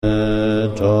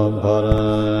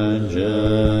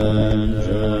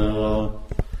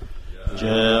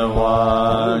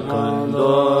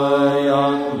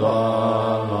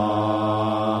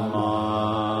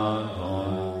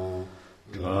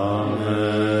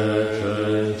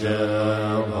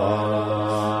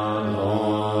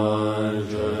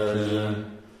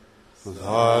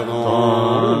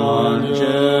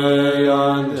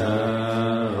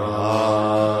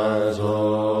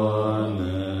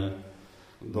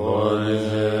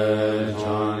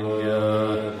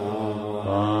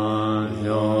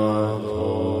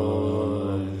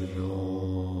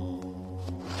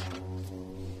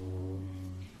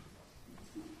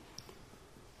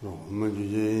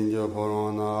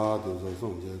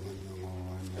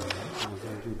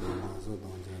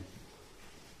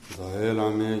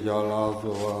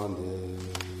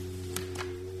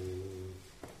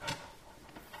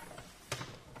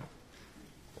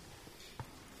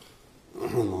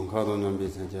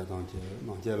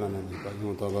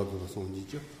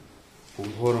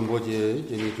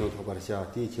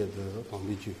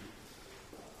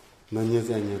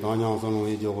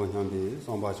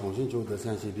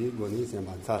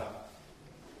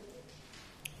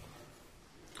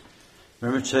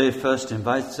Rinpoche first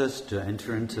invites us to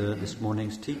enter into this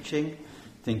morning's teaching,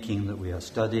 thinking that we are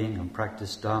studying and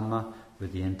practice Dharma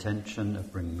with the intention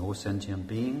of bringing all sentient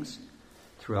beings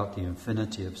throughout the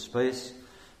infinity of space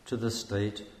to the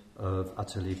state of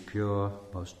utterly pure,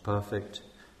 most perfect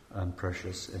and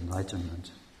precious enlightenment.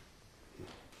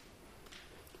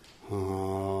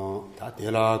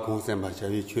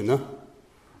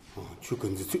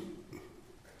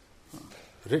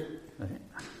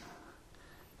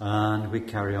 And we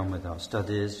carry on with our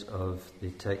studies of the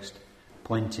text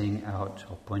pointing out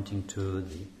or pointing to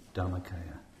the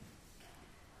Dharmakaya.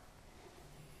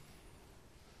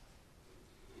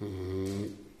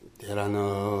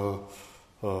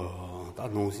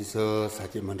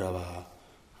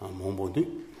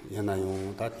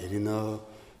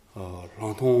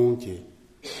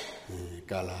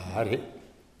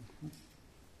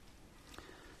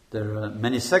 There are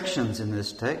many sections in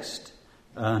this text,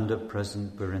 and at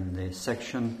present we're in the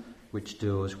section which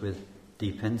deals with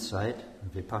deep insight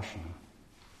and vipassana.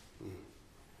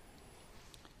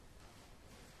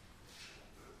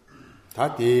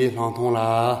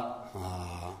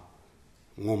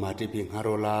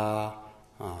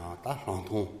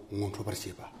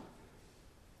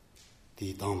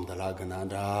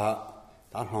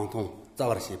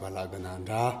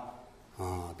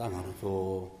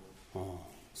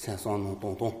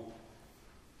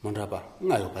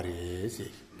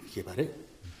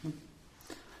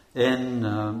 In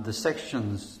the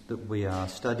sections that we are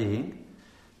studying,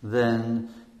 then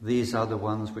these are the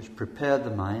ones which prepare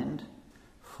the mind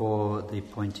for the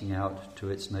pointing out to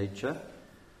its nature,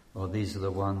 or these are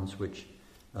the ones which,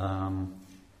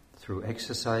 through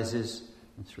exercises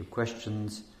and through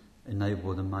questions,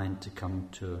 enable the mind to come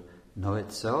to know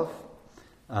itself,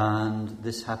 and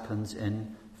this happens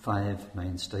in 5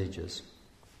 main stages.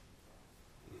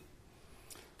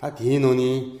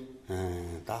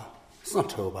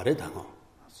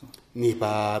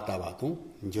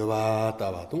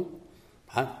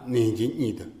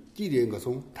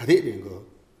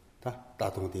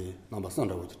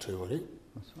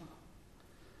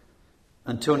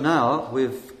 Until now,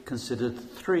 we've considered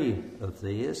 3 of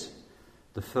these.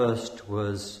 The first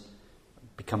was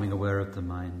becoming aware of the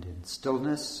mind in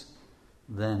stillness,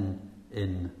 then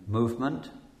in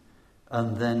movement,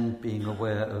 and then being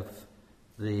aware of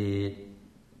the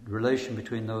relation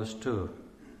between those two,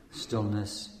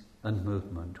 stillness and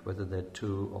movement, whether they're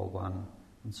 2 or 1,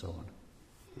 and so on.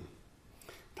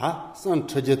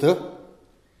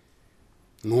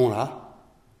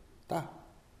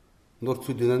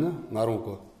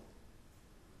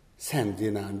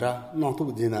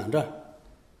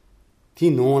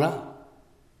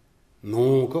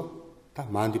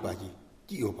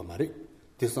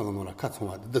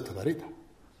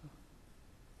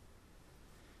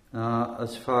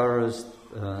 As far as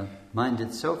mind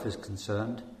itself is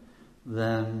concerned,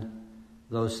 then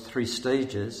those 3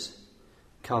 stages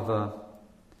cover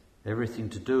everything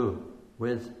to do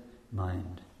with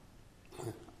mind.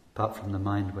 Apart from the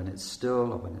mind when it's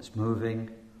still or when it's moving,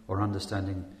 or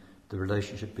understanding the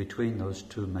relationship between those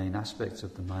 2 main aspects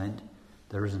of the mind,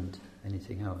 there isn't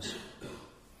anything else.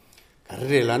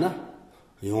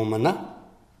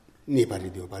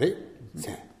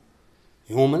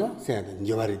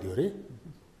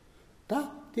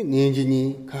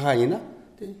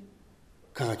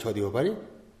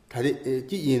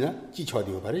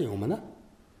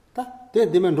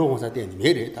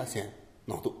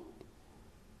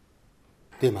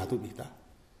 대마도 비다.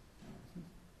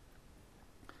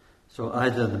 So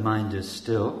either the mind is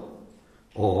still,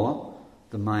 or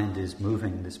the mind is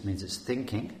moving. This means it's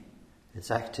thinking,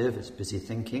 it's active, it's busy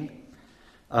thinking,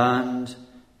 and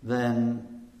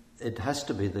then it has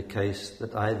to be the case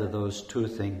that either those two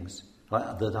things,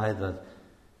 that either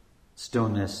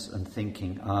stillness and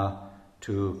thinking are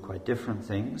two quite different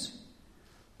things,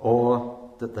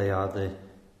 or that they are the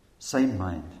same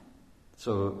mind.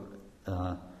 So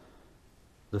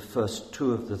the first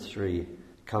two of the three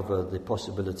cover the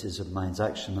possibilities of mind's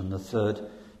action, and the third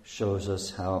shows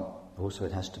us how also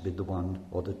it has to be the one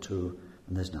or the two,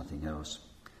 and there's nothing else.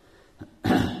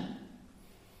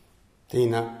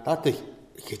 Tina tate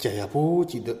kechaya po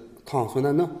ji de tang so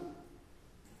na no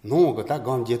no ga da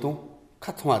gam je tong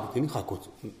kha thwa de tin kha ko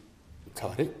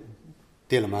cha re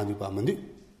tel ma du ba man du.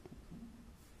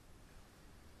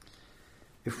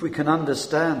 If we can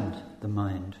understand the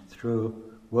mind through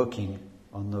working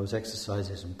on those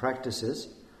exercises and practices,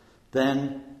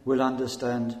 then we'll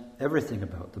understand everything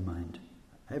about the mind.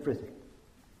 Everything.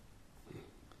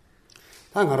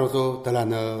 당가로서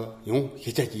달라는 용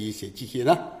희자지 이세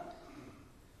지히나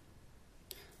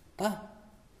다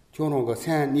조노가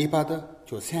산 니바다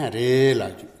조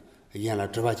산레라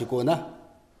이야라 드바지고나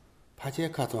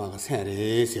파제 카토가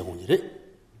산레 세공이래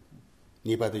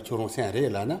니바다 조노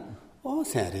산레라나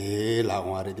산레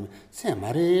라고마레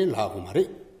산마레 라고마레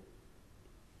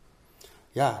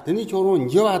야 드니 조노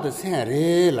인저와다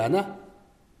산레라나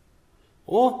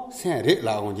산레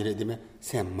라고지레 되면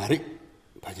산마레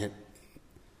파제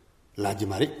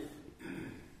라지마레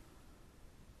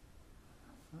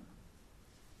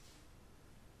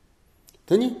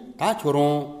더니 다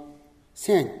조롱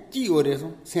생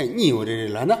지오래서 생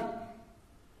니오래라나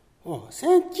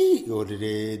생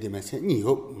지오래래 되면 생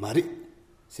니오 마리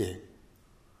세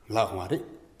라고마레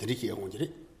드리키가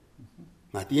온지레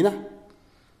마티나.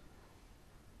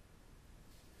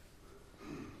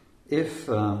 If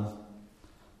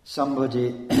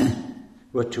somebody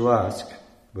were to ask,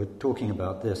 we're talking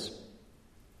about this,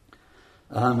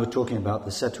 we're talking about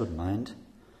the settled mind.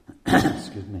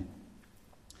 Excuse me.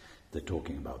 They're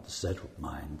talking about the settled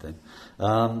mind.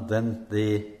 Then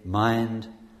the mind,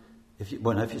 if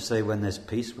you say when there's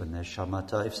peace, when there's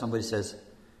shamatha, if somebody says,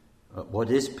 what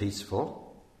is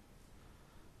peaceful?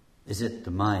 Is it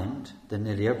the mind? Then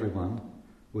nearly everyone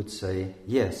would say,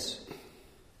 yes.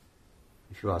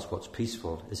 If you ask what's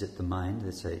peaceful, is it the mind?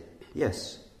 They'd say,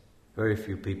 yes. Very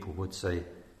few people would say,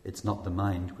 it's not the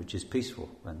mind which is peaceful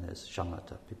when there's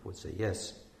shamatha. People would say,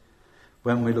 yes.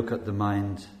 When we look at the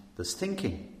mind that's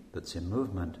thinking, that's in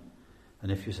movement,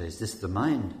 and if you say, is this the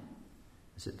mind?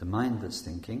 Is it the mind that's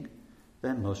thinking?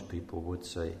 Then most people would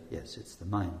say, yes, it's the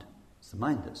mind. It's the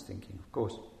mind that's thinking, of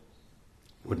course.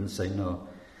 Wouldn't say no.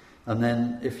 And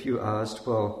then if you asked,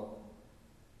 well,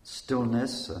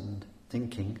 stillness and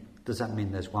thinking, does that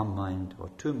mean there's one mind or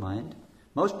two mind?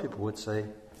 Most people would say,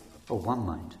 one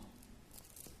mind.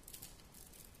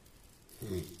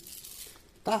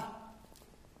 다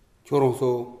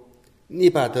조롱소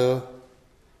니바더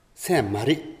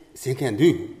샘마리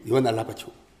생캔두 요나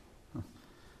라바초.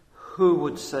 Who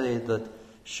would say that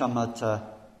shamatha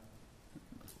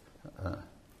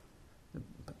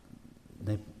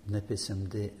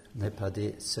nepisimde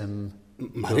nepadi sem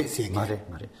mare senken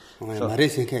mare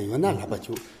senken 요나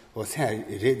라바초 오세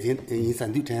레진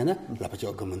인산두 테나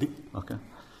라바초 거문두. Okay.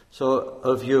 So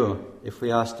of you, if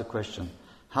we ask the question,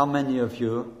 how many of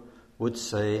you would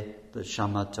say that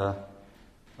shamatha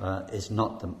is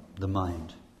not the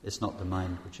mind? It's not the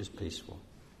mind which is peaceful.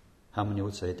 How many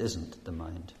would say it isn't the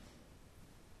mind?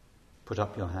 Put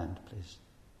up your hand, please.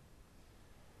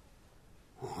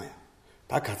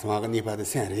 다 가스마가 니바데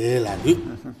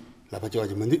센레라두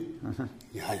라바조지 문두.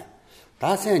 야야.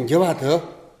 다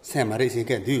센저와더 센마레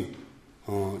센케두.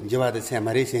 저와데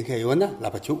센마레 센케 요나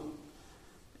라바초.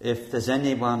 If there's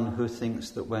anyone who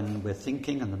thinks that when we're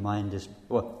thinking and the mind is,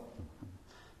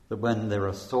 that when there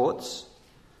are thoughts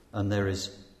and there is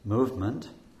movement,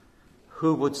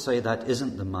 who would say that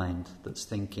isn't the mind that's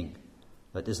thinking,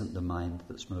 that isn't the mind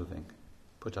that's moving?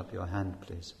 Put up your hand,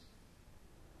 please.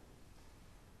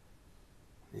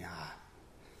 야,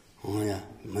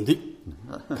 문두.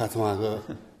 가스마가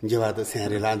저와데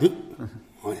센레라두.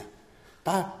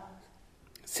 다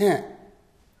센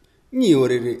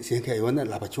니오레 생케 요나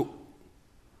라바초.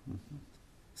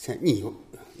 센 니오.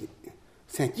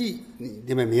 센지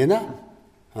되면 미나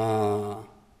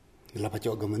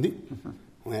라바초 거문두.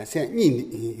 센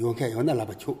니 요케 요나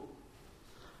라바초.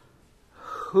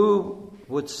 Who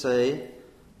would say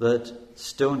that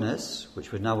stillness,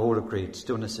 which we've now all agreed,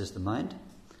 stillness is the mind,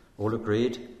 all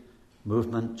agreed,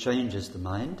 movement changes the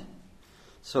mind.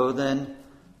 So then,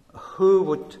 who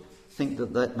would think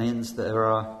that means there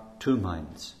are two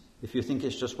minds? If you think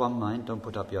it's just one mind, don't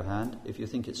put up your hand. If you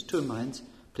think it's two minds,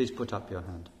 please put up your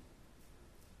hand.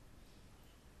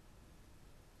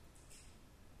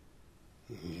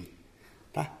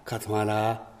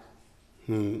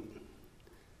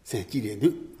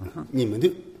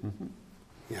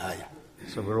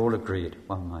 So we're all agreed,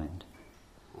 one mind.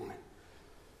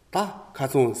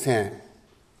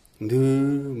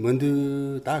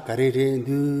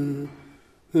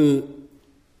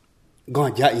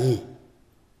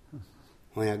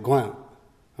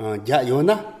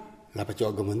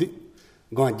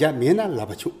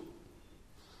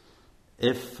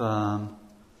 If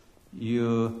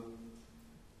you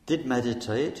did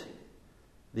meditate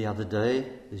the other day,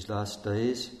 these last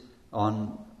days,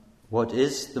 on what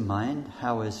is the mind,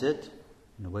 how is it,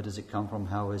 where does it come from,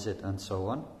 how is it, and so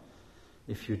on.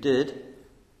 If you did,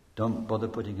 don't bother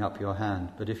putting up your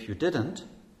hand. But if you didn't,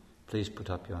 please put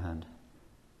up your hand.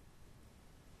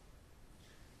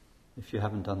 If you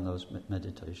haven't done those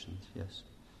meditations, yes.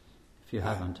 If you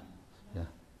haven't, yeah.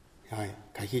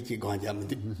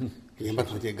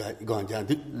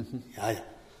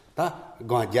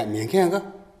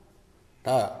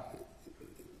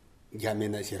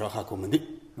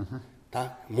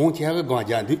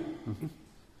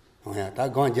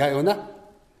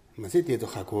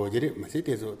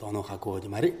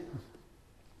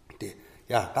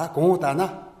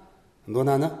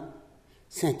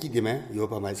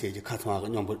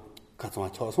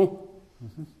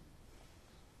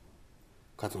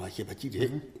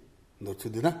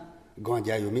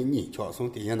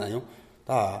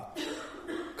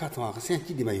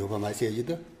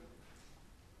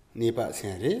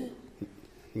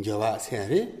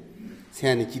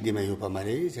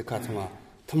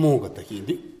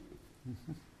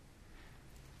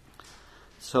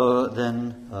 So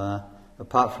then,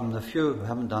 apart from the few who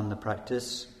haven't done the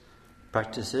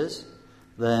practices,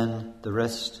 then the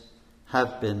rest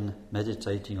have been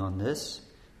meditating on this.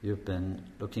 You've been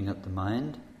looking at the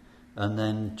mind, and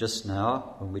then just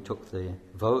now, when we took the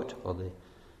vote or the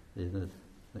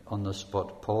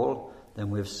on-the-spot poll, then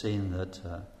we've seen that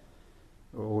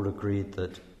we're all agreed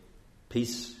that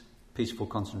peaceful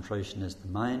concentration is the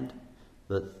mind,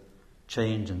 that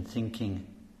change and thinking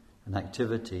and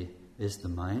activity is the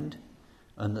mind,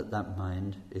 and that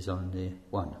mind is only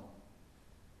one.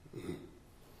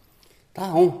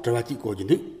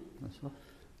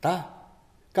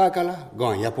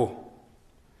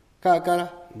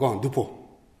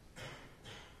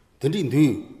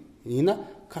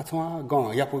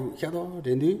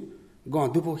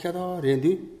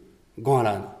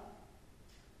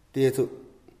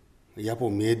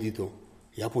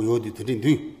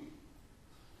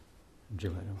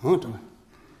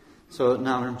 So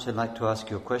now I'd like to ask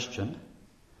you a question.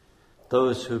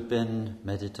 Those who've been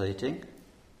meditating,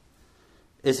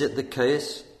 is it the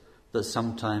case that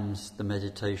sometimes the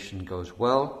meditation goes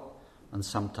well and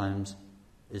sometimes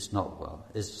it's not well?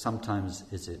 Sometimes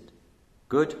is it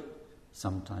good?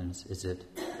 Sometimes is it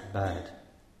bad?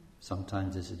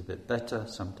 Sometimes is it a bit better?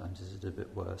 Sometimes is it a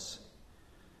bit worse?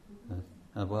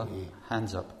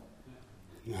 Hands up.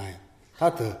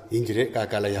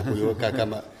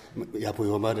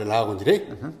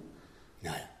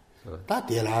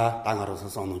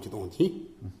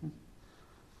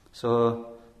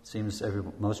 So it seems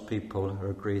most people are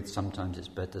agreed sometimes it's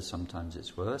better, sometimes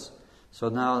it's worse. So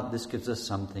now this gives us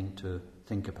something to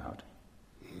think about.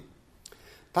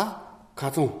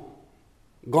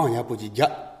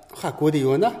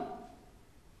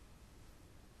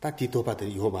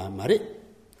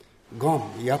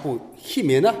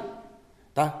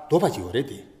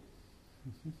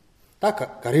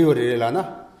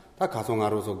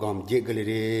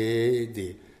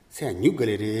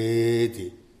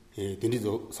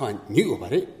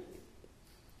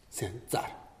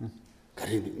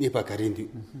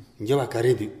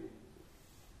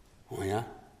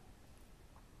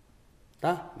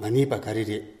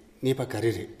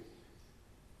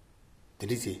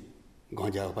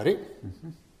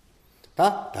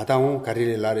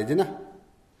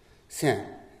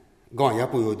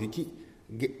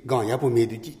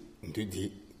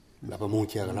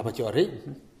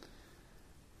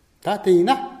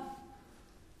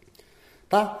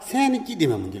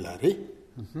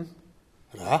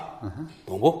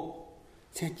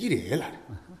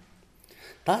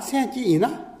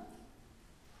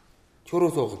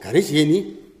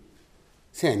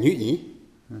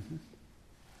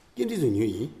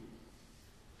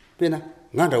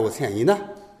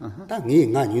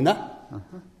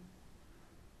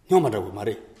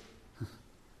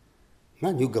 nga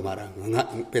nyu gamara nga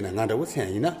pena nga dawo sen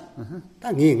ina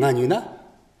ta ngi nga nyu na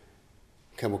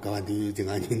kamo kawandi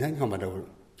jinga nyu na nga madawo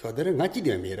chodere nga chi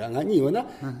de mera nga ni wona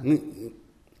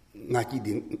nga chi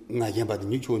de nga yamba de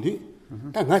nyu chondu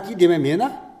ta nga chi de me na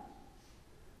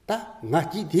ta nga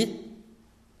chi de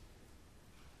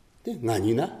nga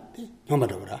nyu na de nga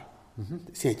madawo ra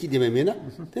sen chi de me na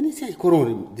teni sen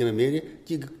koron de me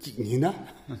chi nyu na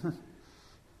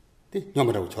de nga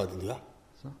madawo chodu ya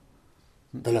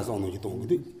달라서 어느 정도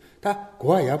오거든. 다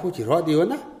고아야 보지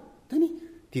라디오나.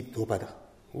 되니 뒷도 받아.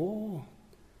 오.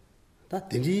 다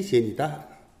된지 세니다.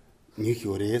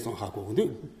 뉴효레에서 하고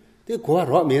근데 그 고아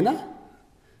라면나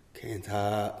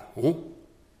괜찮아.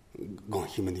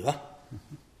 고히면 돼.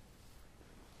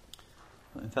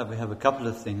 In fact, we have a couple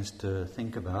of things to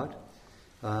think about.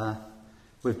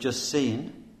 We've just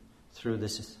seen through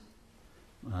this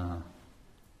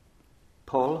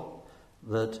poll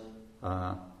that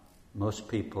most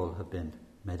people have been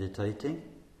meditating,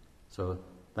 so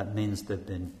that means they've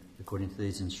been, according to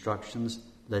these instructions,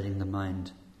 letting the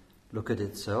mind look at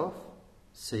itself,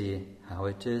 see how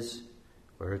it is,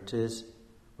 where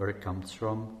it comes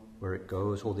from, where it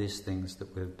goes, all these things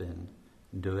that we've been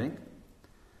doing.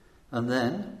 And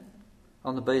then,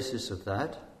 on the basis of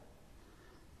that,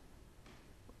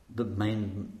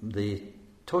 the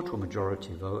total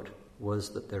majority vote was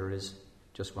that there is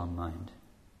just one mind.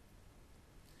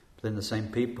 Then the same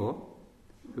people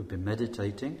who've been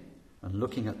meditating and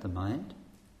looking at the mind,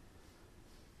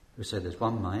 who say there's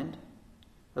one mind,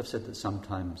 have said that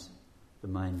sometimes the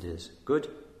mind is good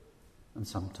and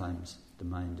sometimes the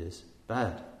mind is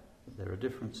bad, that there are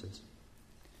differences.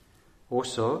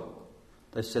 Also,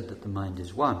 they've said that the mind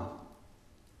is one.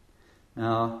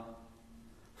 Now,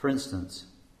 for instance,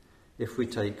 if we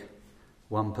take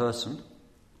one person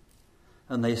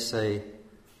and they say,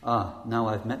 now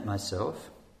I've met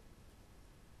myself,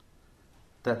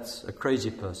 that's a crazy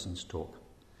person's talk.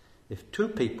 If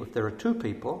there are two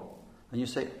people, and you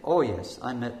say, oh yes,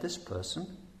 I met this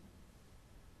person,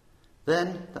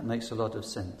 then that makes a lot of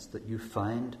sense, that you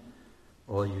find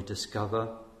or you discover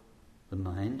the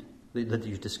mind, that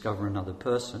you discover another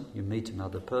person, you meet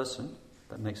another person,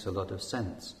 that makes a lot of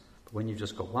sense. But when you've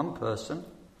just got one person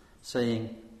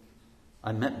saying,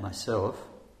 I met myself,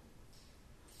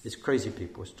 it's crazy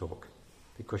people's talk,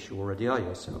 because you already are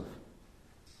yourself.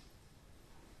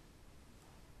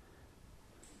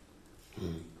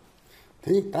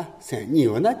 Teni ta sen ni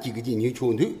wana ji ge ji ni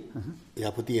chu ndu ya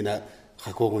pu ti na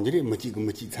ha ko gon ji mo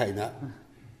ji cai na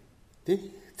de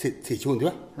ce chu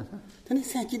ndu teni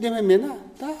sen ji de me na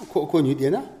ta ko ni de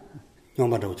na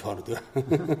nyong ba do cho de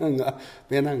nga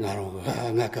pe na nga ro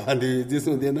nga ka an de ji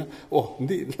sun de na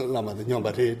ndi la ma de nyong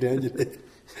ba de ji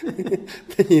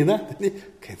teni na teni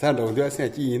ke san do de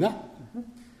sen ji na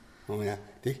ya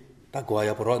de ta go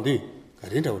ya pro ndi ka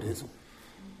rin do de so.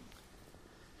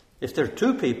 If there are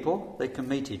two people, they can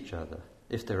meet each other.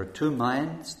 If there are two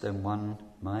minds, then one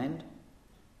mind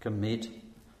can meet,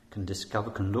 can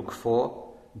discover, can look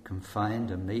for, and can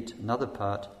find and meet another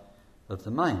part of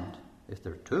the mind. If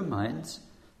there are two minds,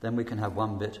 then we can have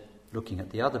one bit looking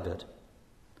at the other bit,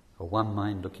 or one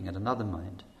mind looking at another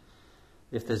mind.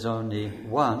 If there's only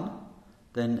one,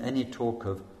 then any talk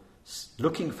of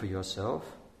looking for yourself,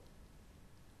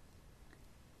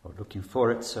 or looking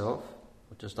for itself,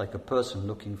 just like a person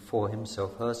looking for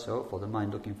himself, herself, or the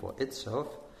mind looking for itself,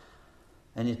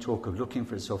 any talk of looking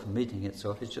for itself and meeting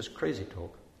itself is just crazy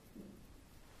talk.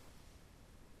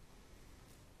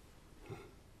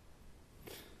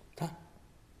 Ta,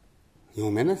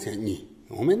 yomena se ni,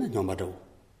 yomena nyambado.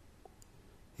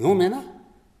 Yomena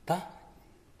ta,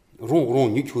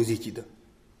 rong ni chozi ji de,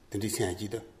 de sen ji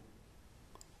de.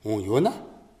 Yona,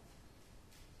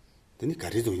 de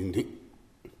gari zo yin de.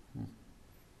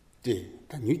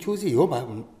 다 뉴초지 요바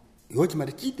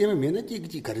요지마리 기 때문에 맨날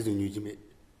기 가르쳐 뉴지메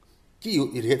기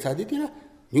이래 사디디라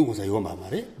뉴고사 요마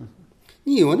말에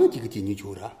니 요는 기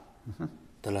뉴초라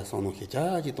달라 손노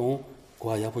해자지 동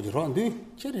고아야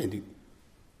보지런데 제레디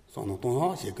손노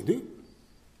동하 세거든.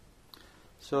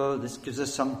 So this gives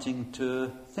us something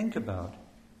to think about.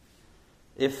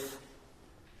 If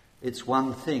it's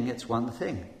one thing, it's one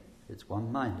thing. It's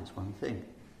one mind, it's one thing.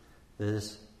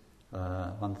 There's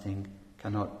one thing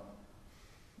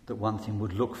that one thing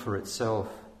would look for itself,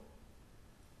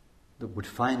 that would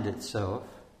find itself,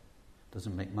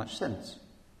 doesn't make much sense.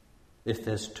 If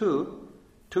there's two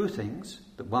things,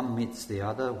 that one meets the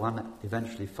other, one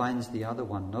eventually finds the other,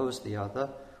 one knows the other,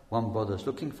 one bothers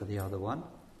looking for the other one,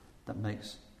 that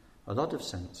makes a lot of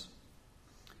sense.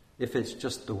 If it's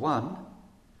just the one,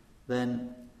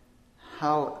 then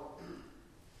how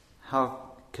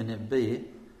can it be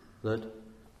that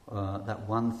that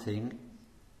one thing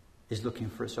is looking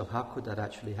for itself. How could that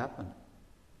actually happen?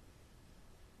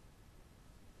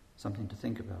 Something to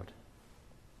think about.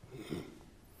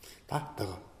 다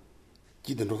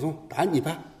기든 로송 다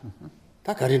니바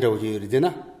다 가린다고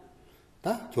지르잖아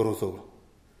다 조로서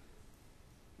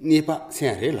니바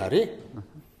생활에 라래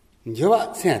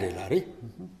저와 생활에 라래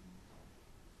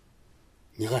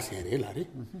니가 생활에 라래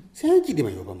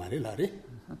생활기디만 요바 말에 라래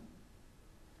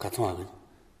같은 하고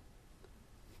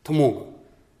토모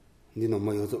니는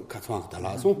뭐 요소 같은 하고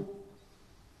달라서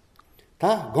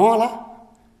다 고라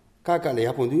까까리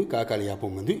야본디 까까리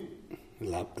야본문디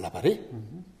라바래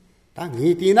다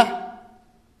니디나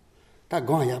다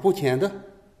고야보 첸다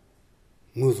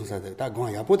무수사다 다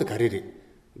고야보도 가리리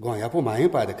고야보 많이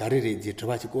봐도 가리리 이제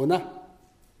들어가지고나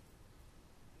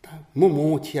다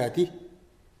뭐뭐 치야디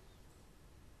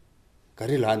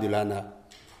가리란디라나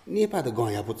니 봐도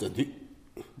고야보 쩐디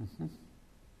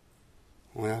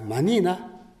뭐야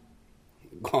많이나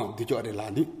고 뒤쪽에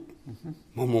라디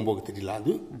뭐뭐 먹들이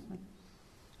라디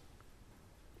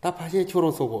다 파세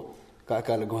초로서고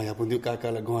까까를 고야본디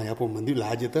까까를 고야본문디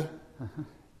라지다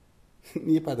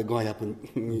니빠도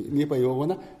고야본 니빠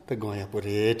요거나 더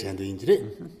고야보레 텐도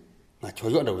인지레 나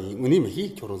조조라고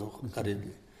우니미히 조로서 가리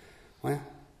뭐야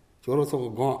조로서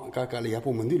고 까까를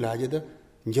야본문디 라지다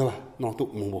인저와 너도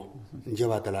뭐뭐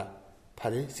인저와달라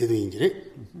파레 세도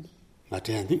인지레 나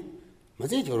텐디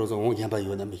맞지 조로서 온 양바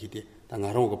요나 미히데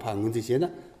당가로 거 파응지세나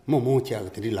뭐뭐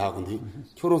지하들이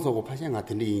라고인데 조로서 고 파생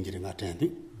같은 인지레 나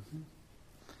텐디.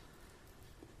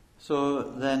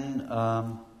 So then,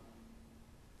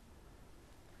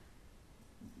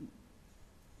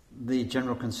 the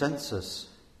general consensus,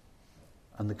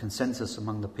 and the consensus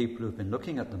among the people who've been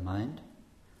looking at the mind,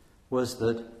 was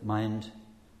that mind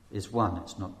is one,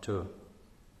 it's not two.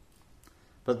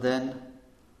 But then,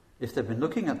 if they've been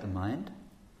looking at the mind,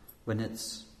 when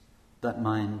it's that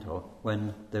mind, or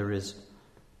when there is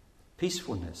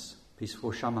peacefulness,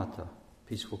 peaceful shamatha,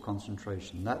 peaceful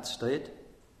concentration, that state,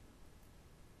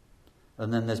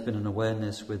 and then there's been an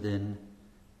awareness within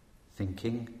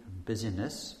thinking and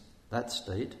busyness, that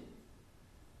state,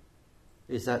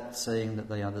 is that saying that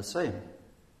they are the same?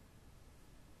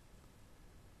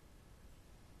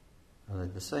 Are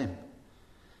they the same?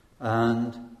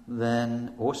 And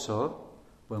then also,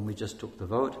 when we just took the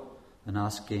vote and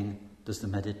asking, does the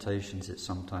meditation, is it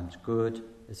sometimes good,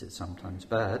 is it sometimes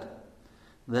bad?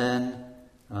 Then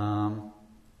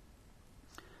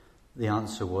the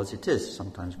answer was, it is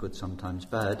sometimes good, sometimes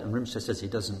bad. And Rinpoche says he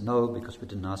doesn't know because we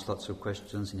didn't ask lots of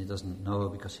questions, and he doesn't know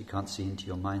because he can't see into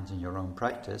your minds and your own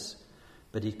practice.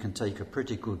 But he can take a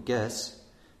pretty good guess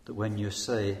that when you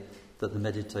say that the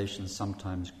meditation is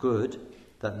sometimes good,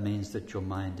 that means that your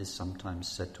mind is sometimes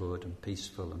settled and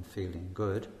peaceful and feeling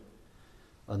good.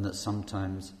 And that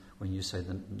sometimes when you say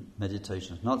the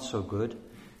meditation is not so good,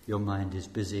 your mind is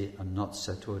busy and not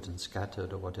settled and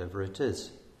scattered or whatever it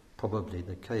is. Probably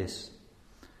the case.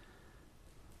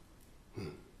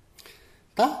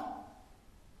 다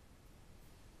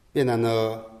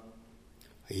변하는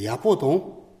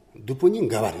야보동 두분인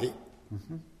가발이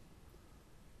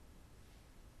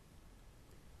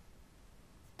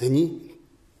더니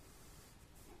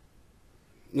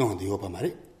너한테 요바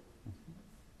말이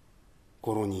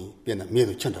고로니 변나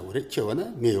매도 천다고 그래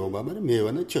쳐와나 매요바 말이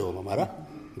매요나 쳐와 말아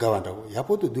가반다고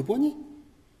야보도 두분이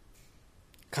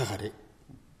가가래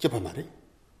접어 말이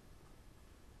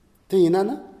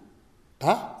더이나는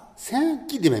다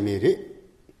생기 되면 매래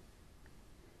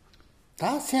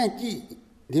다 생기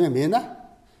되면 매나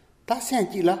다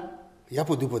생기라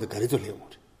야보두보도 가르쳐려고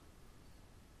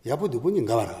야보두보니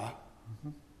가와라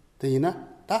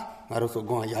더이나 다 말어서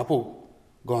고 야보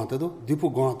고한테도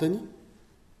두보 고한테니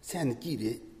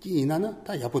생기리 기나는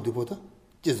다 야보두보도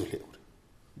제줄려고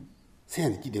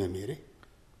생기 되면 매래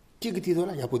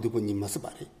지그티도라 야보두보니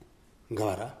마스바래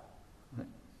가와라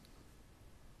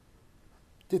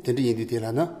때들이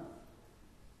인디텔라나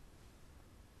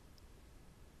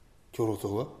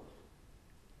조로서가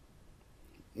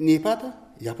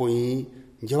니바다 야보이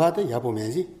저와다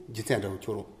야보면지 지찬다고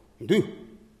조로 두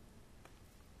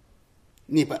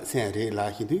니바 생레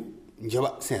라히두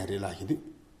저와 생레 라히두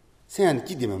생안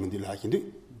기디면디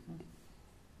라히두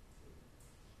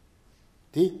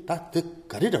디 다득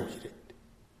가리라고 그래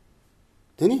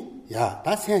되니 야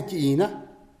다 생기이나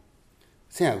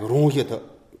생각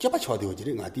롱히도 접아 쳐도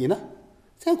지리 나디나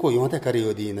생고 용한테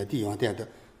가리요디나 디 용한테도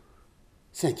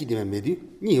생기되면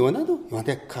메디 니 원하도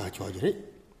용한테 가 줘지리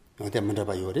용한테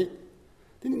만져봐 요리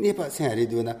되니 니바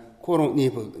생아리도나 코롱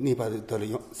니바 덜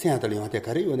생아들 용한테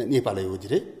가리요나 니바래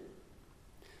요지리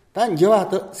단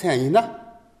저와도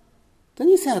생이나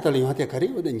되니 생아들 용한테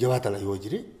가리요나 저와들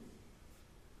요지리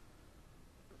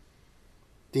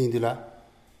띵들라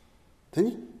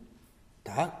되니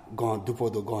다 건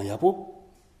두포도 건 야보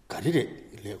가리래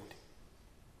레오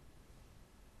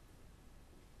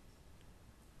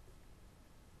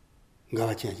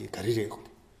가와치야지 가리래 거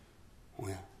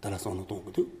뭐야 따라서 어느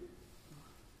동거든.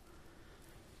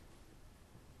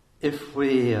 If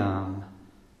we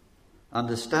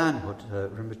understand what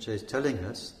Rinpoche is telling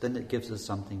us, then it gives us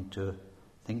something to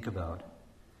think about.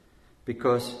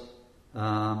 Because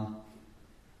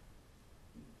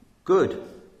good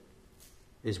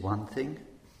is one thing,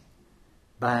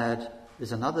 bad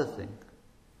is another thing.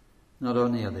 Not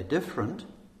only are they different,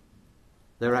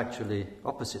 they're actually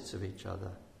opposites of each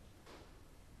other.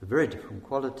 They're very different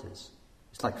qualities.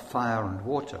 It's like fire and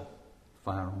water.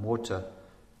 Fire and water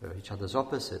are each other's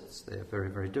opposites. They are very,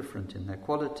 very different in their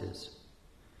qualities.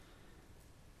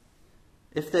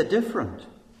 If they're different,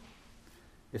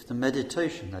 if the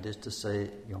meditation, that is to say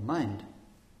your mind,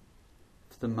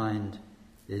 if the mind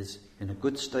is in a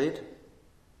good state,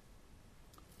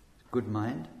 good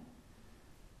mind,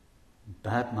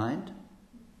 bad mind,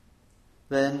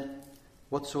 then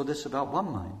what's all this about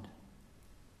one mind?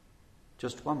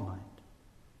 Just one mind.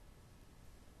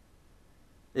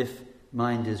 If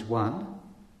mind is one,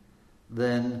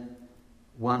 then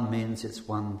one means it's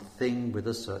one thing with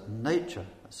a certain nature,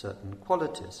 certain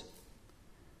qualities.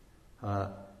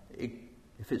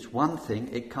 If it's one thing,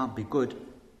 it can't be good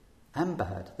and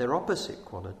bad. They're opposite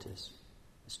qualities.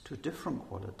 It's two different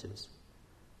qualities.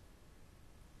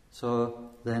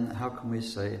 So then how can we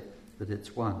say that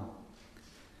it's one?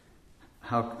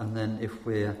 And then if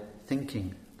we're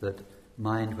thinking that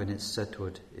mind when it's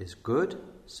settled is good,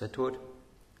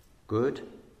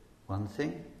 one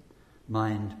thing,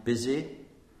 mind busy,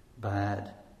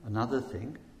 bad, another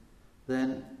thing,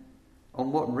 then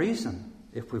on what reason,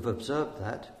 if we've observed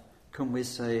that, can we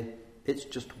say it's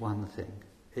just one thing?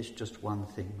 It's just one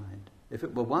thing, mind. If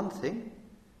it were one thing,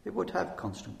 it would have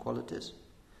constant qualities.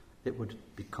 It would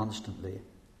be constantly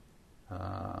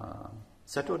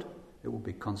settled. It would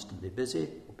be constantly busy.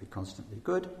 It would be constantly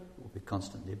good. It would be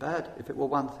constantly bad if it were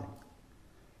one thing.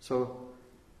 So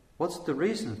what's the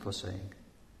reason for saying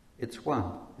it's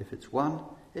one? If it's one,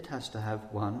 it has to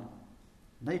have one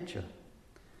nature.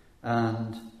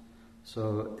 And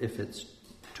so if it's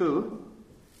two,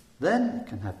 then it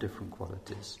can have different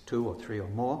qualities. 2 or 3 or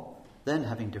more, then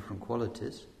having different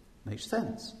qualities makes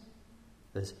sense.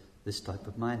 There's this type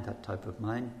of mind, that type of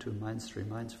mind, 2 minds, 3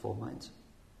 minds, 4 minds.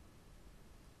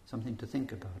 Something to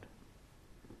think about.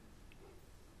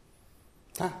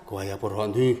 고야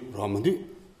보런디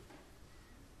로만디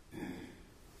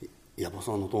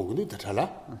야보선도 동근이 다잘라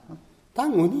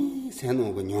당원이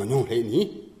세노고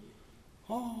뇨뇨래니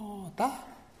다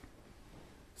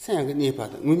생각이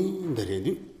네바다 문이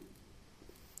ndrendi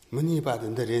문이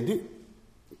바든 ndrendi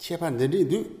체반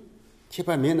ndrendi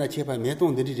체반 메나 체반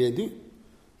메동 ndrendi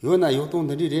요나 요동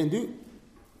ndrendi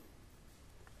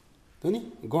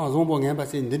더니 고아종보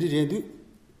냠바세 ndrendi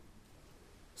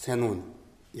세노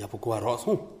야보고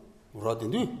알아서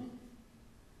뭐라든지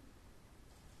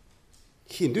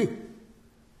힌두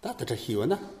다들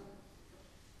희원아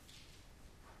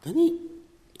더니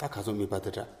다 가서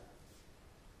미바더라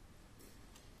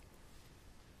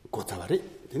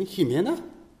고타바리 더니 힘이나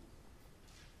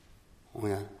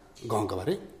뭐야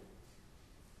건가바리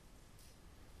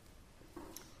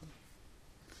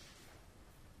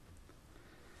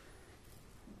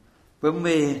When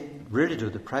we really do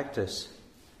the practice,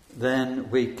 then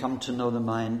we come to know the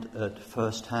mind at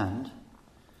first hand,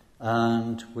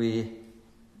 and we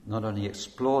not only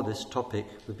explore this topic,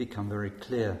 we become very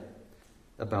clear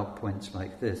about points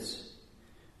like this.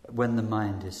 When the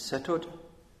mind is settled,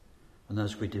 and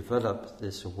as we develop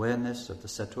this awareness of the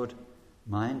settled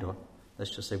mind, or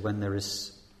let's just say when there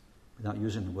is, without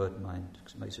using the word mind,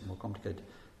 because it makes it more complicated,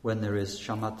 when there is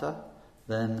shamatha,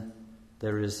 then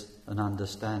there is an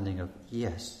understanding of,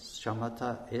 yes,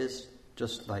 shamatha is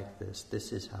just like this.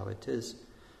 This is how it is,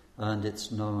 and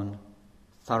it's known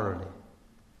thoroughly.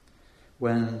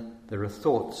 When there are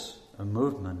thoughts and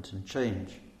movement and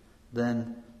change,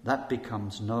 then that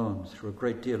becomes known through a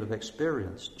great deal of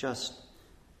experience, just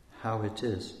how it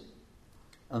is.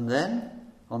 And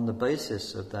then, on the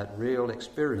basis of that real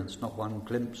experience, not one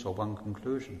glimpse or one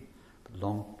conclusion, but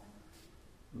long,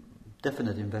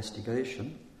 definite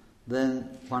investigation, then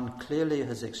one clearly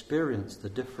has experienced the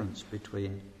difference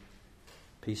between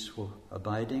peaceful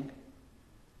abiding,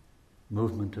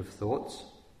 movement of thoughts,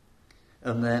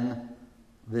 and then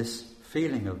this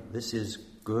feeling of this is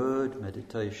good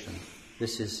meditation,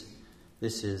 this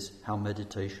is how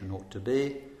meditation ought to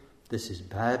be, this is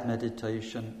bad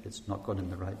meditation, it's not gone in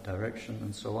the right direction,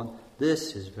 and so on.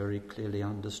 This is very clearly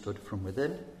understood from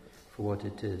within, for what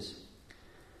it is.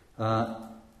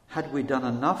 Had we done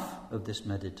enough of this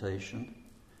meditation,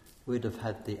 we'd have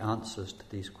had the answers to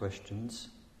these questions.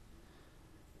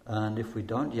 And if we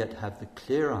don't yet have the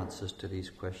clear answers to these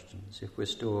questions, if we're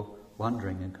still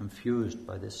wondering and confused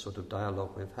by this sort of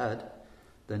dialogue we've had,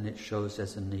 then it shows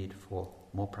there's a need for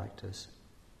more practice.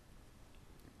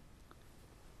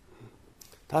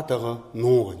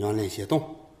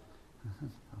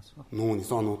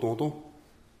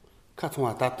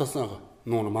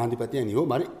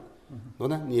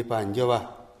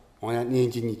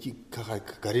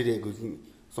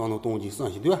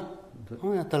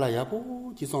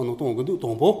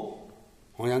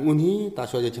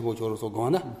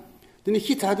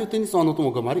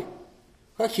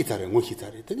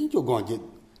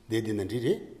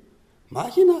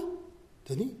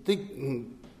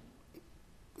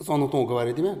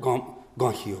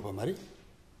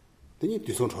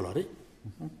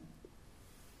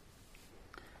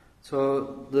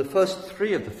 So the first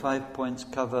 3 of the 5 points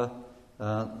cover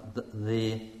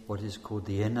the what is called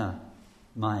the inner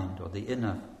mind or the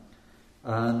inner.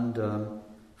 And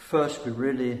first, if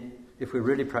we're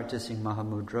really practicing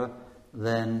Mahamudra,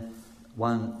 then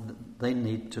they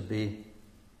need to be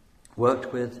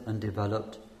worked with and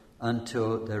developed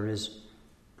until there is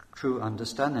true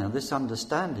understanding. And this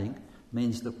understanding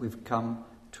means that we've come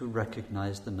to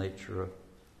recognize the nature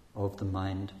of the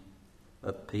mind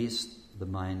at peace, the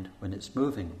mind when it's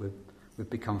moving. We've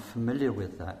become familiar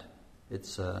with that.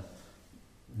 It's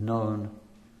known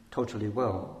totally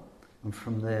well, and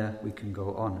from there we can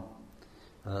go on.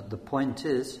 The point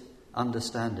is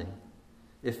understanding.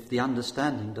 If the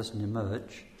understanding doesn't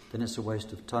emerge, then it's a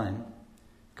waste of time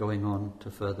going on to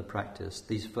further practice.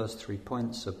 These first 3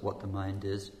 points of what the mind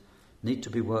is need to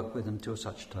be worked with until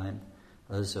such time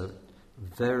as a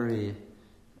very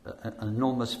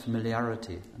enormous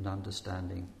familiarity and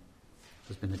understanding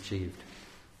has been achieved.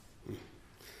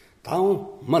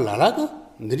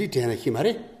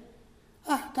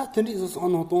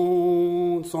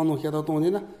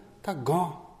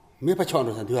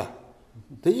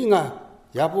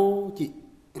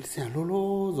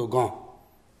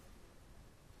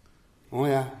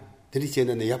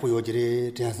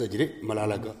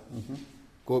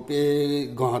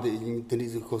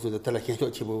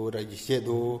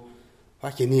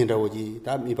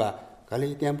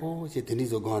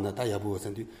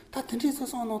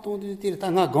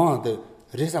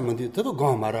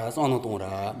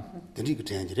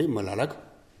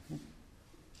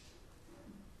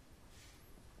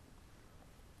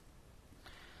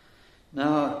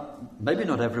 Now, maybe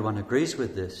not everyone agrees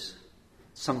with this.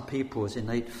 Some people's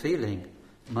innate feeling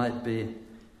might be,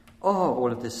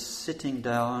 all of this sitting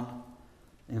down,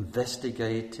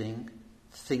 investigating,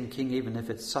 thinking, even if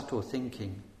it's subtle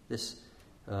thinking, this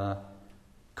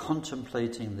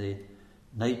contemplating the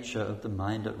nature of the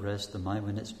mind at rest, the mind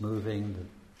when it's moving,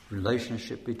 the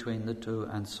relationship between the two,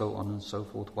 and so on and so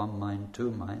forth, one mind,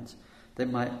 two minds. They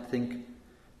might think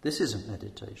this isn't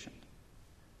meditation.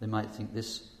 They might think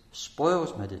this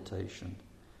spoils meditation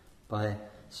by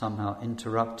somehow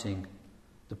interrupting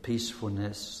the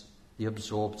peacefulness, the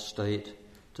absorbed state,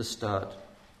 to start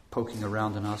poking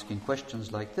around and asking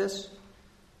questions like this.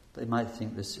 They might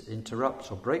think this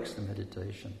interrupts or breaks the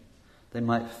meditation. They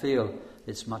might feel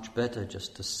it's much better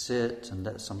just to sit and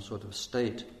let some sort of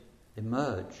state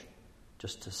emerge,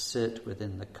 just to sit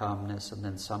within the calmness, and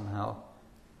then somehow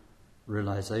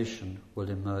realization will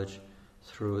emerge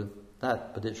through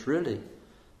that. But it's really,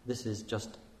 this is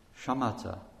just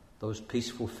shamatha, those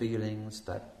peaceful feelings,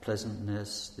 that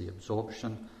pleasantness, the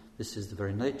absorption. This is the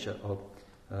very nature of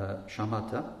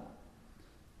shamatha.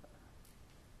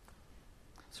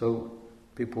 So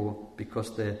people,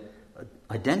 because they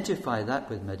identify that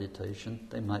with meditation,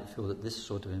 they might feel that this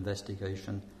sort of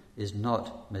investigation is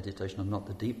not meditation, or not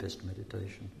the deepest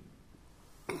meditation.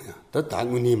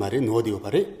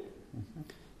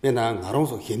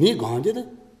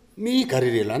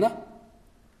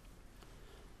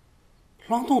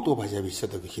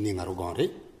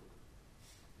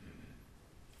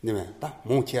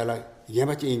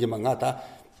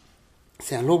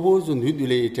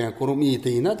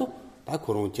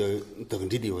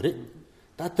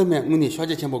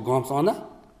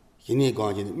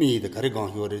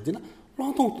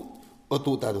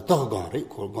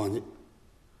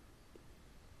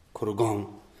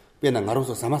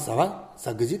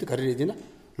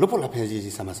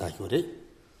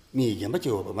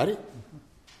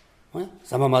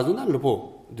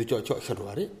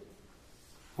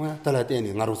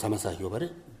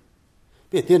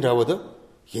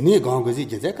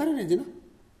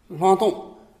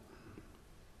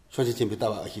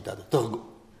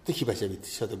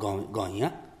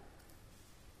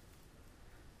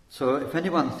 So if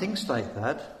anyone thinks like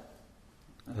that,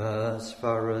 as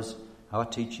far as our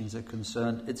teachings are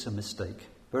concerned, it's a mistake.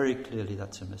 Very clearly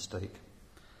that's a mistake.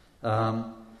 The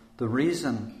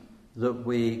reason that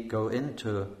we go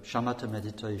into shamatha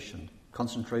meditation,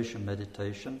 concentration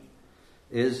meditation,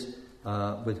 is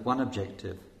with one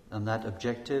objective, and that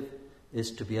objective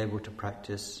is to be able to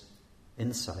practice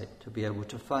insight, to be able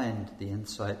to find the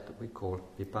insight that we call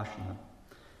vipassana.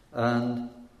 And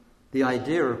the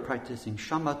idea of practicing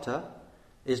shamatha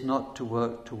is not to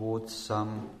work towards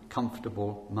some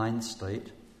comfortable mind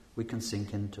state we can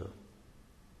sink into.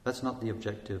 That's not the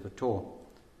objective at all.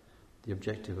 The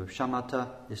objective of shamatha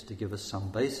is to give us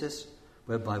some basis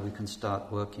whereby we can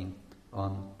start working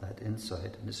on that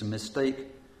insight. And it's a mistake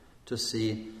to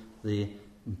see the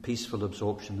peaceful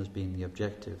absorption as being the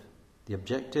objective. The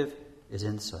objective is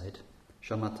insight.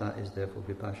 Shamatha is therefore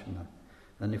vipassana.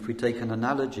 And if we take an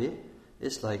analogy,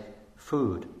 it's like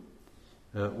food.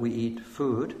 We eat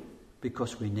food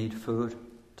because we need food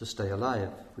to stay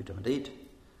alive. If we don't eat,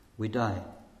 we die.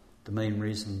 The main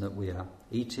reason that we are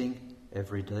eating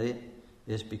every day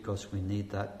is because we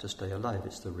need that to stay alive.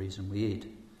 It's the reason we eat.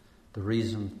 The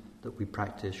reason that we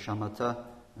practice shamatha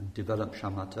and develop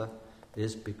shamatha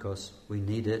is because we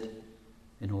need it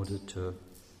in order to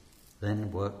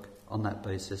then work on that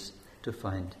basis to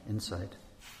find insight.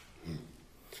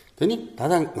 Tani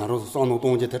다당 나로서 써놓은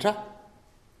동제 대자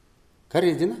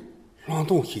가리지나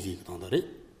랑동 희지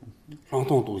당다리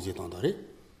랑동 도지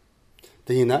당다리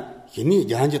tena yini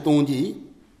janje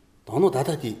tongji dono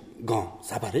dadati gang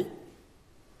sabare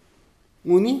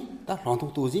muni ta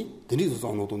ranto toji teni zo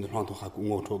sono ton ranto ha ku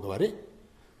ngo choga bare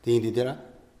teni dera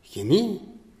yini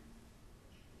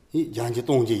i janje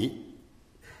tongji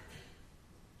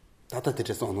data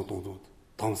te sono ton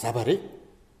ton sabare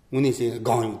muni se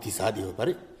gang ti sa di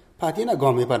bare patina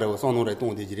gang me bare sono re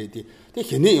ton de jire ti te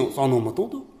yini yo sono mo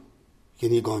ton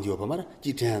yini gang jo ba mara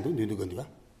ji chen do nu go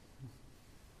ndiwa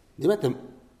Dibatem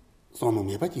sono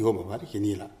me pati yo ba ri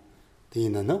ni la.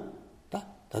 Tina no ta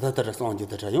ta son je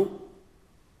ta yo.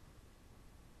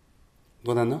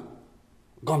 Dona no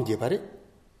gam je pare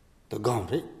to gam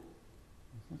re.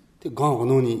 Te gam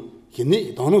no ni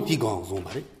ni dono ti gam zo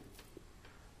pare.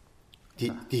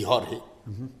 Ti ho re.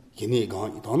 Ni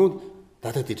gam dono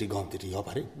ta ti gam ti yo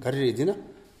pare. Gari re jina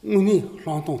ni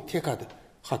lanton te ka de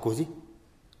ha ko ji.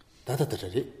 Ta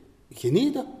re.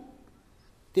 Ni da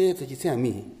te ji sia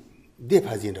mi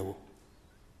대파진다고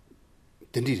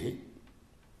된디리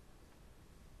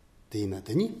대나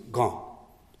되니 강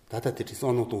다다들이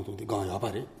써놓은 동동이 강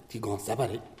야바래 디강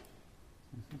사바래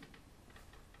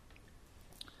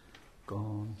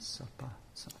강 사바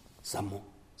사모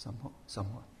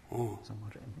사모래.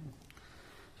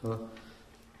 So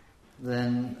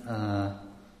then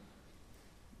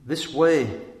this way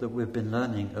that we've been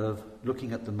learning of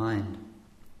looking at the mind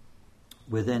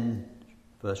within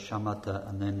first shamatha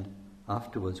and then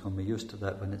afterwards, when we're used to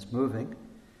that, when it's moving,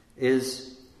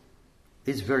 is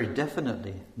very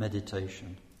definitely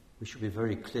meditation. We should be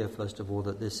very clear, first of all,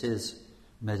 that this is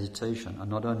meditation. And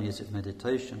not only is it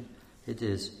meditation, it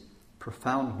is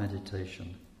profound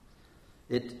meditation.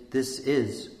 This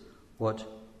is what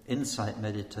insight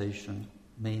meditation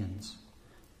means.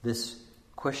 This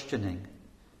questioning,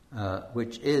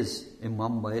 which is, in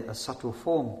one way, a subtle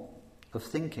form of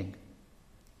thinking.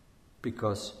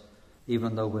 Because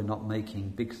even though we're not making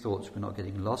big thoughts, we're not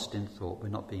getting lost in thought, we're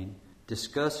not being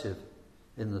discursive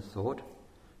in the thought,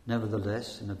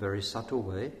 nevertheless, in a very subtle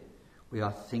way, we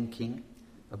are thinking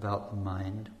about the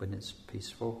mind when it's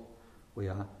peaceful. We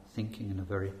are thinking in a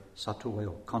very subtle way,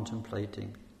 or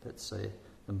contemplating, let's say,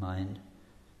 the mind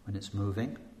when it's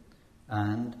moving,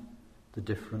 and the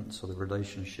difference or the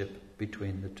relationship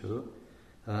between the two.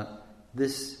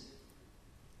 This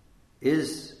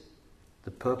is the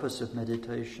purpose of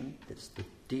meditation. It's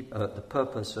the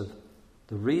purpose of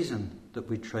the reason that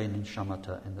we train in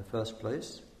shamatha in the first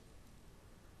place.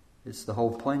 It's the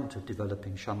whole point of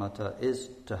developing shamatha is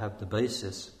to have the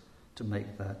basis to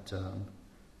make that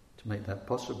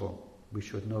possible. We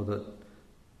should know that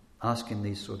asking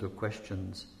these sort of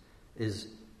questions is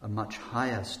a much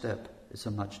higher step. It's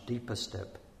a much deeper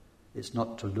step. It's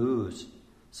not to lose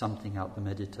something out the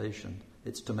meditation.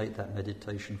 It's to make that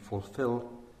meditation fulfill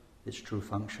its true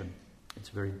function. It's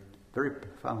very, very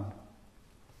profound.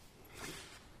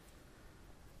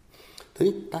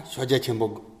 Tani ta shoja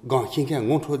chenbo gang xingken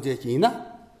ngong cho je ji na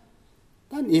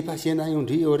ta ni pa xian na yong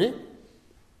ri yo re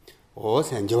o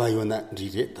san jwa yo na ri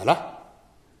re ta la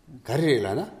ga re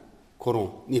la na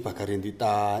korong ni pa ka ren di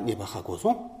ta ni pa ha ko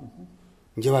song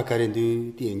jwa ka ren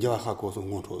di ti jwa ha ko song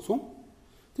ngong cho song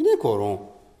ti ne korong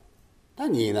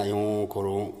다니나 용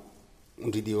고롱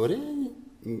리디오레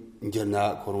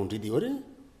인저나 고롱 리디오레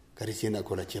가리시나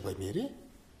고라 제바미레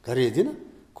가리지나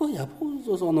고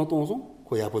야포소소 노동송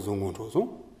고 야포송공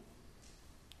조송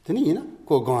드니나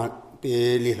고가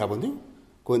베리하본데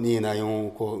고 니나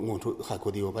용고 몬토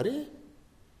하코디오 바레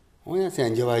오야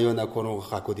산제바요나 고롱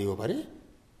하코디오 바레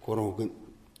고롱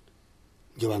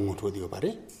제방 몬토디오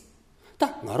바레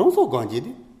다 나롱소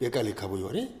관지디 베칼리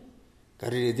카보요레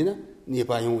가리지나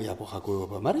니바용 야포 하고요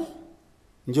바 말에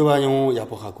인조바용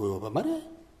야포 하고요 바 말에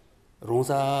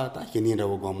롱사 다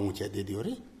히니라고 고몽체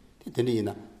데디오레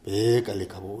데니나 베칼리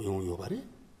카보 용요 바레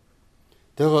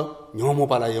더 녀모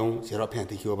발아용 제로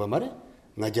팬티 히오 바 말에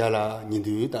나자라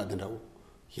닌두 다든다고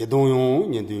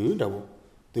예동용 닌두라고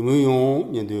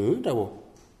드무용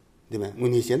닌두라고 데메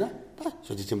문이세나 다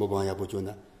소지침 보고 야포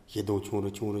존나 예동 총으로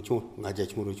나자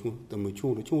총으로 드무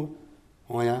총으로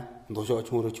오야 도쇼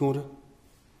총으로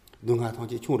눈가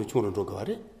통지 총으로 들어가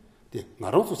말이 네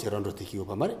나로서 제란으로 되기고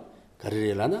봐 말이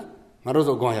가리래라나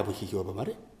나로서 고야 보기고 봐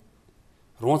말이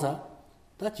롱사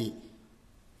다지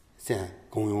세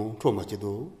공용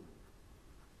초마지도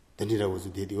되리라고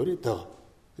해서 되디오래 더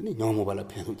근데 너무 발라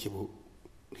편도 지부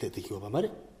되기고 봐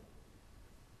말이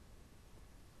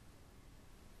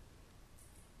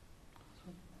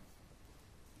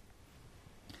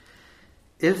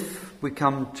If we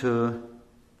come to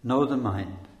know the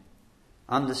mind,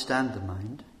 understand the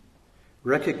mind,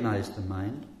 recognize the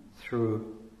mind through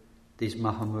these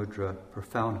Mahamudra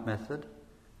profound method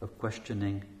of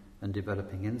questioning and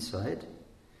developing insight,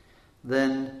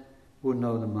 then we'll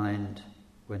know the mind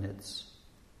when it's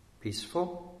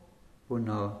peaceful, we'll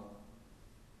know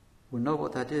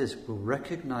what that is, we'll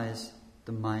recognize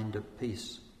the mind of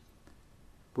peace,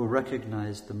 we'll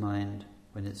recognize the mind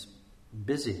when it's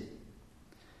busy,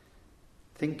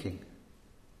 thinking,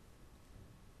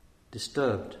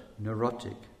 disturbed,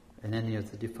 neurotic, in any of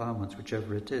the defilements,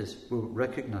 whichever it is, we'll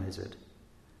recognize it.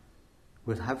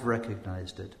 We'll have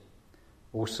recognized it.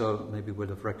 Also, maybe we'll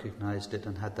have recognized it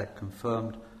and had that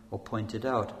confirmed or pointed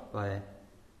out by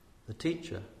the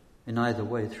teacher. In either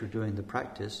way, through doing the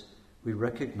practice, we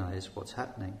recognize what's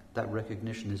happening. That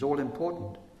recognition is all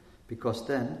important, because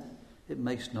then it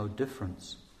makes no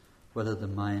difference whether the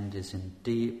mind is in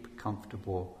deep,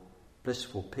 comfortable,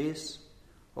 blissful peace,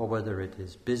 or whether it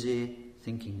is busy,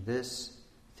 thinking this,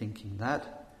 thinking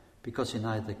that, because in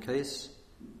either case,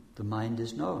 the mind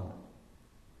is known.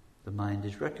 The mind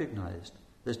is recognized.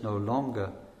 There's no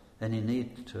longer any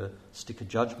need to stick a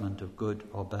judgment of good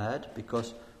or bad,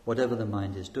 because whatever the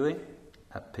mind is doing,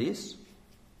 at peace,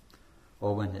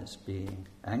 or when it's being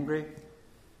angry,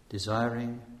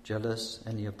 desiring, jealous,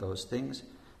 any of those things,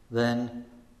 then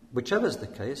whichever's the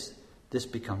case, this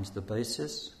becomes the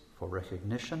basis for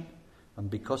recognition. And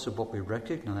because of what we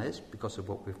recognize, because of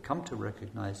what we've come to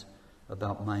recognize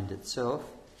about mind itself,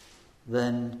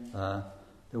 then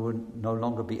there will no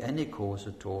longer be any cause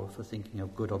at all for thinking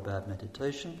of good or bad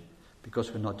meditation,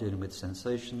 because we're not dealing with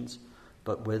sensations,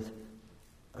 but with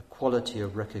a quality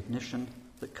of recognition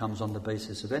that comes on the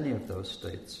basis of any of those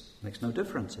states. It makes no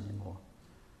difference anymore.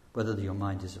 Whether your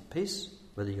mind is at peace,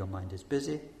 whether your mind is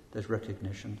busy, there's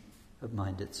recognition of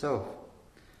mind itself.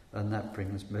 And that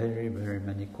brings very, very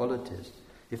many qualities.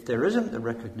 If there isn't the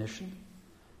recognition,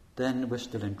 then we're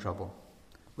still in trouble.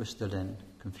 We're still in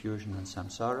confusion and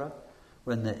samsara.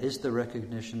 When there is the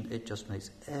recognition, it just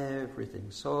makes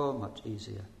everything so much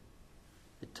easier.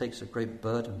 It takes a great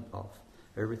burden off.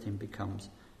 Everything becomes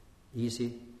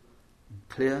easy and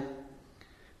clear.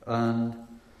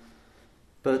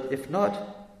 But if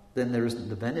not, then there isn't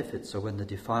the benefit. So when the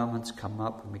defilements come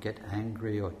up, when we get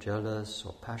angry or jealous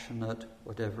or passionate,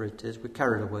 whatever it is, we're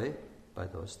carried away by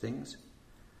those things.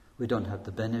 We don't have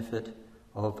the benefit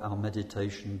of our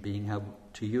meditation being able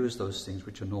to use those things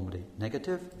which are normally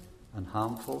negative and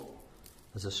harmful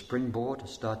as a springboard, a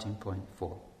starting point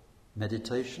for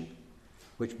meditation,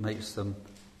 which makes them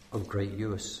of great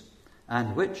use,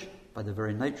 and which, by the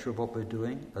very nature of what we're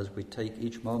doing, as we take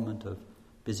each moment of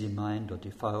busy mind or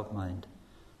defiled mind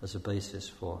as a basis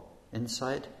for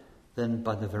insight, then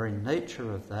by the very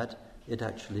nature of that, it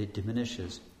actually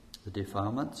diminishes the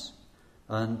defilements,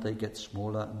 and they get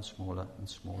smaller and smaller and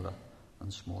smaller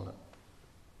and smaller.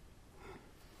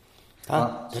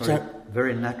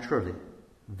 Very naturally.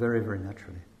 Very, very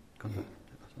naturally.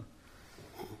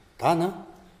 다나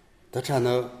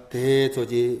다차나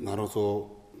대조지 나로서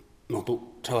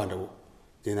노도 차반다고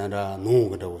제나라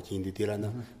노거다고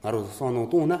진디디라나 나로서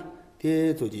선노도나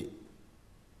대조지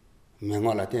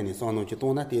명화라 때니 선노지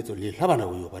도나 대조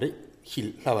리라바나고 요바리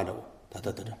힐 라바나고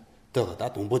다다다다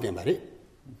더다 동보된 말이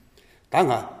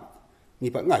당아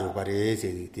니바 nga 요바리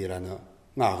제디디라나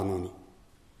나가노니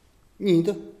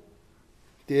니도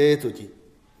대조지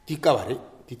디까바리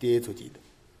디대조지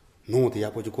노도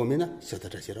야보지 고면은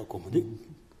셔더라시라 고문이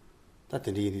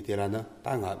다들이 되라나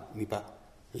땅아 미바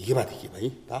이게 받기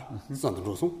바이 다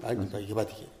선도로서 다 이게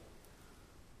받기.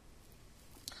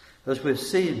 As we've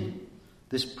seen,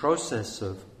 this process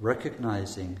of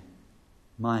recognizing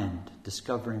mind,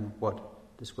 discovering what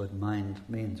this word mind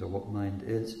means or what mind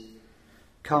is,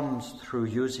 comes through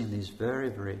using these very,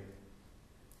 very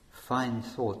fine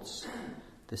thoughts,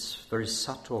 this very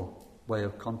subtle way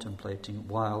of contemplating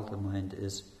while the mind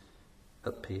is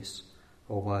at peace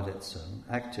or while it's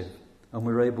active. And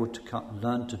we're able to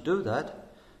learn to do that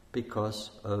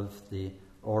because of the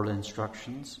oral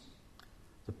instructions,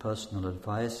 the personal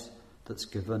advice that's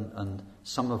given, and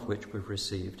some of which we've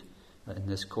received in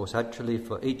this course. Actually,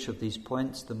 for each of these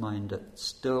points, the mind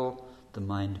still, the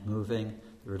mind moving,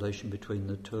 the relation between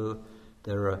the two,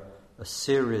 there are a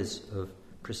series of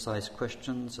precise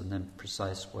questions and then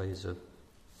precise ways of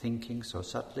thinking so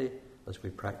subtly as we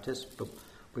practice, but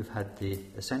we've had the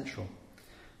essential.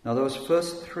 Now those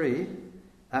first three,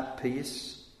 at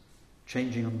peace,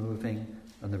 changing and moving,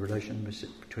 and the relation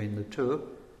between the two,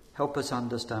 help us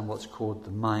understand what's called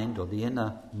the mind, or the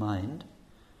inner mind.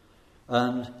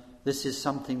 And this is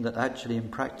something that actually in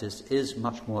practice is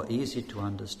much more easy to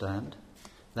understand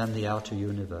than the outer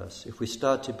universe. If we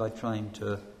started by trying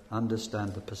to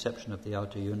understand the perception of the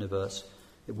outer universe,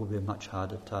 it will be a much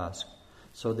harder task.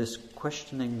 So this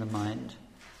questioning the mind,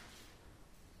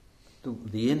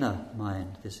 the inner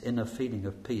mind, this inner feeling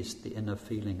of peace, the inner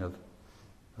feeling of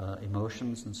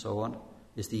emotions and so on,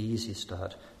 is the easy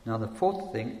start. Now the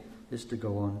fourth thing is to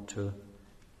go on to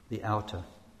the outer.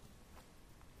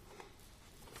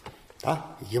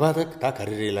 다 이바다 다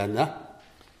가르리라나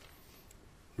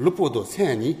루포도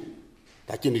세니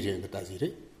다 진리는 거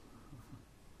따지래.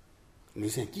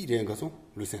 루센 끼는 거서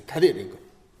루센 타대는 거.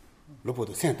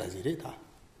 루포도 센 따지래 다.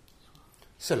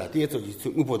 살라디에서 이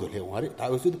우보도 해와래. 다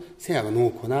어서도 세야가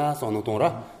놓고나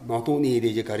선노동라. 노동이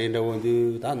이제 가린다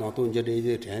원도 다 노동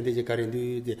이제 전대 가린도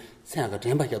이제 세야가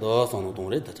전박해도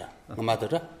선노동래 다자.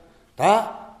 엄마들아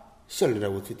다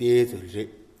설라고 뒤에서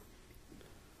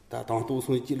다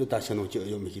당도선 길로 다시는 저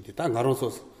요미기디 다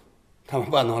나로서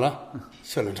담바노라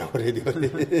설라고 그래도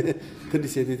근데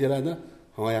세대들아나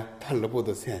어야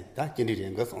탈로보도 세다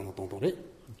진리된 거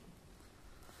선노동래.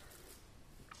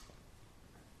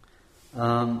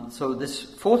 So this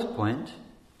fourth point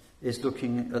is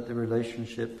looking at the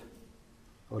relationship,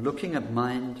 or looking at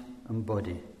mind and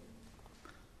body.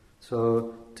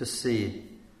 So to see,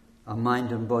 are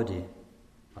mind and body,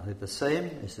 are they the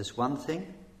same? Is this one thing?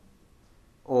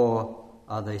 Or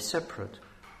are they separate?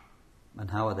 And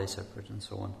how are they separate? And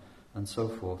so on and so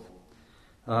forth.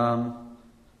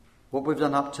 What we've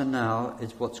done up to now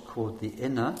is what's called the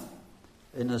inner,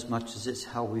 in as much as it's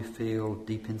how we feel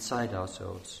deep inside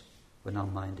ourselves. When our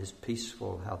mind is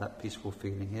peaceful, how that peaceful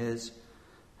feeling is,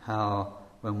 how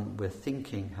when we're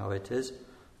thinking how it is.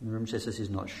 And Rinpoche says he's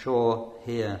not sure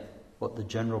here what the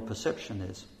general perception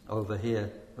is over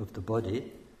here of the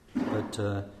body,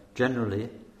 but generally,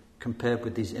 compared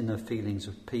with these inner feelings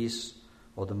of peace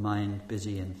or the mind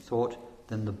busy in thought,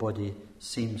 then the body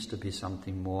seems to be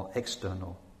something more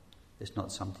external. It's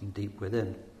not something deep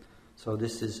within. So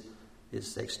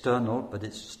it's external, but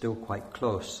it's still quite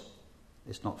close.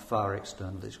 It's not far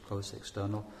external, it's close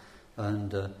external.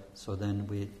 And so then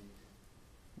we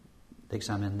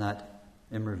examine that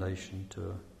in relation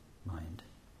to mind.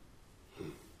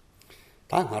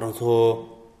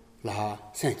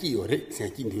 라 생기 요래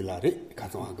생기 뒤라래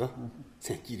가정하고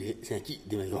생기래 생기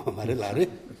되면 요 말을라래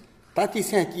다티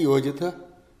생기 요지터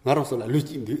나로서라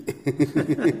루진디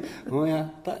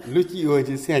뭐야 다 루지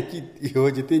요지 생기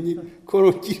요지 되니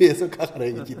코로지에서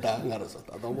가라이 기타 나로서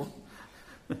다도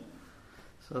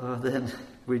So then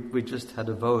we just had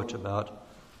a vote about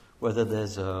whether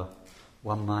there's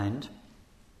one mind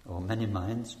or many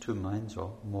minds, two minds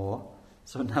or more.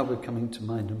 So now we're coming to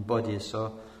mind and body.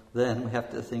 So then we have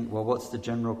to think, well, what's the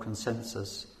general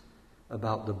consensus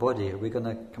about the body? Are we going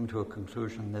to come to a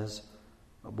conclusion there's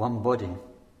one body?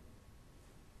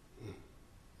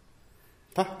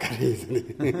 다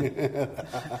가리즈니.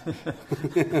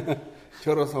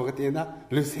 저로서 그때나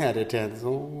루시아를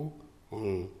tenso.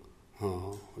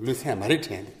 루시아 말을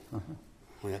tenso.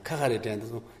 뭐야 카가를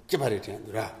tenso. 기발을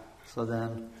tenso라. So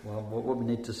then, well, what we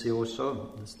need to see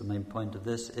also, that's the main point of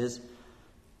this, is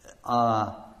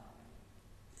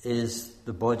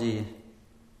the body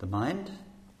the mind?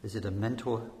 Is it a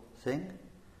mental thing?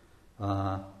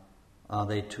 Are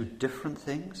they two different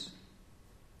things?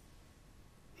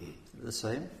 Is it the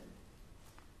same?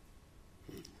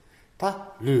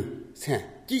 다 루, 생,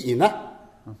 기이나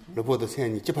로보도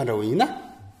생이 집한다고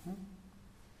있나?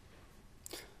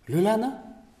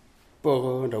 룰라나?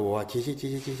 뽀거라고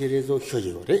지시지시지시에서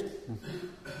쉬어지고래.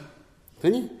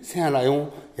 그니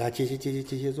생라용 야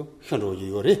지시지시지시에서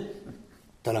쉬어지고래.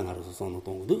 달랑하로서 손을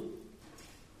동도.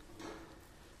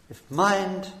 If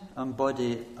mind and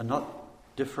body are not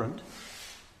different,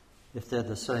 if they're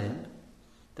the same,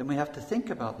 then we have to think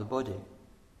about the body.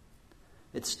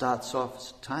 It starts off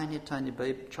as a tiny, tiny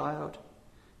baby child,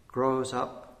 grows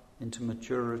up into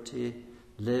maturity,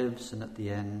 lives, and at the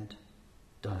end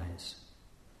dies.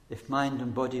 If mind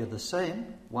and body are the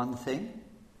same, one thing,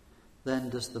 then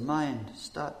does the mind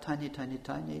start tiny, tiny,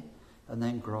 tiny, and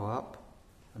then grow up,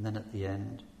 and then at the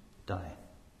end die?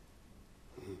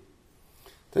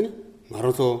 Then,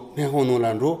 Maroso,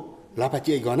 Mehonolandro,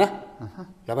 Lapache Gona,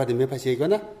 Labadi Mepache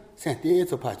Gona, Saint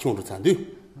Ezo Pachon Sandu,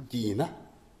 Gina.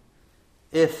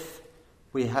 If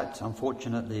we had,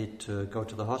 unfortunately, to go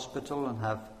to the hospital and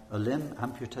have a limb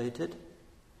amputated,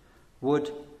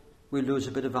 would we lose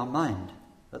a bit of our mind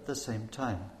at the same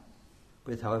time?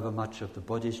 With however much of the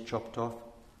body's chopped off,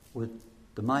 would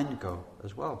the mind go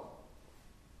as well?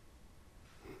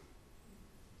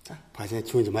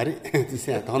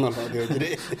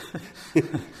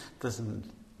 Doesn't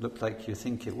look like you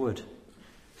think it would.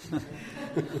 The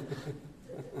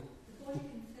body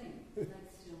can think, the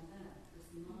leg's still there, because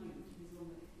the mind is one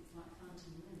that it's like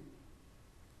phantom limb.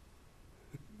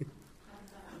 How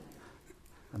does that work?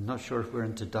 I'm not sure if we're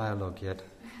into dialogue yet.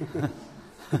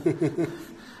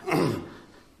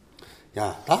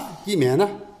 야, 다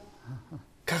이면아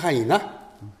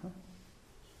가가이나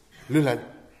룰라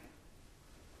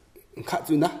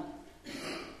카주나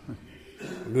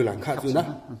룰라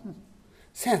카주나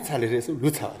센살레서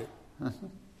루차레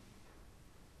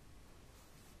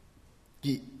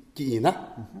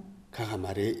기이나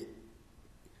가가마레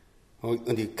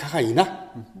어디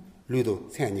가가이나 루도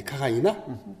센이 가가이나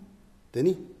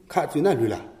되니 카주나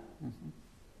룰라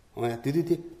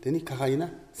디디디 되니 가가이나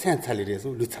센살레서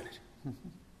루차레.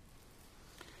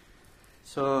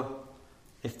 So,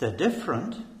 if they're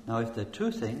different, now if they're two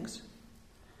things,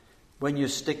 when you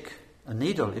stick a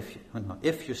needle,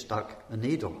 if you stuck a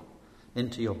needle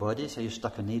into your body, say you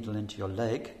stuck a needle into your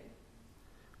leg,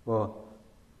 well,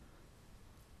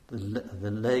 the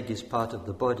leg is part of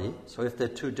the body, so if they're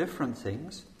two different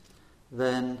things,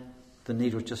 then the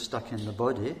needle just stuck in the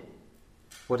body.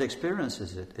 What experience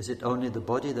is it? Is it only the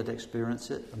body that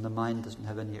experiences it and the mind doesn't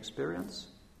have any experience?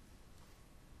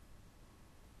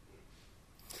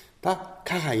 다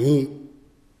가가이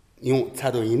용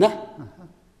차도이나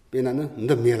베나는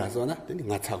너 메라서나 되니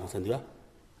나 차고 선디와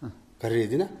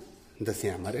가르디나 너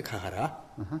세마레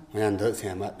가가라 그냥 너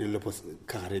세마 일로포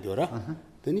가가레디오라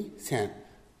되니 세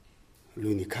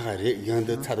루니 가가레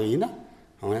연더 차도이나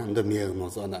그냥 너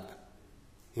메노서나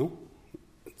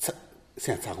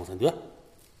세 차고 선디와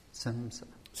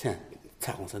세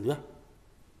차고 선디와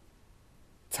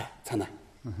차나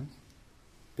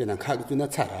베나 가그주나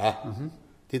차라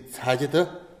사제도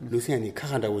루시안이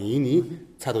카간다고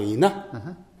이니 차도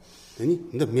있나? 되니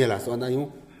너 메라서 나요.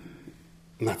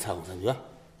 나 차고 산디와.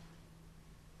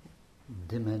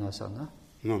 디메나서나?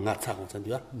 나 차고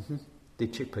산디와.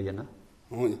 디치퍼야나?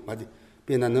 맞지.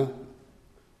 베나는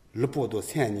르포도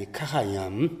세안이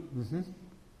카하얌.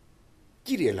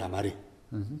 끼리라 말이.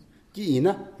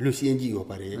 끼이나 루시엔지요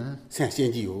바래.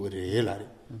 세안지요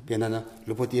그래라리. 베나나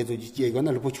루포티에도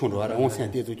지게거나 루포 촌로라 온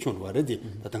센테도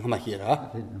촌로라지 다당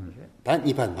하마히라 단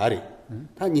이반 말이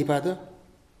단 이바도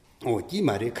기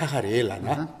말이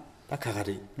카하레라나 다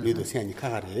카하레 리도 세안이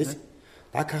카하레스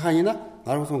다 카하이나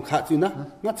나로선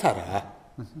카주나 나 차라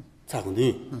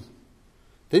차군디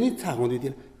되니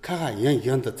차군디 카하이엔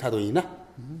연더 차도이나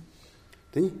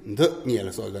되니 너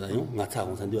니엘서 가나요 나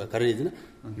차군산디와 가르리지나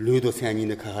리도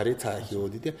세안이네 카하레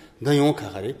차히오디데 너용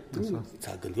카하레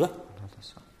차군디와.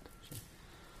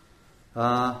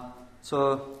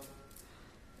 So,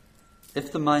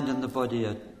 if the mind and the body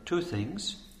are two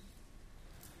things,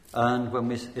 and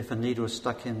if a needle is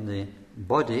stuck in the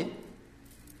body,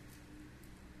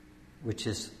 which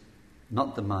is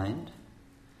not the mind,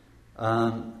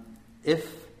 if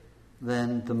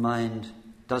then the mind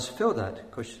does feel that,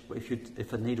 because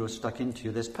if a needle is stuck into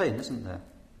you, there's pain, isn't there?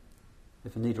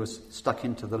 If a needle is stuck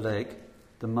into the leg,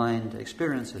 the mind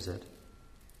experiences it.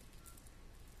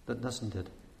 That doesn't it?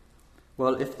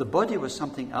 Well, if the body was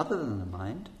something other than the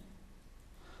mind,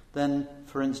 then,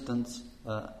 for instance,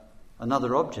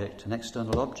 another object, an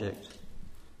external object,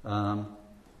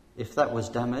 if that was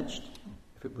damaged,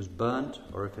 if it was burnt,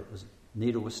 or if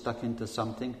needle was stuck into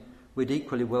something, we'd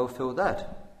equally well feel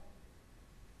that.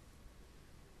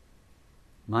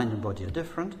 Mind and body are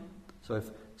different, so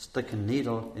if stick a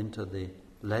needle into the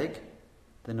leg,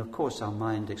 then of course our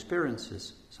mind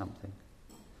experiences something.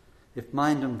 If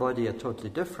mind and body are totally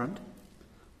different,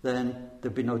 then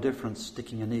there'd be no difference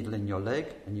sticking a needle in your leg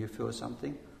and you feel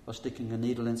something, or sticking a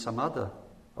needle in some other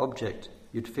object,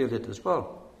 you'd feel it as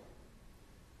well.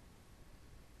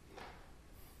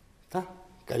 다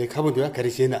갈리 카본도야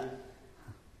가리시나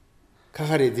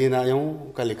카하레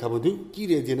지나용 갈리 카본도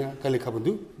기레 지나 갈리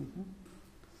카본도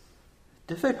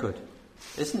Difficult,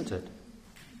 isn't it?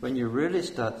 When you really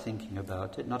start thinking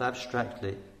about it, not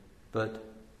abstractly, but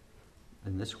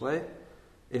in this way,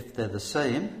 if they're the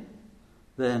same,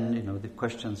 then, the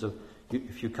questions of,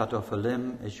 if you cut off a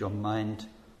limb, is your mind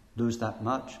lose that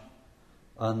much?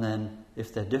 And then,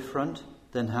 if they're different,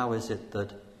 then how is it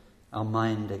that our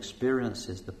mind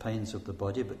experiences the pains of the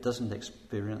body, but doesn't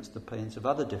experience the pains of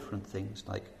other different things,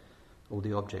 like all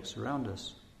the objects around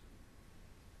us?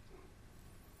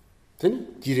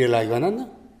 then 기레 라이가나나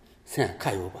생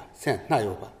카요바 생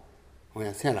나요바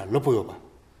뭐야 생라 로보요바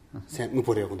생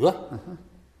무보레고도야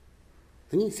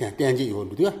then 생 땡지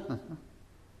요도야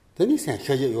then 생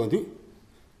셔제 요도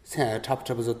생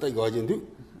잡잡서 떠가진도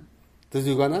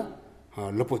드즈가나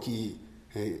로보지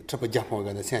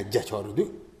잡자포가나 생 자초로도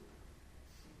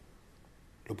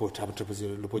로보 잡잡서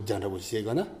로보 잔다고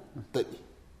시에가나 떠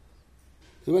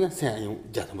이거는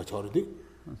생 자토마 초로도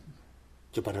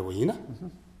저바라보이나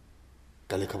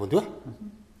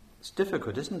It's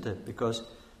difficult, isn't it? Because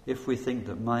if we think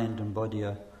that mind and body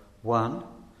are one,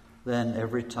 then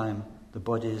every time the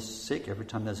body is sick, every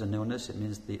time there's an illness, it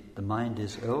means the mind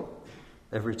is ill.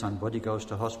 Every time body goes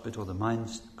to hospital, the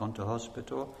mind's gone to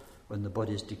hospital. When the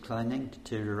body is declining,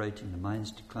 deteriorating, the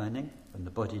mind's declining. When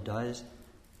the body dies,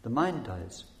 the mind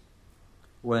dies.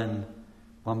 When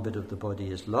one bit of the body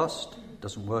is lost,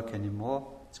 doesn't work anymore,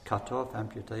 it's cut off,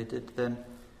 amputated, then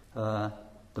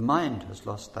the mind has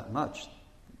lost that much.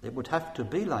 It would have to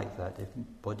be like that if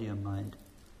body and mind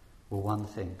were one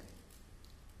thing.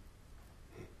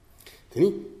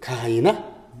 Then kaina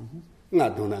nga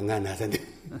dona nga na sande.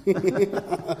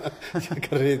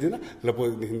 Karedina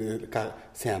lopo ka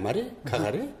samare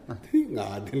kagare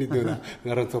nga deni dona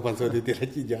ngaran sopan so de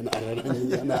terachi jana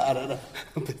arara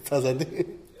pesa sande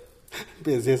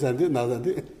pesa sande na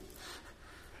sande.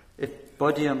 If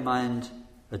body and mind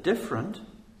are different,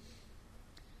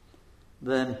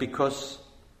 then because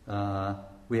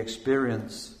we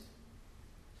experience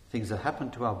things that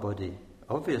happen to our body,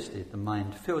 obviously the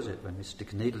mind feels it when we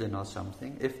stick a needle in or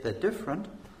something. If they're different,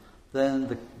 then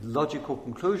the logical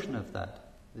conclusion of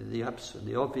that, the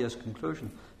obvious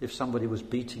conclusion, if somebody was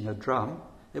beating a drum,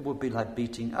 it would be like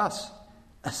beating us.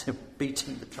 As if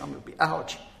beating the drum would be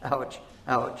ouch, ouch,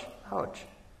 ouch, ouch,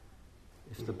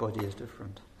 if the body is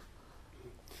different.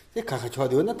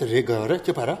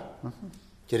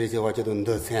 제레제 와저도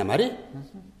너 세마리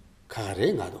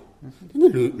가가래 나도 근데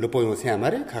르포요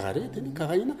세마리 가가래 근데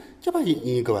가가이나 저봐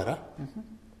이거 봐라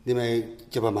네가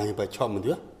저봐 많이 봐 처음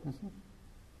돼요.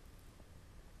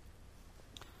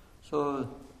 So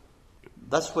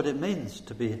that's what it means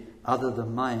to be other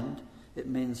than mind. It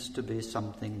means to be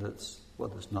something that's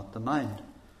not the mind.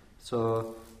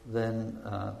 So then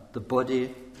the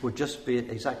body would just be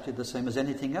exactly the same as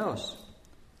anything else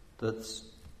that's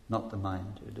not the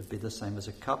mind. It would be the same as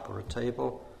a cup or a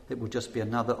table. It would just be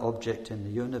another object in the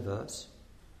universe.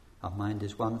 Our mind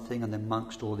is one thing, and then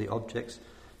amongst all the objects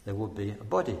there would be a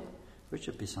body, which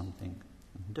would be something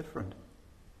different.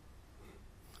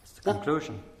 That's the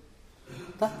conclusion.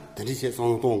 드리세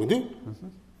송동도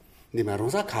니마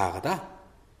로사 카가다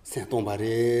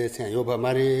생동바레 생요바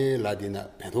마레 라디나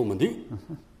배도문도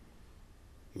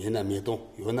미나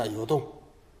미동 요나 요동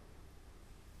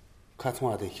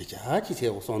카츠마데 기자지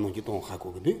제고 소는 기동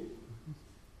하고 근데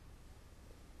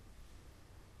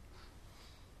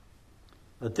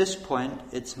At this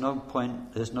point, there's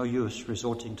no use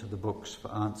resorting to the books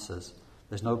for answers.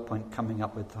 There's no point coming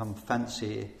up with some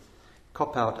fancy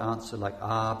cop-out answer like,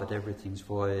 but everything's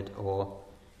void, or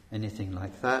anything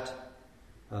like that.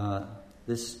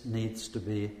 This needs to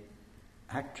be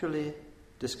actually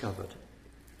discovered.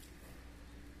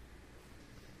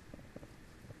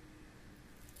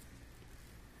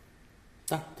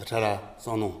 다차라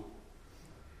소노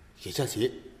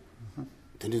기자시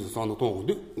드리도 소노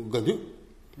동도 거도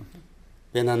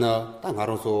베나나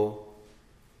땅가로서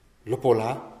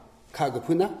로폴라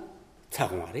카그푸나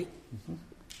차공아리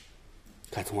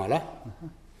가통하라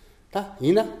다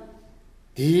이나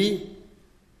디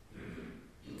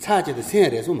차제의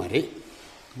생활에서 말이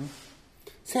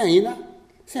생이나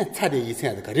생 차대 이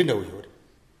생활의 가리라고 요래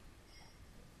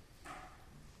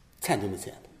찬도는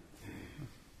생활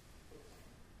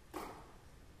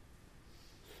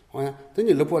어,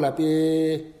 근데 로폴라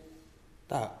비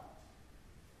다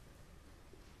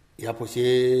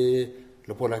야포시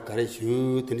로포라 가레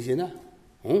슈 드니시나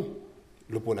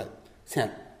로포라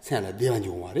산라 대반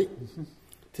중와리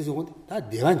그래서 다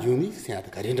대반 중이 산다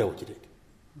가린다고 지래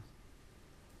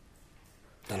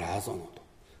달아서노도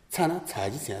차나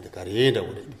차지 산다 가린다고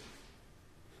그래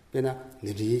베나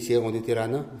니리 세원이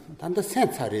되라는 단다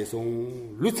산차레서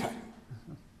루차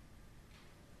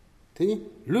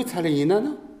되니 루차레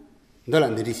이나는 너라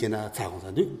니리 세나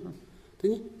차고사도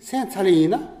되니 산차레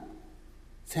이나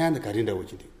산다 가린다고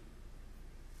지래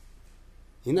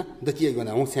이나 너지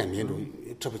이거나 온산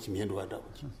면도 접지 면도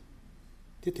하다고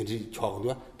되든지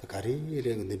좋아도와 다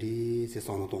가리레는 니리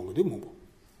세상의 동거도 뭐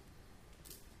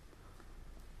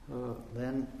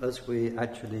Then, as we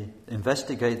actually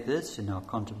investigate this in our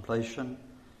contemplation,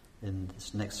 in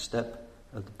this next step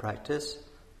of the practice,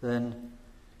 then,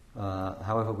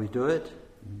 however we do it,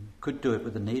 could do it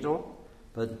with a needle,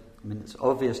 but I mean, it's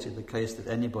obviously the case that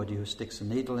anybody who sticks a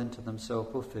needle into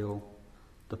themselves will feel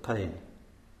the pain.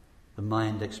 The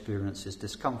mind experiences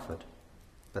discomfort.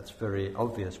 That's very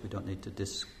obvious. We don't need to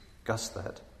discuss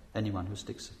that. Anyone who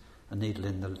sticks a needle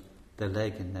in their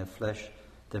leg, in their flesh,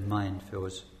 their mind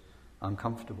feels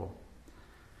uncomfortable.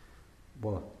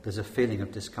 Well, there's a feeling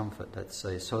of discomfort, let's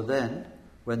say. So then,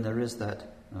 when there is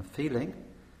that feeling,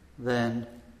 then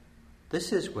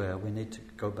this is where we need to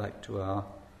go back to our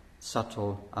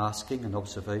subtle asking and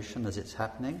observation as it's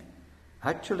happening.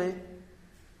 Actually,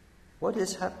 what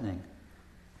is happening?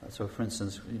 So, for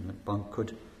instance, one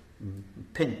could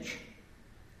pinch.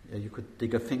 You could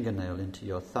dig a fingernail into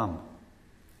your thumb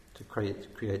to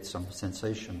create some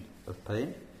sensation of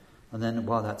pain. And then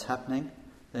while that's happening,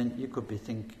 then you could be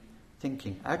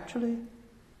thinking, actually,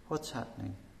 what's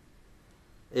happening?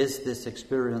 Is this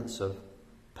experience of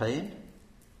pain,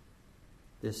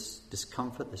 this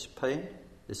discomfort, this pain,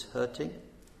 this hurting,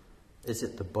 is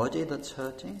it the body that's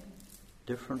hurting,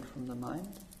 different from the mind?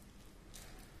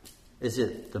 Is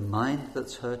it the mind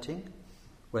that's hurting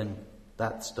when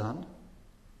that's done?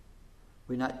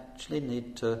 We actually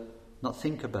need to not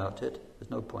think about it. There's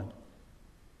no point.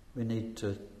 We need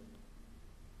to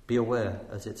be aware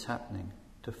as it's happening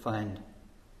to find,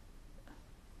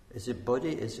 is it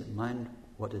body, is it mind,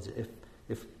 what is it?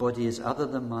 If body is other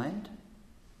than mind,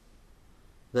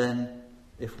 then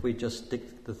if we just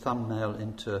stick the thumbnail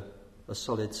into a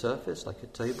solid surface like a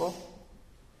table,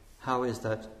 how is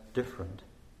that different?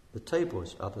 The table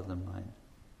is other than mind.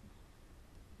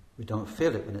 We don't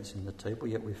feel it when it's in the table,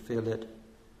 yet we feel it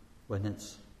when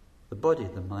it's the body.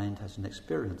 The mind has an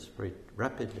experience very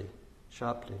rapidly,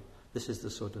 sharply. This is the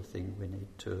sort of thing we need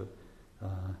to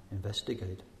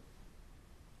investigate.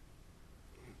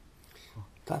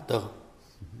 Tata,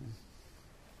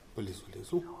 police.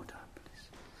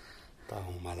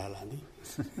 Tahu malalani.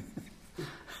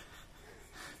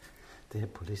 The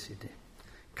police did.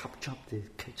 Capture the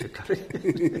catcher curry.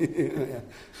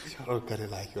 Shall carry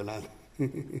like your lad.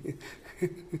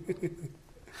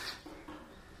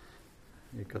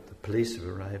 You've got the police have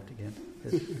arrived again.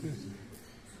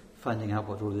 Finding out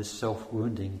what all this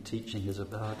self-wounding teaching is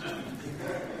about.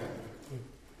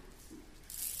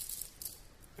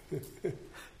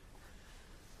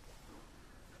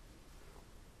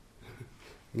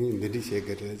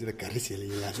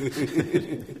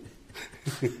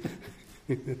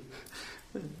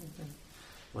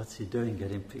 What's he doing?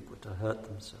 Getting people to hurt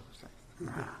themselves.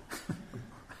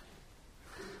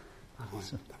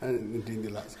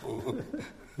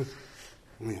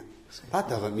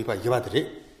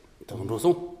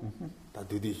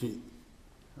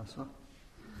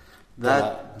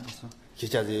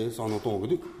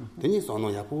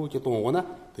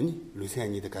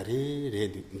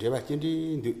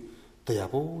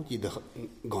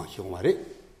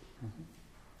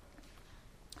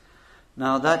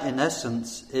 Now that in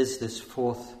essence is this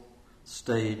fourth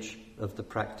stage of the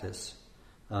practice.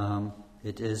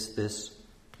 It is this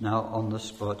now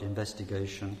on-the-spot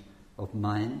investigation of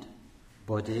mind,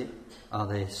 body. Are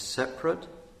they separate?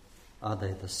 Are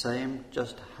they the same?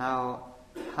 Just how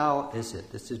is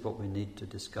it? This is what we need to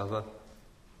discover,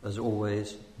 as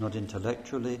always, not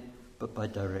intellectually, but by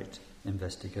direct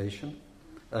investigation.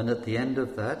 And at the end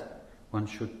of that, one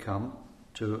should come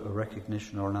to a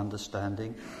recognition or an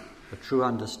understanding, a true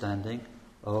understanding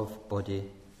of body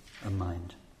and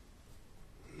mind.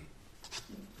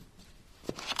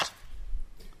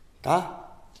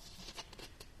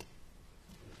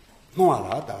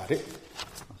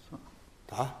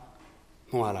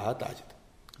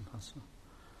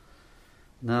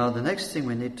 Now the next thing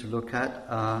we need to look at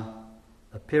are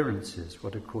appearances,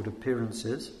 what are called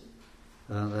appearances,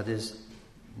 that is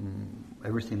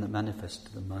everything that manifests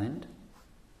to the mind.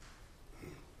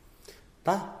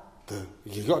 더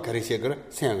이거 가르치거라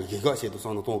생 이거 시도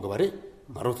손도 동거 바래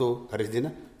마로서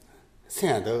가르치나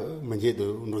생도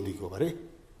문제도 논리고 바래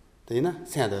되나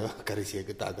생도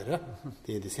가르치게 따더라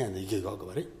되는데 생도 이거 거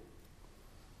바래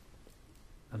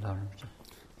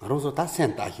마로서 다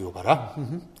생다기고 봐라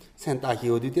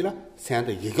생다기고 되더라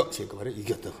생도 이거 시거 바래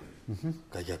이겼다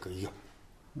가자 그 이거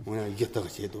뭐야 이겼다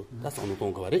시도 다 손도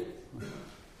동거 바래.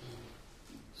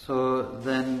 So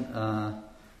then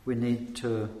we need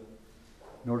to,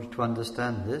 in order to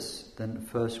understand this, then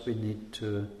first we need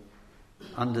to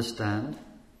understand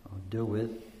or deal with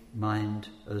mind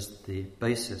as the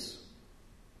basis.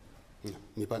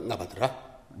 나바더라.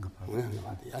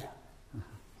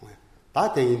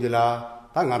 다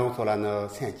대인들아, 다 나로 소라는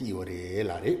생기요래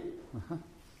라래.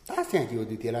 다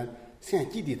생기요도 되라.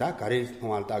 생기디다 가래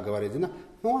통할 따가 말이잖아.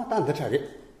 너와 딴데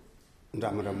차례.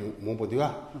 라마라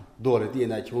모보디가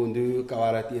도르디나 촌두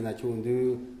까와라티나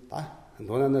촌두 다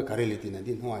너는 가rel리티나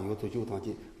디 노아 요토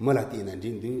주토지 몰라티나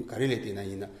딘두 가rel리티나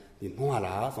이나 디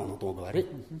노아라 손노 동거리.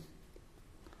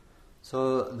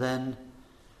 So then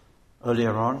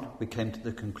earlier on we came to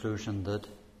the conclusion that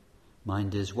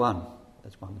mind is one.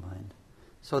 There's one mind.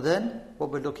 So then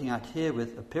what we're looking at here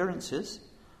with appearances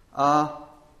are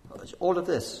all of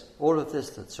this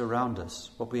that's around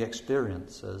us, what we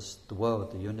experience as the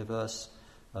world, the universe,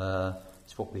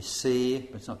 it's what we see,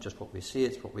 but it's not just what we see,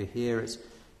 it's what we hear, it's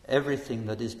everything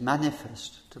that is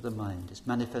manifest to the mind, it's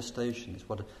manifestation, it's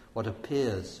what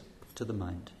appears to the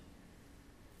mind.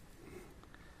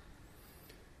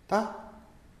 다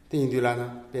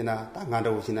대인들라나 배나 다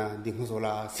간다오시나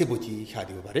딩소라 세부지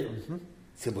샤디고 바래.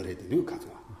 세부레도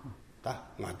가져와. 다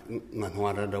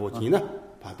만호하라고 지나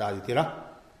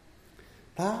바다디라.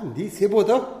 다 네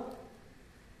세보다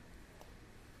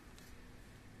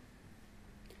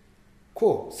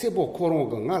코 세보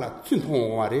코롱가 나라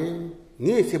춘통와래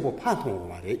네 세보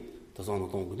파통와래 더선도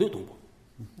동부도 동부.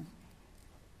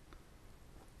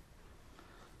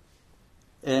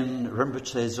 In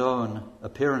Rinpoche's own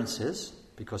appearances,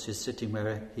 because he's sitting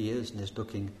where he is and is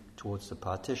looking towards the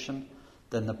partition,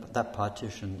 then that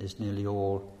partition is nearly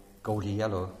all goldy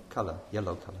yellow color,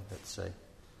 let's say.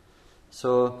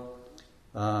 So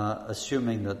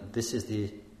assuming that this is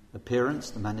the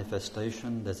appearance, the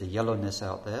manifestation, there's a yellowness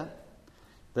out there,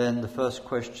 then the first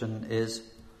question is,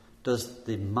 does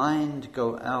the mind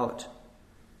go out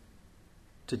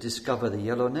to discover the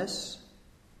yellowness,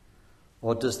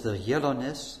 or does the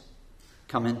yellowness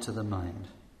come into the mind?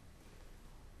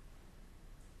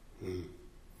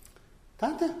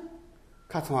 단데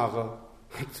가츠마가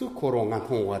츠코롱한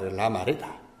통화를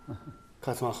라마르다.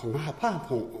 가츠마가 나파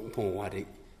통화를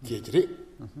계지리.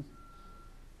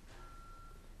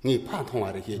 니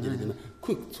파통화를 계지리면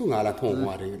그 숭아라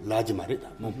통화를 라지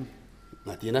말이다. 뭐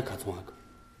나디나 가츠마가.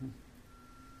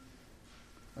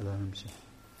 알람시.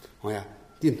 뭐야?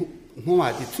 디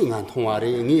노마디 숭안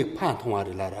통화를 니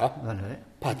파통화를 라라. 네.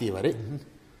 파디바래.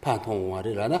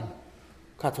 파통화를 라나.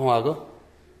 가츠마가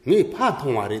니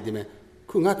파통화를 되면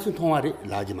그 같은 통화를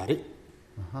라지 말이.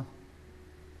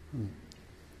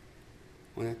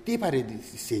 뭐야? 띠바리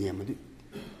세냐면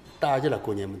따지라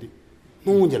고냐면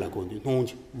농지라 고니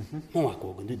농지.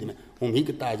 농하고 근데 되면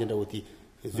오미가 따지라 어디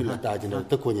줄라 따지라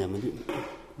더 고냐면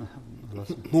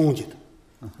농지다.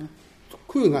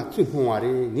 그 같은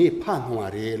통화를 니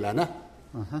파통화를 라나.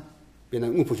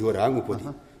 배는 우포줘라 우포디.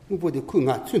 우포디 그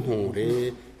같은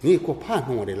통화를 니고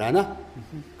파통화를 라나.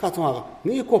 가서가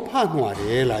니고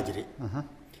파통화를 라지리.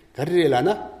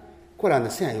 가르레라나 코라나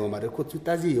생요 말에 코츠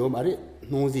따지요 말에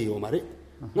노지요 말에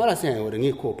나라 생요를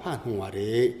니고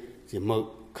파통화를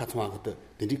뭐 가서가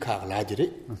드리카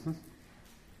라지리.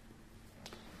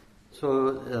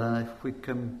 So if we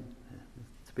can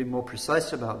to be more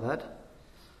precise about that,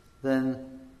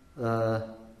 then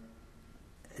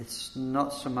it's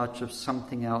not so much of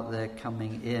something out there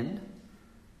coming in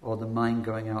or the mind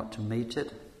going out to meet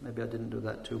it. Maybe I didn't do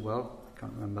that too well, I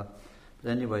can't remember.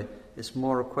 But anyway, it's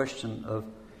more a question of,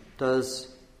 does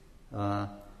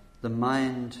the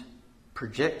mind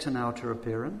project an outer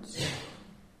appearance?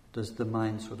 Does the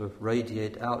mind sort of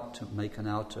radiate out to make an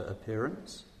outer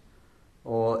appearance?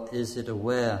 Or is it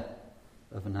aware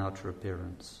of an outer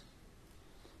appearance?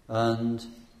 And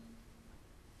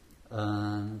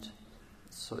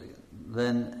so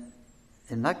then,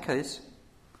 in that case,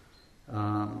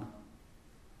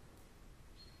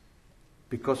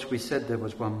 because we said there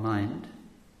was one mind,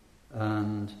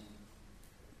 and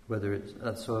whether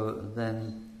it's so,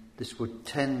 then this would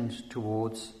tend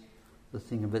towards the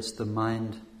thing of it's the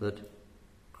mind that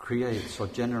creates or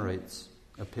generates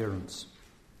appearance.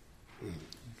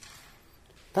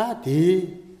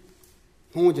 다디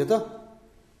홍제다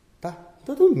다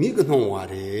또도 미그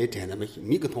통화래 되나면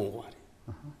미그 통화래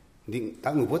니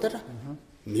당고 보다라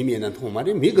미미는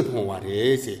통화래 미그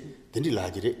통화래세 든지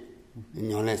라지래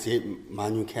녀래세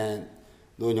마뉴캔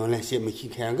너 녀래세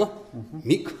미키캔가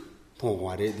미그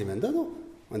통화래 되면 또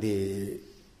어디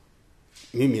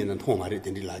미미는 통화래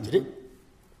든지 라지래.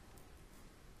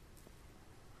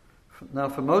 Now,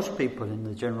 for most people in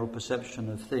the general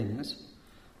perception of things,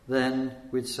 then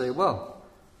we'd say, well,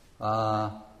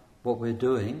 what we're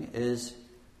doing is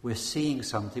we're seeing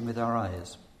something with our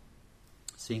eyes.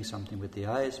 Seeing something with the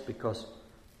eyes, because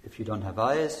if you don't have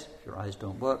eyes, if your eyes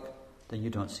don't work, then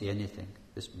you don't see anything.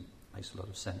 This makes a lot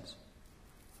of sense.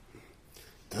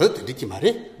 더 드리지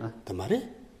말해. 더 말해.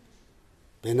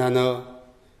 배나너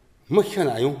뭐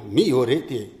현아용 미요래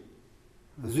때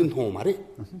준통 말해.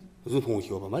 준통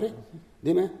히오바 말해.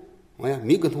 되면 뭐야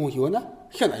미그통 히오나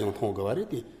현아용 통거 말해.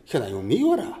 때 현아용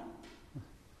미요라.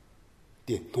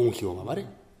 때 통히오바 말해.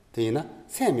 되나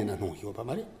세면은 통히오바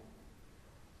말해.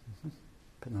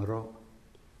 Penaro.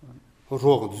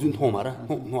 로고 준통 말아.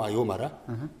 노아요 말아.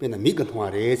 배나 미그통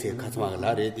아래에서 가져와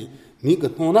라래디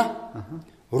미그통나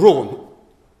로고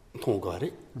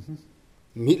통거래.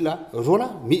 미라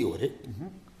로라 미요래.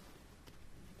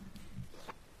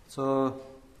 So,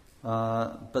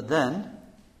 but then,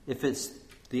 if it's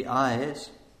the eyes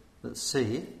that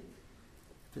see,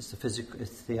 if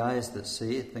it's the eyes that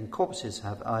see, then corpses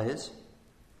have eyes,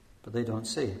 but they don't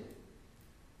see.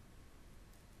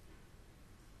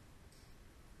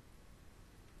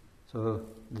 So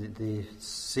the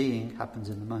seeing happens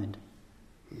in the mind.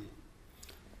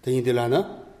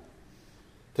 되니들라나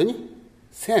되니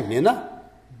세면나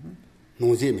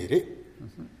노제메레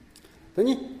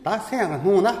되니 다 세가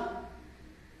노나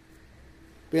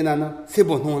베나나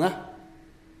세보 노나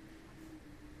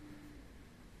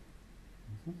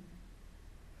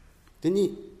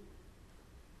되니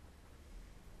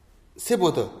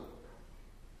세보도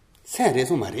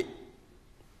세레소 말이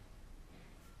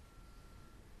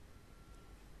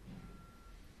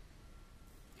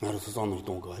나로서 싸움을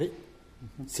동거래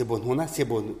세보 노나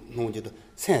세보 노제도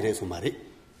세레소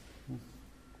말이.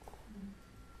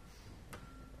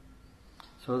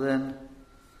 So then,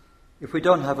 if we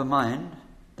don't have a mind,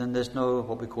 then there's no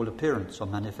what we call appearance or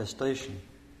manifestation.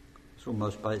 It's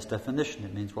almost by its definition,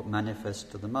 it means what manifests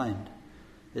to the mind.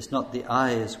 It's not the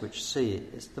eyes which see,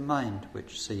 it's the mind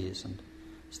which sees, and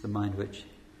it's the mind which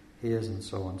hears, and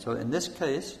so on. So in this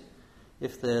case,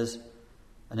 if there's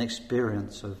an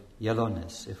experience of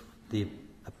yellowness, if the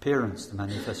appearance, the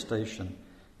manifestation,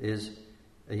 is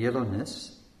a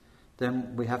yellowness,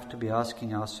 then we have to be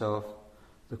asking ourselves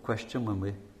the question when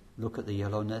we look at the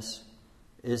yellowness,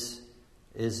 is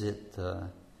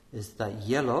that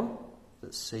yellow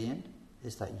that's seen?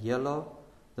 Is that yellow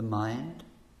the mind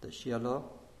that's yellow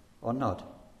or not?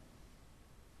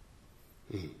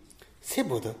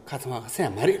 세보도 가슴하고 세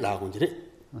마리 라고지래.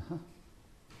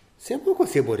 세보고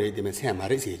세보래 되면 세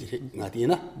마리 세지래.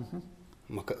 나디나.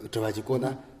 막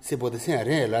들어가지고나 세보도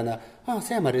세래라나.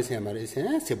 세 마리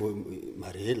세보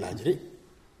마리 라지래.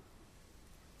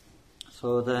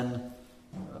 So then,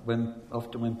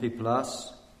 often when people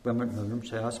ask, when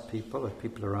I ask people, if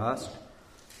people are asked,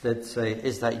 they'd say,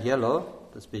 is that yellow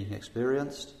that's being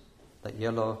experienced, that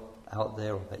yellow out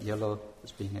there, or that yellow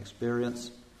that's being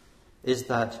experienced, is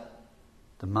that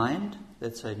the mind?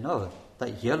 They'd say, no,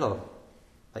 that yellow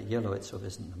itself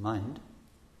isn't the mind.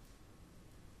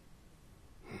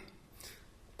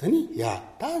 Then, yeah,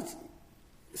 that's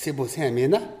세보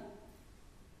세면나,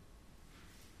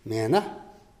 메나.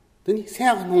 then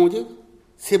생각 노제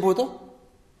세보도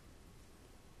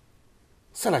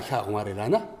살아야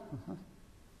공화래라나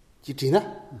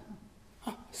지티나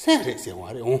생래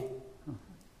생활에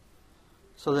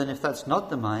So then if that's not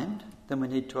the mind, then we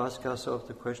need to ask ourselves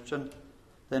the question,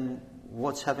 then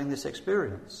what's having this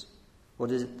experience? What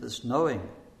is it that's knowing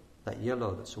that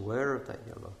yellow, that's aware of that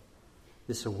yellow?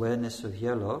 This awareness of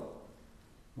yellow,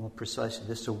 more precisely,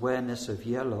 this awareness of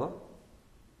yellow,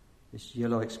 this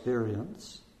yellow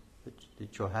experience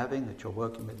that you're having, that you're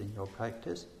working with in your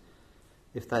practice,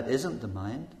 if that isn't the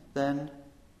mind, then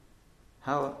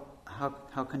how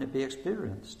can it be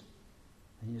experienced?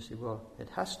 And you say, well, it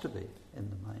has to be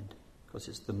in the mind, because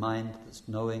it's the mind that's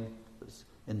knowing, that's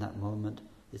in that moment,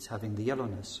 it's having the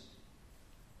yellowness.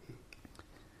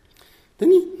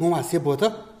 then 뭐가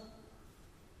세보다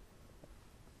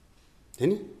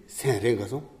then 생래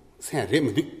가서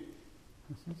생래면도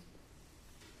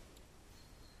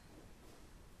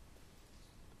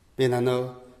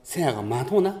베나노 생각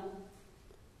많도나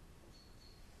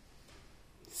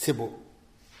세보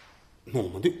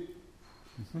노모도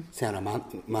생각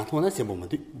많도나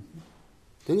세보모도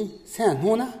되니 생각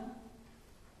노나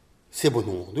세보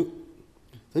농도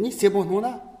더니 세보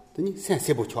농나 더니 생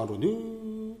세보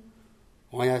차로도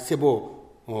와야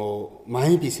세보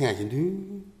많이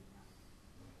비생하진도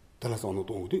달라서 어느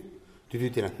동도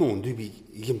뒤뒤라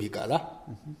농도비 이게 비가라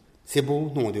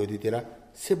세보 농도 뒤뒤라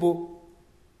세보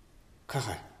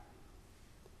카가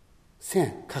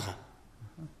생 카가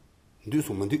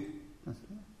누소만도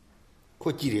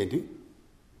코지레도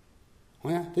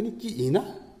와야 더니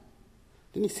지이나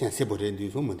더니 생 세보레도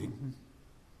소만도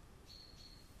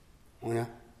오야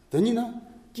더니나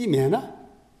지면나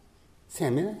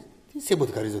세면나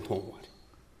세보도 가리서 통과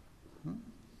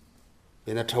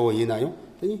베나 차워 이나요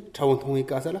더니 차원 통이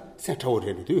가서라 세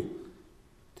차워레도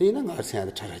더니나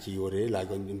가서야 차라지 요래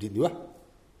라고 님디와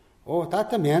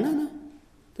다다 면나나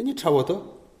더니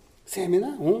차워도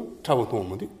세면나 차원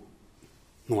통모도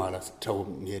노알아 차워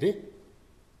미래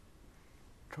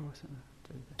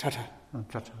차차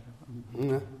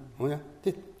오야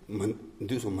데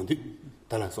문두소문도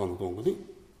달라서는 동거든.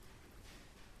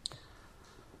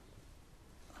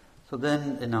 So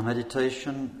then in our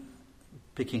meditation,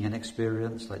 picking an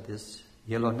experience like this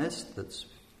yellowness that's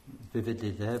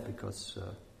vividly there because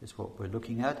it's what we're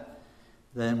looking at,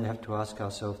 then we have to ask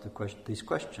ourselves this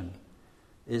question.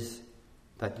 Is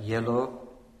that yellow,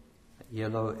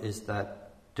 is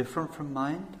that different from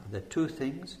mind? Are there two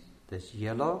things? There's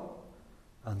yellow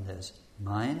and there's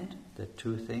mind. There are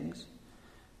two things.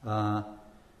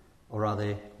 Or are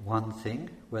they one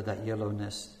thing where that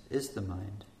yellowness is the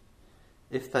mind?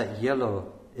 If that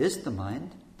yellow is the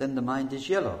mind, then the mind is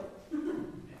yellow.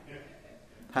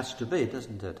 Has to be,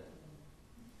 doesn't it?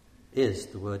 Is,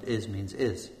 the word is means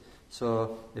is.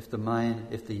 So if the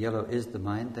yellow is the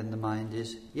mind, then the mind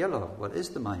is yellow. What is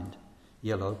the mind?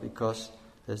 Yellow because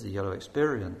there's the yellow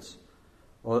experience.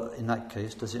 Or in that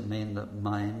case, does it mean that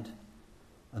mind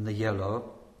and the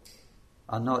yellow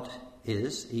are not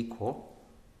equal,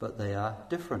 but they are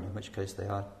different, in which case they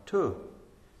are two.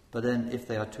 But then if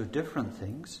they are two different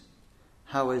things,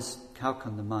 how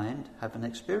can the mind have an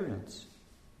experience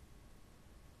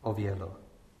of yellow?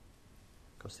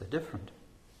 Because they're different.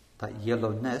 That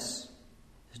yellowness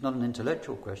is not an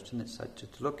intellectual question, it's to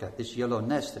look at. This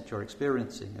yellowness that you're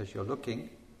experiencing as you're looking,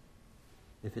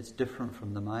 if it's different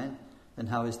from the mind, then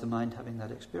how is the mind having that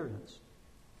experience?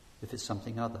 If it's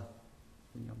something other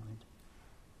in your mind.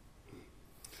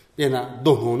 얘나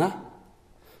도노나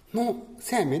노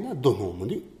세메나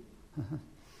도노문이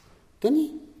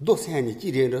더니 도세니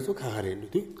지레라서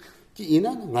가가레는데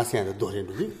지이나 나세나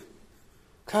도레는데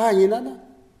가이나나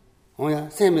오야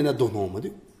세메나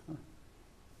도노문이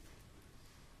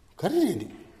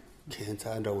가레는데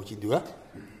괜찮다고 지도야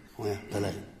오야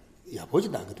달라이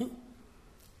야보지다거든.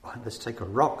 Let's take a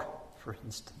rock, for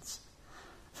instance.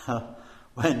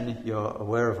 When you're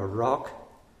aware of a rock,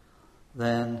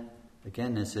 then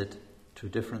again, is it two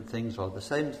different things or the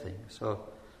same thing? So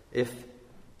if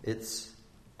it's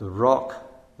the rock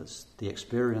that's the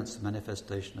experience, the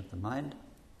manifestation of the mind,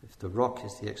 if the rock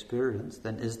is the experience,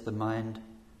 then is the mind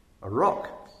a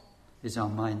rock? Is our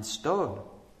mind stone?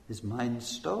 Is mind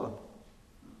stone?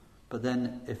 But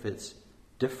then if it's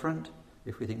different,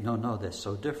 if we think, no, they're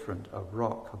so different, a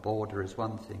rock, a boulder is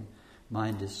one thing,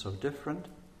 mind is so different,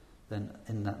 then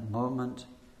in that moment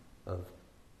of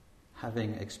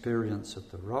having experience of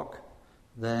the rock,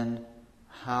 then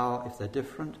how, if they're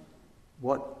different,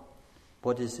 what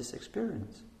is this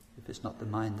experience if it's not the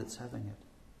mind that's having it?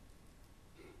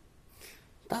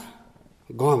 다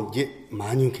검지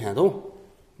많이 캐도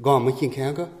검이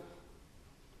캐가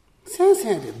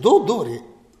센센데 도도리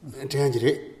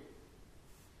전지리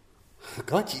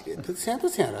같이 센도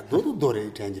센라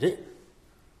도도리 전지리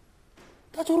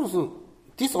다 저로서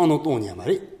디스오노 돈이야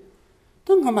말이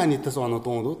등가만이 뜻어노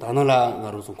돈도 단어라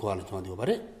나로서 고하는 좋아요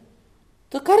말이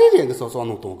더 가리리가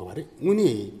써서노 돈거 말이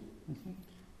운이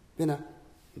베나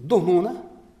돈노나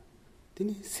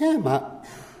되니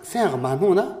세가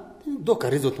많노나 도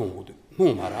가리zo 돈고도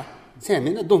노 말아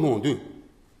세면은 돈노도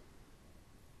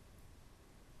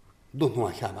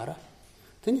돈노아 샤 말아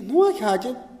되니 노아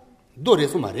샤지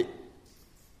도레서 말이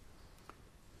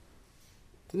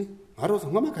되니 알아서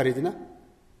뭐만 가리지나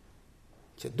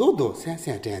저 도도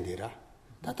센센 된데라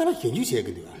다따라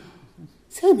현주세거든요.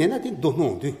 세면한테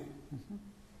돈노도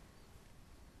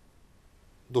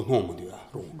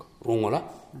돈노모도야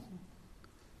롱어라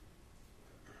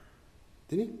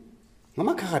되니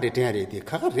엄마 카가레 대야레디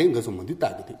카가 랭거서 뭔데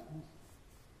따거든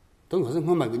동 가서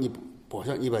엄마 그니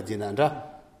보셔 이바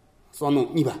지난다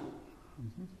손노 이바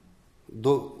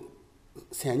도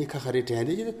세니 카가레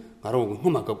대야레디 바로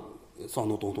엄마 그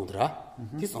손노 동동들아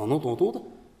디 손노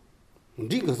동동도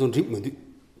리거서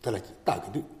림문디 달라지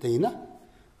따거든 되이나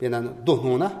베나는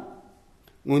돈노나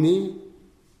문이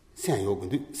sen yo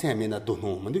gundu sen me na do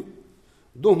no mundu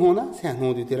do no na sen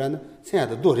no de tera na sen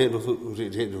da do re ro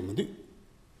mundu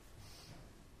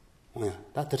oya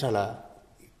ta ta la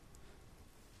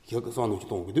yo ko so no chi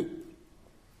tong gundu.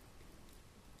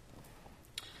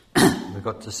 We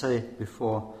got to say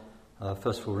before,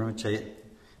 first of all, Rinpoche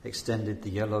extended the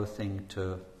yellow thing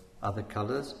to other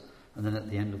colours, and then at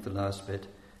the end of the last bit,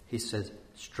 he said,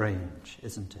 strange,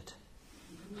 isn't it?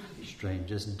 Strange,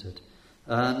 isn't it?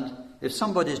 And if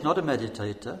somebody is not a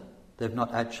meditator, they've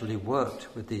not actually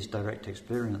worked with these direct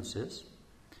experiences,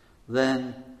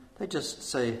 then they just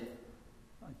say,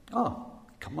 oh,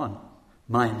 come on,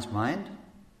 mind's mind,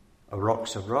 a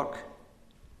rock's a rock,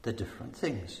 they're different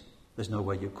things. There's no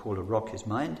way you call a rock is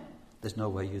mind. There's no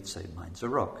way you'd say mind's a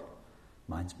rock.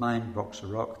 Mind's mind, rock's a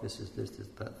rock, this is this,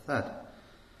 that.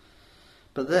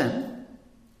 But then,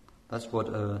 that's what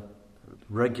a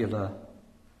regular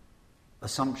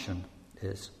assumption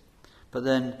is. But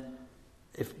then,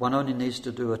 if one only needs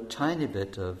to do a tiny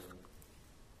bit of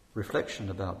reflection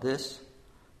about this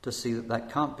to see that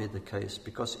that can't be the case,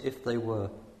 because if they were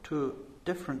two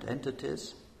different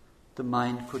entities, the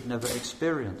mind could never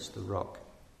experience the rock.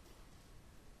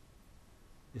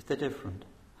 If they're different,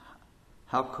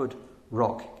 how could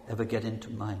rock ever get into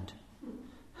mind?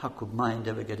 How could mind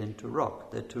ever get into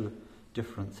rock? They're two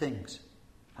different things.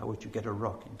 How would you get a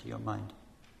rock into your mind?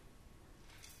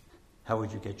 How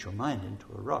would you get your mind into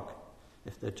a rock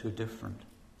if they're two different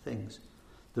things?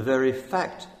 The very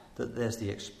fact that there's the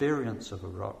experience of a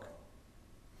rock,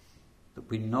 that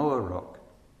we know a rock,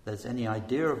 there's any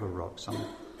idea of a rock, some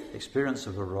experience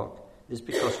of a rock, is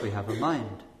because we have a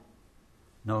mind.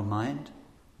 No mind,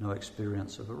 no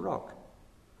experience of a rock.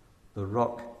 The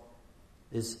rock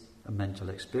is a mental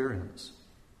experience.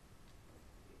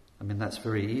 I mean, that's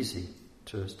very easy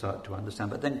to start to understand.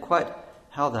 But then quite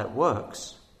how that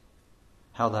works,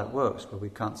 well, we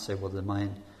can't say, well, the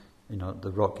mind,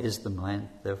 the rock is the mind,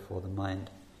 therefore the mind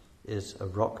is a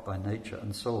rock by nature,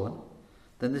 and so on.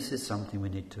 Then this is something we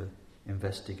need to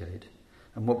investigate.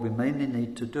 And what we mainly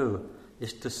need to do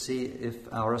is to see if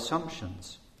our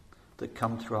assumptions that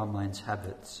come through our mind's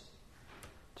habits,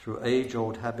 through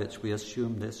age-old habits, we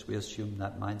assume this, we assume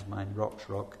that, mind's mind, rock's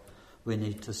rock. We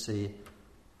need to see,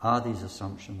 are these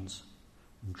assumptions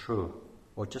true?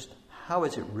 Or just, how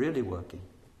is it really working?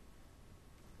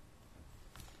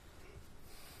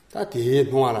 Ta te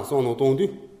noa la so no tong du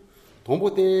tong bo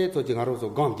te to jing aro so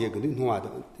gam je gu noa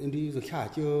de ndi so kha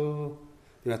jo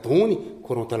ya tong ni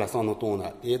ko ro ta la so no tong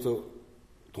na te so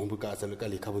tong bu ka sa le ka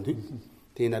li ka bu du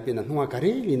te na pe na noa ka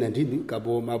re li na ndi ka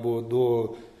bo ma bo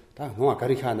do ta noa ka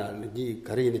ri kha na ji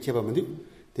ka ri ne che ba mu du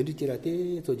te ri ji la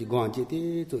te so ji gam je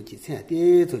te so ji sen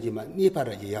te so ji ma ni pa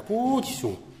ra ji ya po ji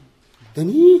su de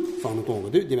ni so no tong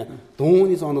de ma tong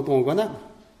ni so no tong ga na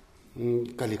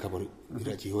ka li ka bo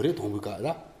ra ji yo re tong bu ka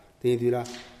da 대디라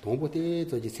동보대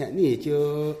저기 산니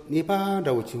저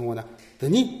네바라고 치고나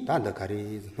더니 다다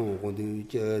가리 노고도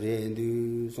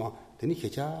저렌도 소 더니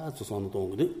해자 조선도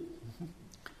동고도.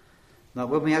 Now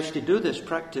when we actually do this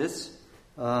practice,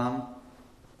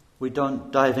 we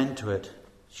don't dive into it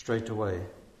straight away,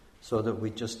 so that we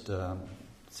just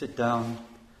sit down,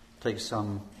 take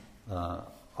some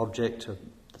object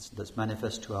that's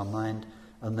manifest to our mind,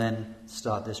 and then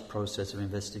start this process of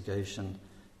investigation.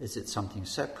 Is it something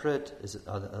separate? Is it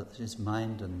is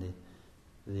mind and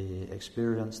the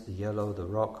experience, the yellow, the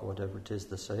rock, or whatever it is,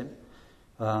 the same?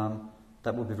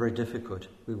 That will be very difficult.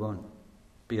 We won't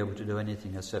be able to do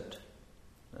anything except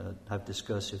have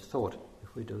discursive thought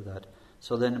if we do that.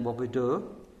 So then what we do,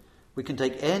 we can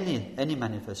take any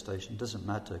manifestation, doesn't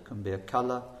matter. It can be a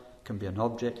color, it can be an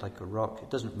object like a rock,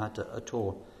 it doesn't matter at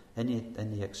all,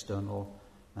 any external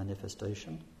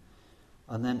manifestation.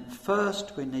 And then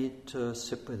first we need to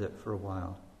sit with it for a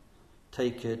while.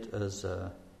 Take it as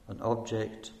an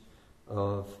object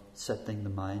of settling the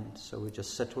mind. So we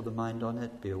just settle the mind on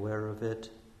it, be aware of it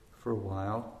for a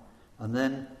while. And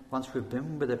then once we've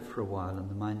been with it for a while and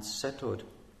the mind's settled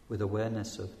with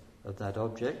awareness of that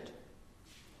object,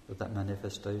 of that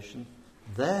manifestation,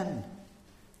 then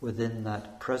within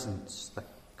that presence, that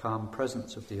calm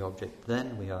presence of the object,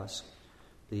 then we ask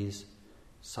these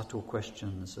subtle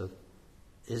questions of,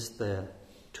 is there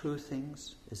two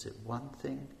things? Is it one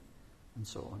thing? And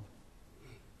so on.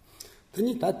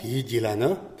 Tani ta ti ji la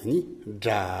na, tani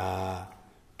dra,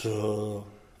 zhe,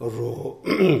 ro,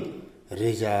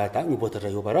 re ja ta ni bo ta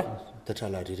yo ba ra, ta cha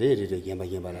la re yen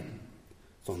ba la.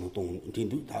 So no tong din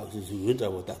du ta su yu da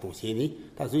wo ta tong xie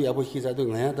ni, ta su ya bo xi sa de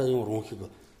ngan ya da yong rong xi ge,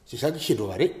 xi sa de xin ro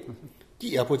ba re. Ji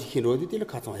ya bo ji xin ro de le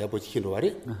ka zong ya bo ji xin ro ba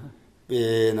re.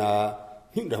 Be na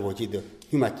hin da bo ji de,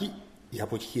 hin ma ji ya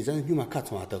bo ji zan yu ma ka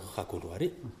zong da ga ko ro ba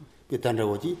re.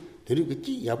 단자고지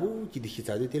들이기 야부지디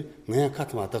히자들 내가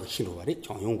카트마다 신호 말이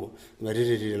정용고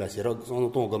말이리라세로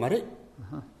손도 동거 말이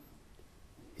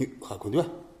하고도와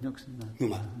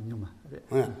뉴마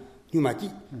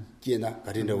뉴마지 제나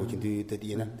가린다고 진디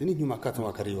되디나 되니 뉴마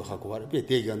카트마 가리요 하고 와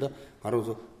베대간다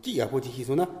바로서 지 야부지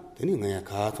히소나 되니 내가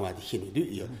카트마디 신호도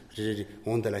이 리리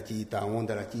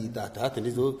온달라지다 다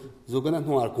되니 조가나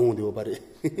노알 공도 바리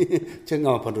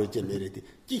정가 판로 제메리디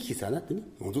지 히사나 되니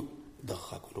온주 더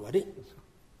하고 말이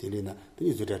되리나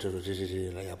되니 조다로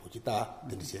리리라 야부지다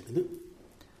되니 세는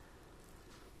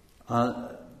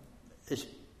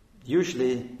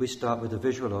Usually we start with a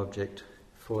visual object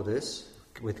for this,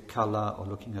 with colour or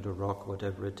looking at a rock or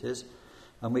whatever it is,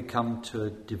 and we come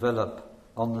to develop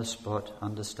on the spot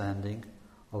understanding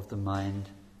of the mind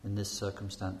in this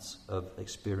circumstance of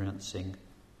experiencing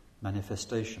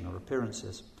manifestation or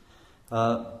appearances.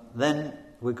 Then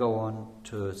we go on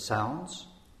to sounds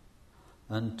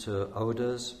and to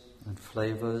odours and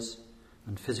flavours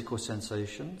and physical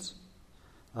sensations.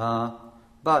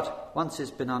 But once it's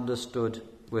been understood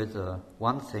with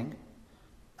one thing,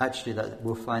 actually that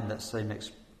we'll find that same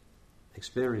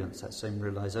experience, that same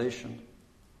realization,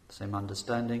 same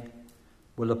understanding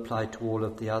will apply to all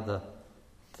of the other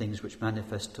things which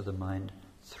manifest to the mind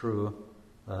through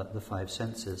the five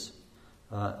senses.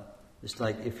 It's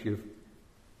like if you've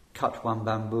cut one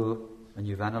bamboo and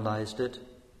you've analysed it,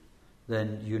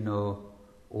 then you know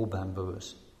all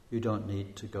bamboos. You don't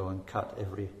need to go and cut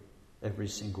every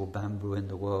single bamboo in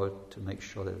the world to make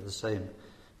sure they're the same.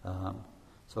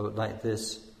 So like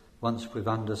this, once we've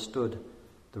understood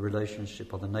the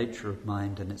relationship or the nature of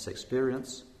mind and its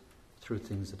experience through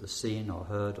things that are seen or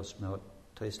heard or smelled,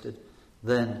 tasted,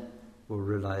 then we'll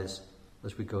realize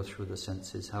as we go through the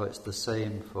senses how it's the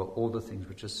same for all the things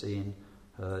which are seen,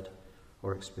 heard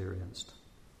or experienced.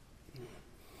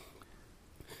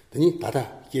 되니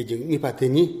다다 계정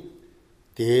미바테니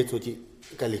대조지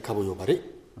갈리 가보요 바래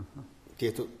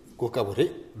대조 고가보래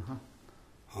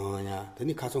야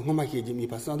되니 가서 험마 계지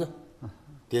미바산다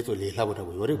대조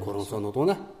레라보라고 요래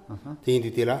고롱선노도나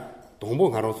대인디 되라 동보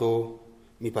가로서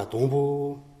미바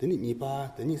동보 되니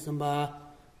미바 되니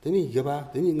선바 되니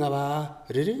여바 되니 나바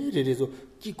레레레레서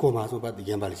끼고마서 바드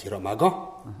연발 싫어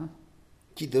마가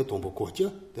기도 동보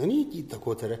고죠 되니 기도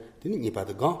고터래 되니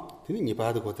미바드 가 되니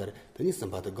미바드 고터래 되니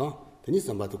선바드 가 되니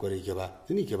선바드 고래 여바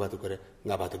되니 여바드 고래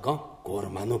나바드 가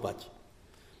고르마노 바지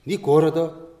니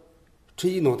고르도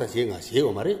트이노다 제가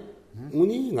세고 말이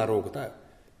우니 나로고다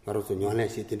나로서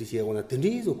녀한테 되니 세고나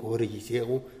되니서 고르기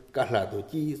세고 깔라도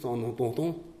지 손노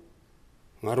동동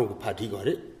나로고 파티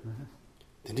거래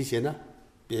되니 세나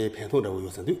배 팬토라고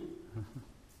요선도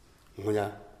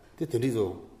뭐냐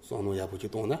되니서 손노 야부지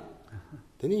동나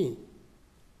되니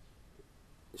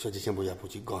소지sembo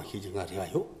야부지 가히지가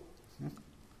해요.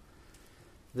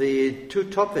 The two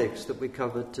topics that we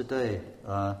covered today,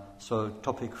 so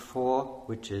topic 4,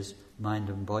 which is mind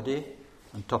and body,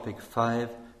 and topic 5,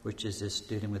 which is this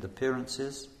dealing with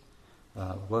appearances,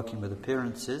 working with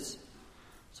appearances.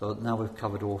 So now we've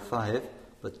covered all 5,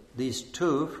 but these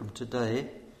two from today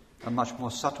are much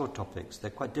more subtle topics. They're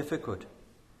quite difficult.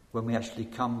 When we actually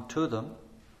come to them,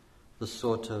 the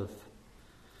sort of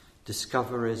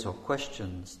discoveries or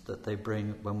questions that they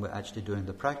bring when we're actually doing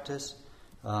the practice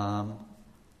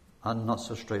are not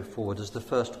so straightforward as the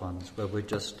first ones, where we're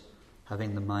just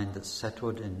having the mind that's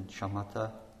settled in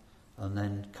shamatha and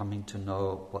then coming to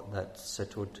know what that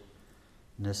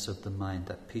settledness of the mind,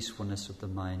 that peacefulness of the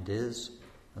mind is,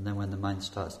 and then when the mind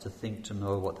starts to think, to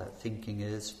know what that thinking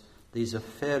is. These are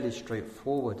fairly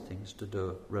straightforward things to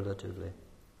do, relatively.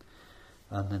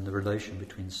 And then the relation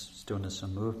between stillness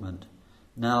and movement.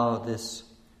 Now this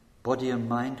body and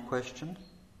mind question,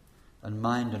 and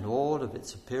mind and all of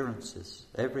its appearances,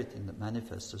 everything that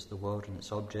manifests as the world and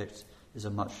its objects, is a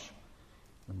much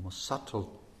more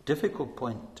subtle, difficult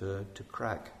point to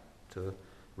crack, to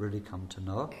really come to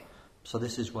know. So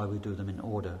this is why we do them in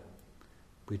order.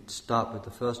 We start with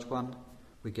the first one,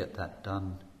 we get that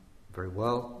done very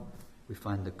well, we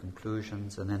find the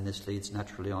conclusions, and then this leads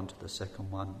naturally on to the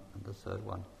second one and the third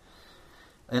one.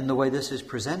 In the way this is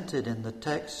presented in the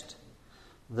text,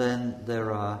 then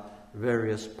there are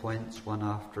various points, one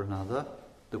after another,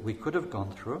 that we could have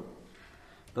gone through,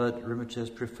 but Rinpoche has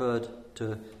preferred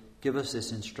to give us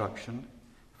this instruction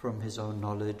from his own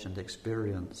knowledge and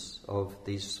experience of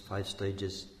these 5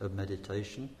 stages of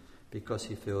meditation, because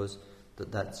he feels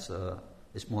that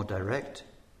it's more direct,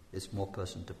 it's more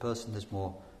person to person, there's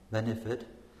more benefit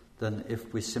than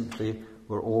if we simply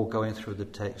were all going through the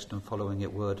text and following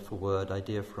it word for word,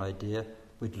 idea for idea,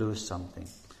 we'd lose something.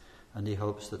 And he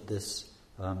hopes that this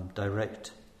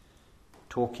direct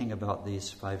talking about these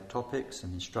 5 topics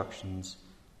and instructions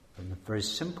in a very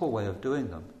simple way of doing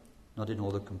them, not in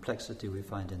all the complexity we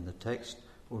find in the text,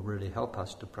 will really help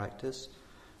us to practice,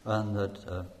 and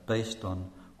that based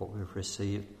on what we've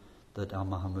received, that our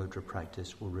Mahamudra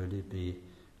practice will really be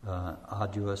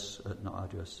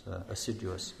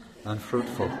assiduous and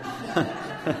fruitful.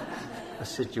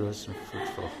 Assiduous and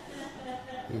fruitful.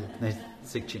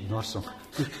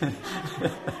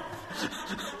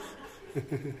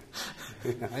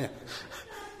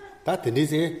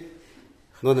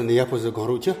 너는 내 앞에서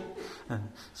걸어오죠?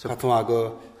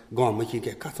 같은하고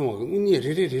곰미게 같은하고 우니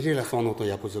리리리라 손으로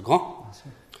옆에서 고.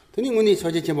 근데 우니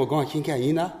저제 뭐 고 신게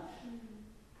이나?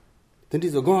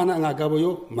 근데서 고 하나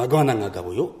나가보요. 마고 하나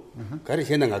나가보요. 가리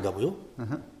세나 나가보요.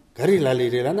 가리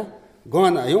라리리라나 고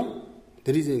하나요.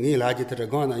 드리지 니 라지트라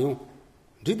고 하나요.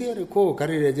 리데르 코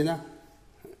가리레지나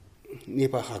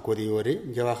니파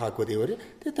하고리오레 자와 하고리오레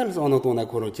테탈서 어느 동나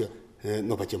고로지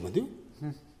노바지 뭐디?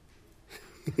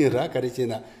 라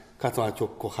가리지나 가서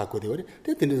좋고 하고리오레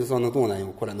테텐데서 어느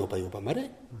동나요 고라 노바요 바마레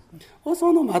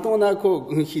어서노 마도나 코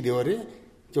히디오레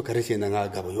저 가리시나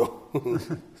나가보요.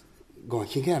 고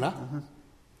신게나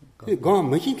고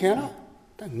뭐신게나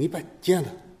딱 니파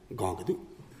젠다 고거든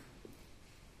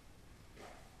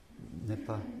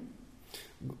네파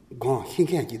고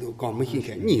신게기도 고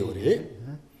뭐신게 니오레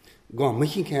고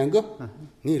뭐신게 거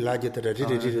니 라제트라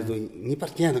리리리도 니파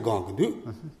젠다 고거든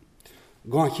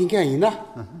고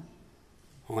신게이나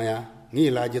어야 니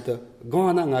라제트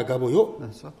고나 나가보요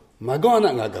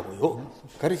마고나 나가보요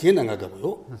가리시나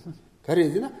나가보요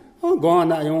가리지나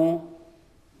고나요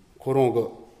그런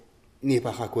거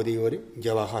니파 하고디오리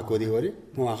자와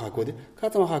하고디오리 모아 하고디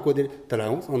카타 하고디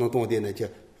달아요 어느 동네에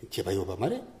제바요 봐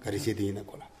말에 가리시디나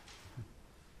콜라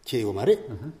제요 말에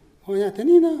호야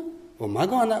테니나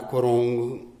마가나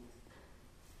그런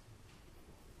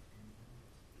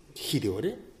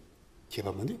히디오리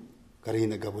제바만데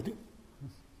가리나 가보디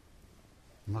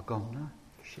마가나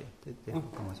시에테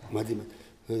마지막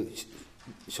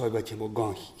shoiba chemo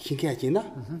gong hinkia china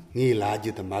ni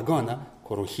laji de magona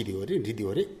koron hidiore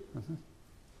ridiore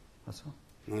aso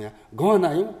noya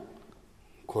gona yo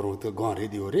koron to gon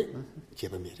ridiore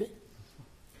cheba mere.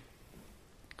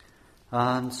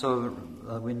 And so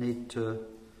we need to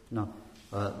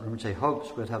Rinpoche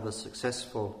hopes we'll have a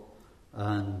successful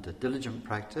and diligent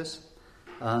practice,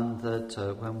 and that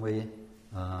when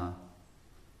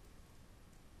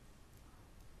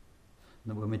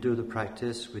we do the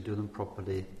practice, we do them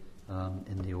properly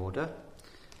in the order.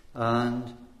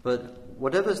 But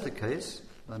whatever's the case,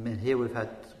 I mean, here we've had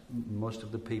most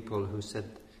of the people who said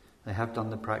they have done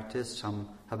the practice, some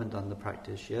haven't done the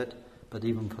practice yet, but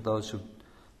even for those who've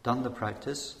done the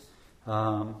practice,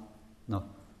 some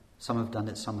have done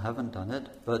it, some haven't done it,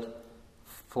 but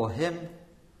for him,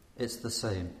 it's the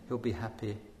same. He'll be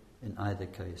happy in either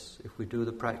case. If we do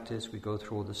the practice, we go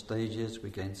through all the stages,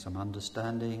 we gain some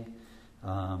understanding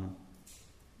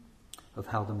of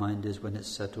how the mind is when it's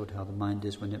settled, how the mind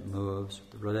is when it moves,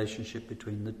 the relationship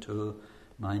between the two,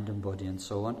 mind and body and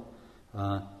so on.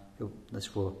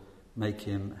 This will make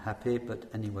him happy, but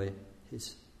anyway,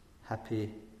 he's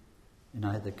happy in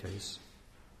either case.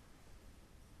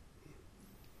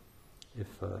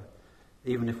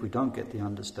 Even if we don't get the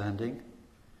understanding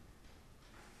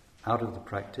out of the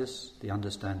practice, the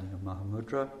understanding of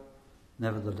Mahamudra,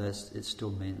 nevertheless, it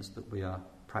still means that we are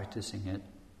practicing it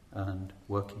and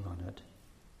working on it.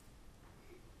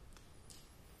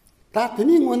 Ta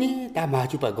tini ngoni ta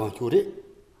majuba gonchore,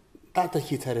 ta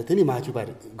hitare tini majuba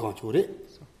gonchore.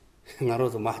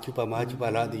 Ngarozo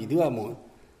majuba la di dua mo.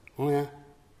 Oya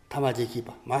tamaje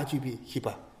hipa, majubi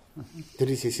hipa.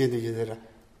 Diri se sendu jera.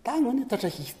 Ta ngoni ta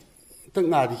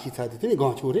ngadi hitade tini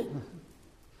gonchore.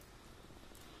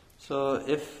 So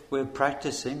if we're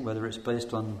practicing, whether it's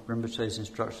based on Rinpoche's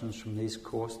instructions from this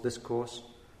course,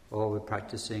 or we're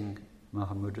practicing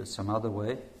Mahamudra some other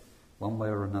way, one way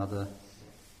or another,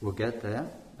 we'll get there.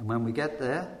 And when we get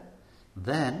there,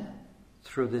 then,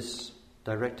 through this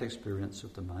direct experience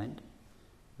of the mind,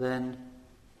 then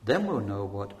we'll know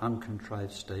what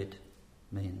uncontrived state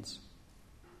means.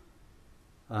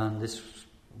 And this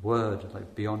word,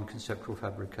 like beyond conceptual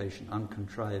fabrication,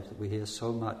 uncontrived, that we hear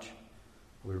so much,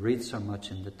 we read so much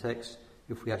in the text,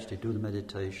 if we actually do the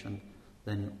meditation,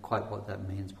 then quite what that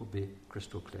means will be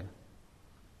crystal clear.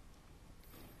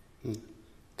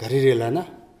 Garirelana,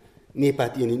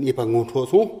 Nepatini Nepa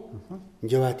Montroso,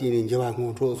 Javatini Java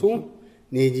Montroso,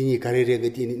 Nejini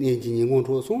Gariregatini Nejini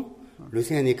Montroso,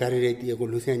 Luciani Garireti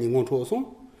Luciani Montroso,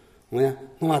 when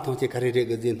Noatonte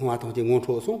Gariregazin Noatonte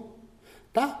Montroso,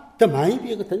 that the mind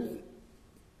be a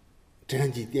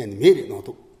transit and made it not.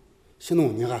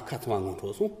 Shino Nira Katwan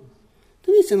Montroso.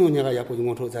 teni senonya ya po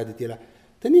ngonto za de la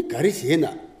teni gari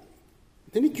siena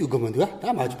teni kyugomen da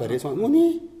ta ma ju pare so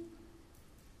ngoni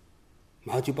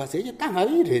ma ju pa se ta ma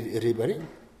re bare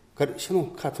kar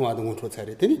shino ka twa de ngonto za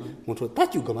re teni ngonto ta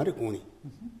kyugomare ngoni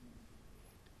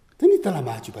teni ta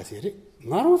ma ju pa se re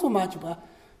ngaro so ma ju pa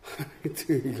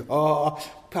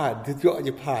pa de jo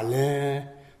ji pa le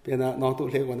pena no to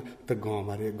le gona ta go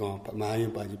ma re go ma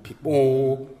yin pa ji pi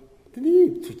pon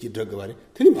teni su ji drug bare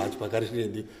teni ma ju pa gari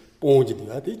re di pon ji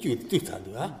da de ju tu sa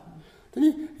da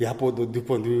teni ya po do du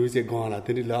pon du se go la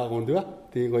teni la gon da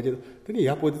teni go ji teni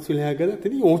ya po su le ga da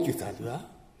teni o ju sa da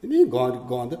teni go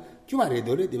da ju ma re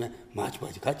do le di ma ju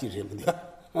pa ji ka ji re mo da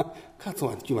ka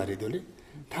so ju ma re do le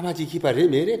ta ma ji ki pa re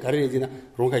me re ga re ji na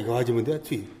rong ga yo ji mo da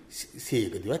tu se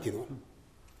ge da ti no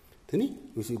teni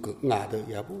usu ko nga da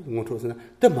ya po ngo cho sa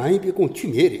da ma yi bi gong chu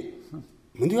me re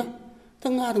mo da da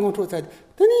nga da ngo cho sa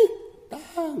teni 다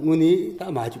문이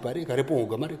다 마주 바리 가래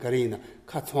봉가 말이 가래나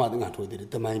카츠와도 가토들이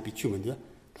더 많이 비추면요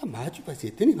다 마주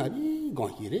바시 되는 가비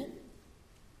거기래.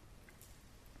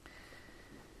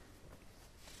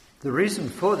 The reason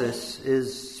for this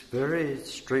is very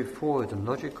straightforward and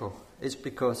logical. It's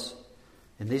because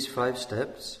in these 5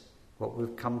 steps what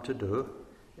we've come to do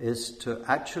is to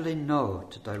actually know,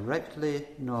 to directly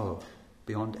know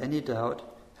beyond any doubt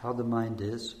how the mind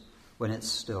is when it's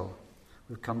still.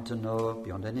 We've come to know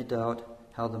beyond any doubt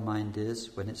how the mind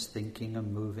is when it's thinking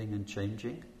and moving and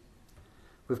changing.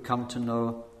 We've come to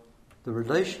know the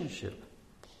relationship,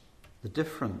 the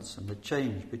difference and the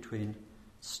change between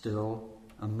still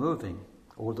and moving,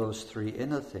 all those 3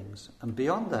 inner things. And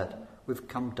beyond that, we've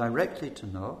come directly to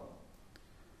know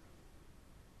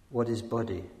what is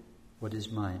body, what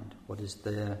is mind, what is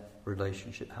their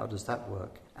relationship, how does that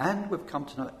work? And we've come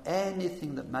to know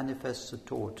anything that manifests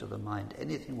at all to the mind,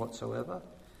 anything whatsoever,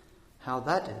 how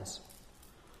that is.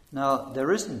 Now,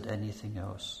 there isn't anything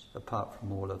else apart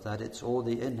from all of that. It's all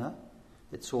the inner,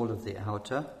 it's all of the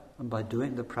outer, and by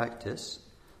doing the practice,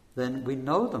 then we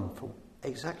know them for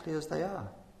exactly as they are.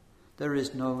 There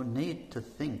is no need to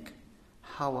think,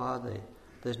 how are they?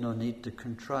 There's no need to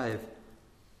contrive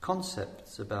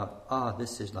concepts about,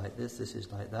 this is like this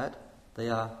is like that. They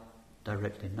are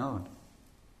directly known.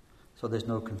 So there's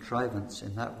no contrivance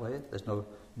in that way. There's no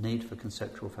need for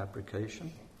conceptual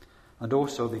fabrication. And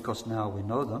also because now we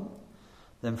know them,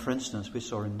 then for instance we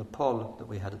saw in Nepal that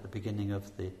we had at the beginning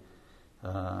of the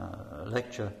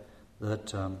lecture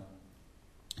that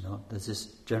there's this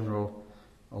general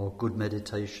or good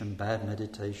meditation, bad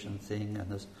meditation thing,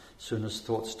 and as soon as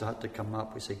thoughts start to come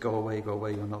up we say go away,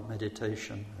 you're not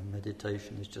meditation, and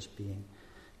meditation is just being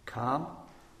calm.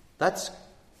 That's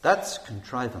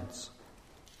contrivance.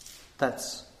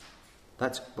 That's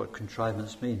what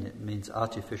contrivance means. It means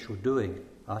artificial doing,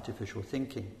 artificial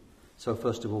thinking. So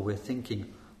first of all we're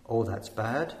thinking, that's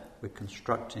bad. We're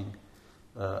constructing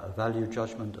a value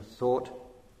judgment, a thought,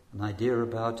 an idea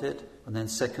about it. And then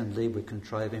secondly we're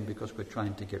contriving because we're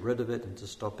trying to get rid of it and to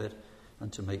stop it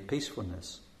and to make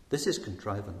peacefulness. This is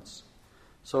contrivance.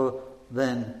 So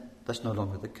then that's no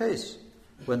longer the case.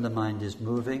 When the mind is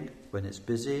moving, when it's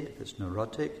busy, if it's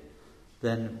neurotic,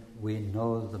 then we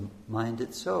know the mind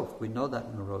itself. We know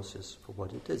that neurosis for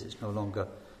what it is. It's no longer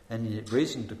any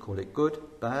reason to call it good,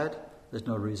 bad. There's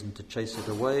no reason to chase it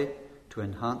away, to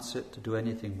enhance it, to do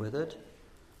anything with it.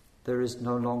 There is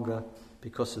no longer,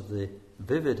 because of the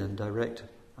vivid and direct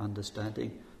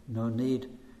understanding, no need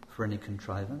for any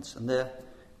contrivance. And there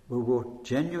we will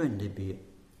genuinely be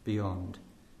beyond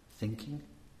thinking,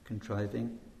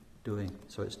 contriving, doing.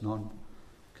 So it's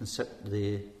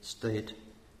the state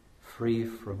free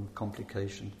from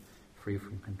complication, free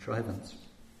from contrivance.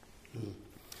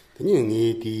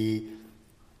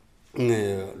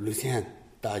 Lucien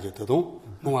daje de dong,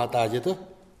 mo daje de,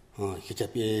 he ja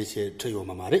bie xie zhe you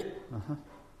ma ma re.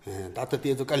 Da de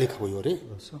de zo ga li ka yo re.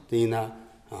 De na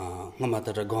ma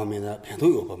de zhe gao men na pian du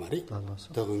you ba ma re.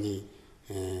 De ni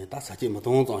da sa ji mo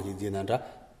dong zang ji na da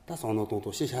da song no dong du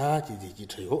xie xia ji ji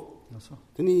zhe you.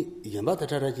 De ni yan ba de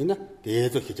zhe zhe ji na de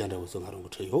zo he jian de wo song ha rong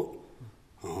zhe you.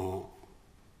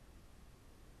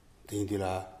 De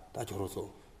la da jiu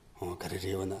so ga re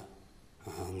re na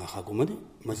nga hago mo di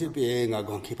ma se be nga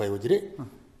gong ki pa yo jire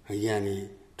yan ni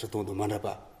zhe do ma na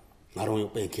ba nga rong yo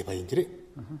pe ki pa yin jire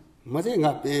ma se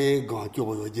nga be gong jiu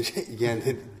bo yo jire yan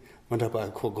de ma na ba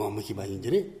ko gong mo ki ba yin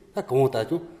jire ta gong ta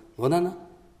ju wo na na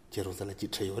je ro sa la ji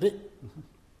che yo re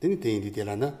de ni de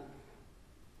la na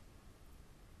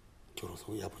jiu ro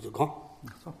so ya bu ju gong.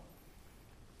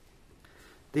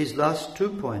 These last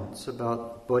 2 points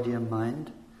about body and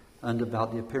mind and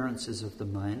about the appearances of the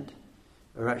mind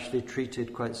are actually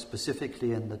treated quite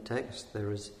specifically in the text.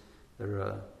 There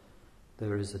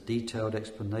there is a detailed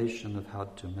explanation of how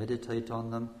to meditate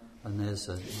on them, and there's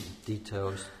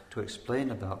details to explain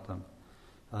about them.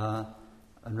 And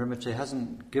Rinpoche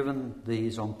hasn't given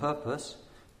these on purpose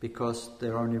because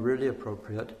they're only really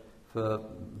appropriate for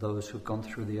those who've gone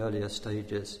through the earlier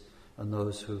stages and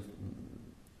those who've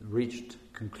reached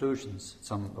conclusions,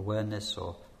 some awareness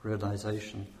or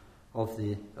realization of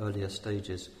the earlier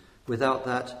stages. Without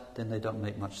that, then they don't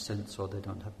make much sense or they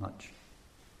don't have much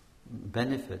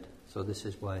benefit. So this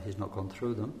is why he's not gone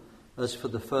through them. As for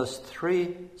the first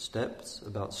 3 steps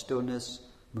about stillness,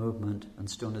 movement, and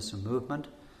stillness and movement,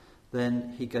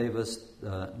 then he gave us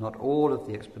not all of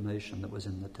the explanation that was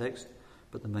in the text,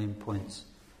 but the main points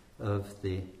of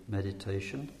the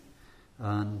meditation.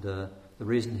 And the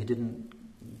reason he didn't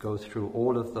go through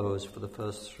all of those for the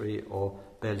first 3 or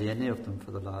barely any of them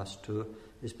for the last 2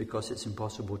 is because it's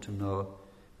impossible to know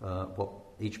what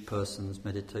each person's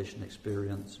meditation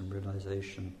experience and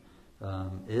realization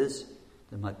is.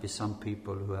 There might be some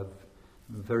people who have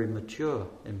very mature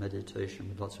in meditation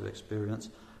with lots of experience,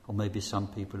 or maybe some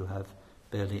people who have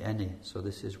barely any. So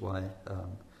this is why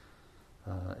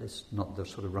it's not the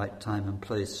sort of right time and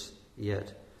place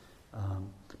yet.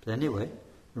 But anyway,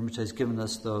 Rinpoche has given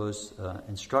us those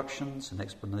instructions and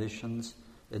explanations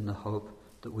in the hope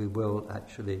that we will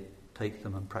actually take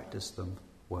them and practice them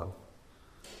well.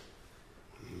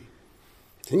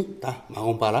 And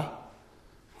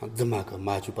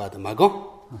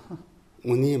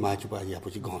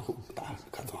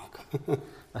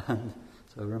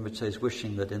so Rinpoche is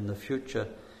wishing that in the future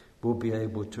we'll be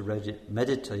able to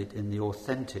meditate in the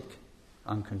authentic,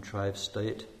 uncontrived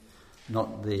state,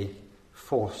 not the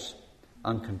false,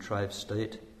 uncontrived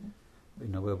state,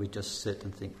 where we just sit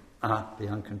and think, the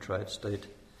uncontrived state.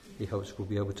 He hopes we'll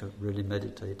be able to really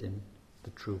meditate in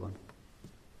the true one.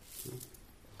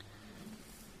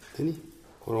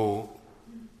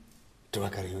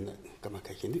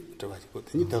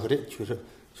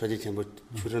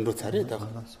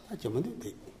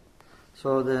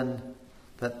 So then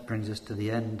that brings us to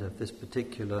the end of this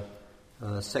particular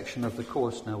section of the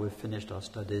course. Now we've finished our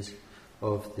studies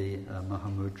of the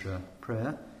Mahamudra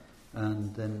prayer,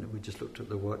 and then we just looked at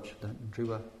the watch.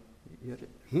 Driva, you had it?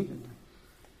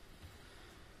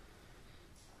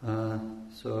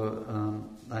 So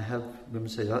I have, let me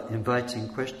say, inviting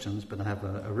questions, but I have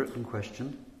a written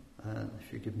question.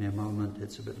 If you give me a moment,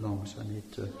 it's a bit long, so I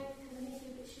need to...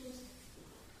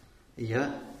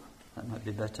 Yeah, that might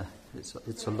be better. It's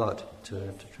a lot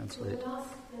to translate. It was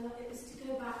to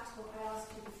go back to what I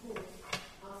asked you before. To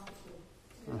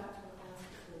go back to what I asked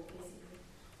before, basically.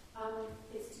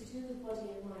 It's to do with body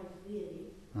and mind, really.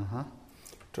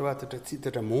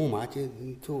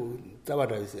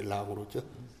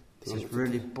 Just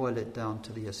really boil it down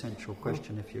to the essential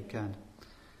question if you can.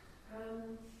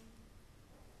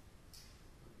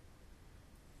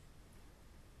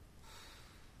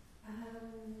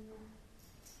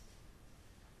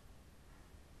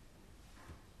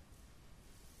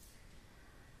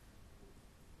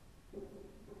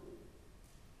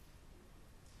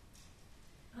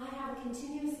 I have a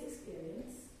continuous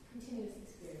experience,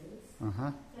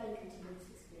 very continuous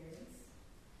experience.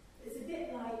 It's a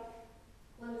bit like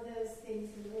one of those things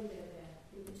in the window there,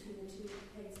 in between the 2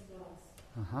 panes of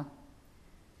glass.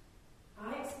 I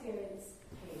experience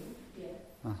pain here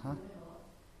in my heart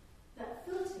that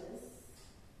filters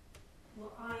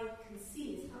what I can see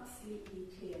is absolutely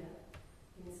clear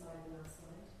inside and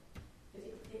outside, but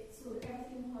it sort of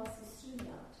everything passes through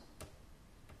that.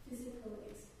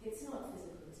 It's not a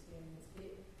physical experience, but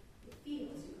it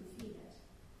feels, you can feel it.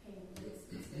 Pain, but it's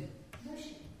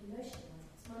emotional.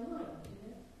 It's my mind,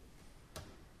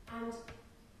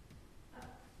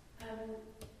 And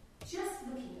just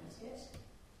looking at it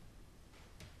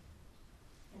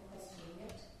and questioning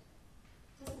it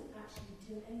doesn't actually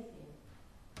do anything.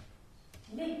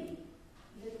 Maybe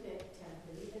a little bit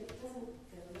temporarily, but it doesn't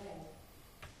go away.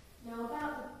 Now,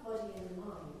 about the body and the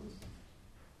mind,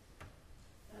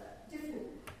 different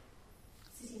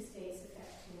sitting states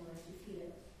affect your mind. You feel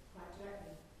it quite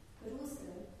directly, but also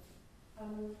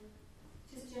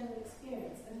just general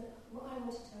experience. And what I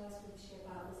wanted to ask Rinpoche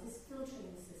about was this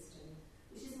filtering system,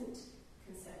 which isn't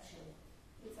conceptual.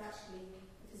 It's actually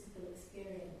a physical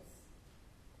experience.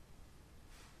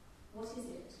 What is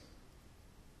it?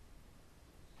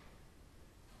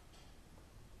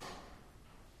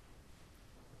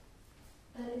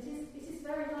 And it is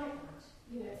very like that.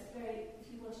 It's very, if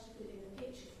you wanted to put it in a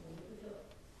picture form, it would look,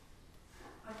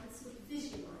 I could sort of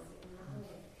visualize it in that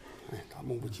way.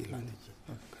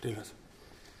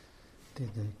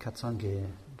 The katsange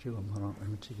jiwa marang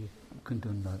Rinpoche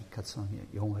kundun la katsange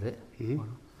yongare.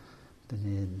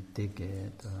 Then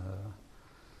dege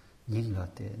Ningla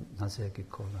te Nazeki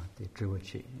Kola te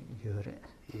Driwachi Yure.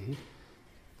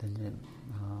 Then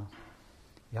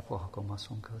Yapo Hakoma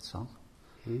Sonka Song.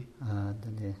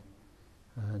 Then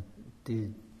the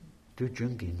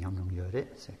Dujungi Nyamnung Yure,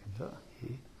 second.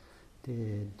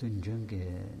 The Dunjungi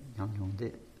Nyamnung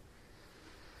de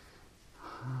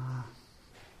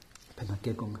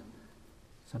Penakegong.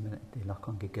 Some the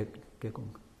Lakongi Gegong.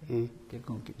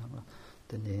 Gegong Kitama.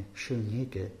 Then the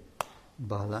Shunige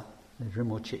Bala, the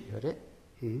Rimochi Yore.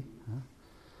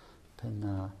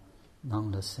 Pen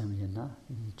Nangla Semyana,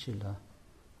 Chilla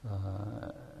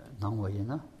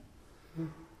Nangwayana.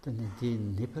 Then the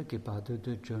Nipaki Badu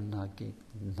Dujuna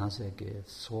Nazege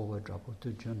Sowa Drapo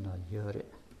Dujuna Yore.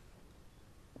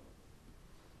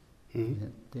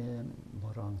 The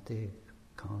Morante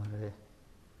Kare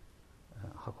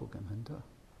Hakugamendo.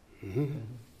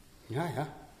 Yeah.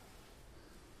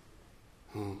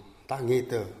 당에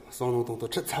더 손노동도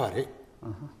쳤사와래.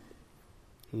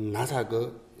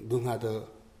 나사가 능하다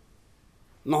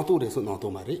나도래서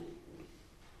나도 말이.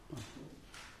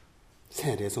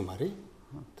 세래서 말이.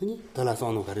 더니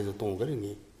달라서노 가리도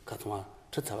동거리니 가서와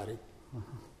쳤사와래.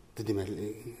 드디면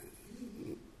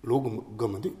로금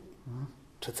거만도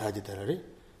쳤사지더라래.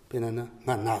 배나나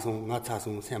나 나송 나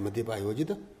차송 샘마디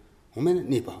바요지다. 오면은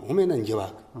니바 오면은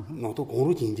이제와 너도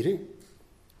공로 진지래.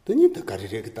 더니 더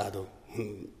가리래 그다도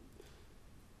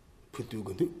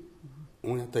푸두근데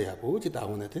오늘 또야 보지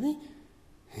다오네더니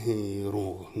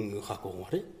로 갖고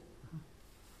말이.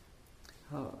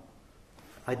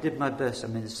 I did my best. I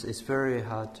mean, it's very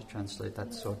hard to translate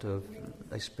that sort of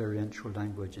experiential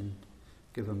language, and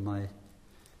given my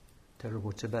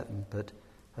terrible Tibetan, but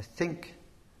I think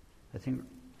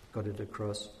got it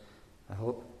across. I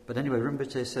hope. But anyway,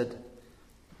 Rinpoche said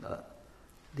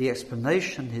the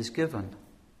explanation he's given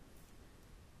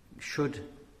should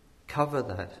cover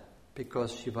that,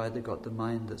 because you've either got the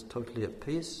mind that's totally at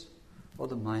peace or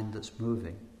the mind that's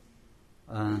moving.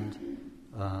 And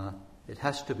it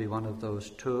has to be one of those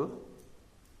two.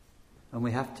 And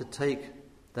we have to take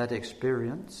that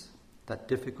experience, that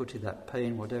difficulty, that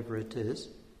pain, whatever it is,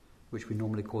 which we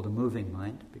normally call the moving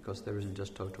mind, because there isn't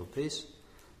just total peace,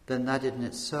 then that in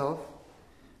itself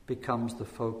becomes the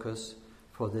focus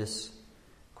for this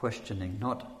questioning.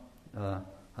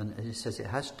 And he says it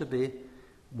has to be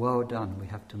well done. We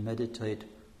have to meditate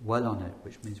well on it,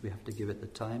 which means we have to give it the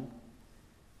time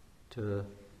to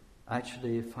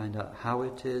actually find out how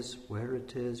it is, where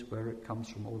it comes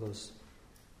from, all those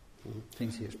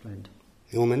things he explained.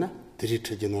 요면나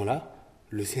드리트지노라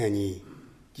루세니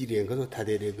지리엔가서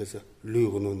타데레가서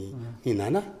루고노니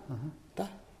이나나 다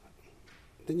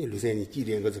드니 루세니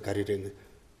지리엔가서 가리레는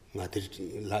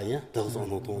마드리 라야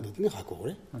더서노도니 하고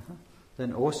그래.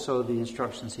 Then also the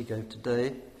instructions he gave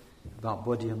today about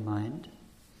body and mind,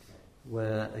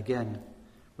 where again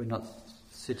we're not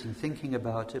sitting thinking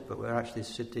about it, but we're actually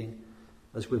sitting,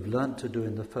 as we've learned to do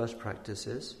in the first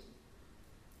practices,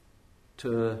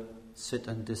 to sit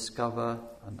and discover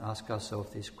and ask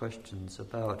ourselves these questions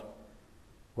about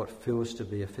what feels to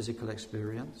be a physical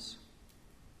experience,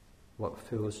 what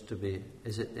feels to be,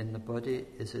 is it in the body,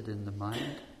 is it in the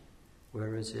mind,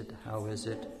 where is it, how is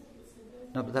it?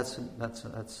 No, but that's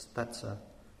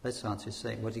answer. He's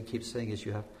saying, what he keeps saying is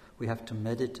we have to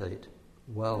meditate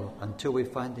well until we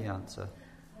find the answer.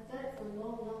 I've done it for a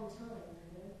long time,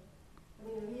 you know. I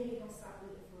mean, I really have sat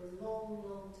with it for a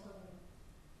long time.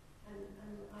 And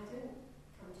I don't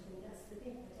come to any, that's the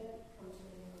thing, I don't come to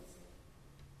any answer.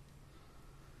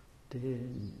 De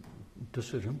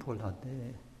dusurum pola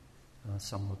de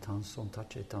samotan son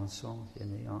tache tanson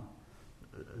yenia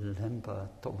lemba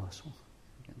tomason.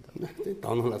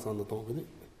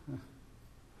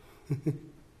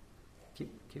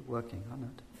 Keep working on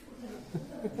it.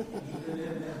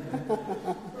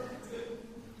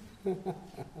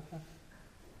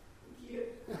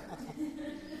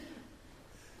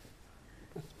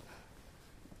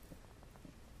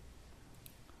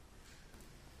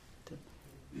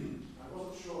 I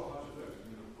wasn't sure how to vote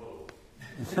in the poll.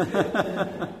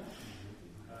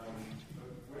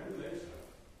 When later,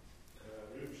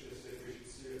 Rinpoche said we should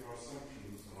see if our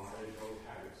assumptions and our age-old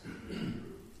habits have been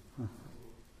true.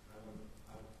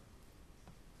 I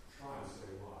tried to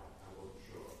say why, I wasn't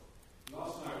sure.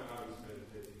 Last night I was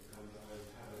meditating and I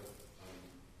had a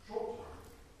short time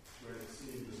when it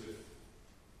seemed as if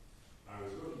I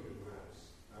was looking at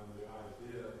awareness and the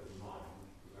idea of the mind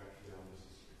was actually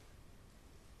unnecessary.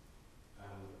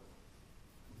 And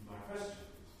my question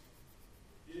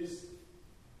is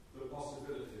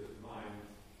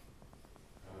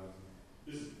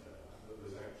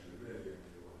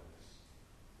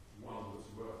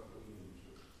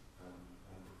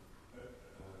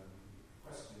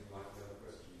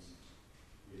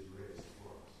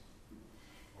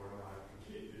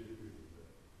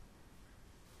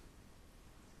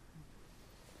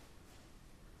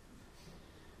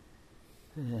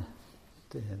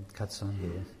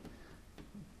katsangi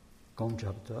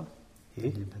gongchabdo,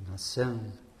 pena sem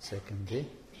sekendi,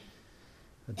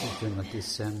 dujunga di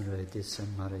semre, di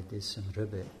semmare, di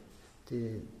semrebe,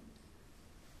 di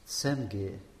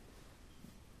semgi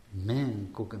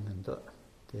men kukamendo,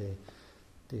 di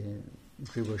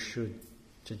driwa shu,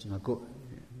 jijina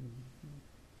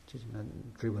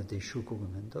driwa di shu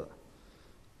kukamendo,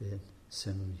 di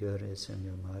sem yore, sem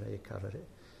yomare, karare,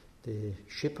 di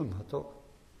shipamato,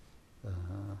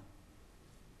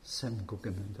 sem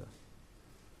kukamendo.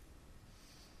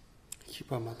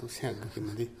 Shipamato sem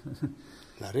kukamendo.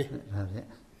 Lare.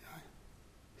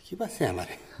 Shipa sem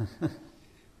lare.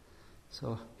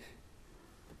 So,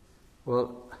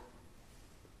 well,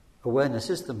 awareness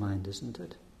is the mind, isn't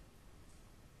it?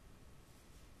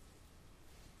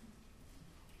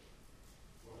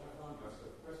 What I found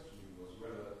myself questioning was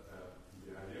whether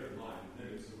the idea of mind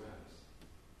limits awareness.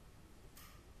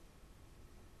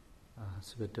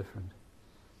 It's a bit different.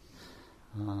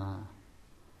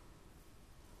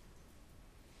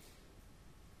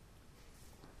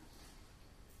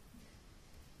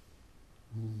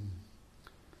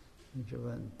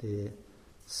 The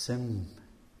sem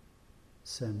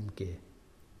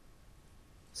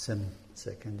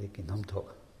second ki namto.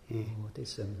 The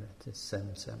sem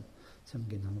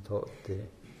ki namto the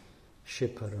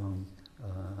shiparon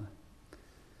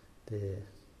the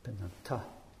penata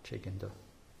chekendo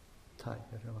ta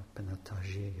yare penata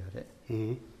je yare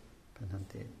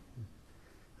penante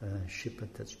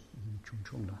shipata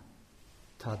chungchungla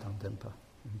ta dang dempa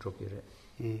drogire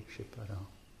shiparon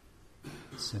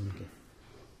semge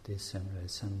de semre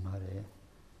semmare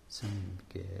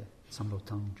semge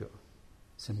samlotangjo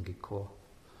semge ko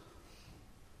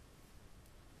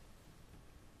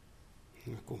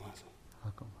Akumaso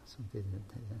de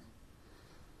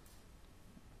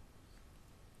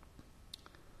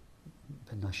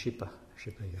pena shipa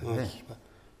yore shipa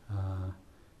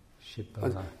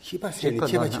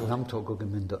namto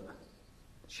gogmendo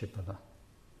shipa la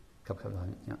kapala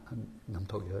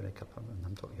namto yore kapala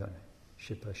namto yore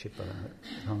shipa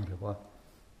rangrewa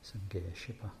semge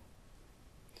shipa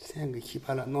생기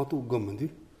키발라 너도 ගොමඳු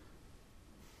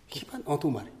키반 어도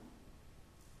말이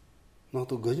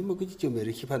너도 거지 뭐 그지 좀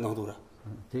이렇게 키반 너도라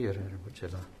되어를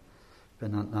붙여라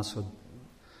배나 나서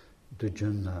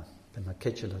두준나 배나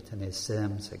캐치라 테네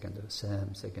샘 세컨드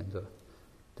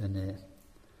테네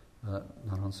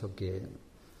나런 속에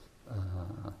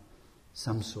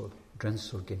삼솔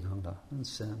드렌솔게 나온다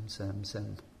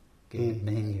샘 게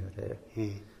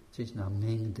맹이래 진짜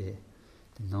맹데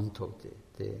남토데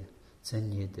데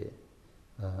zenyeде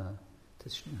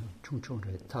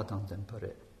충충에 타당된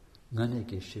벌에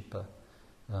너네게 싶어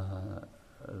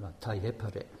라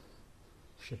타예퍼에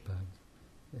싶어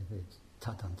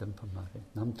타당된 벌 말에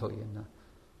남토에나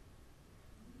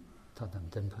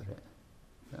타당된 벌에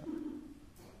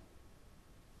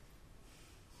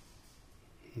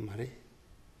말에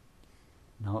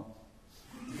no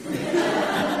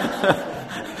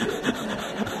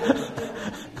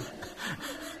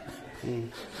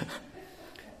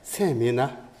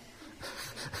세미나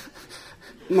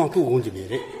너도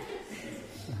온지메래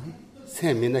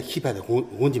세미나 히바도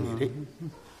온지메래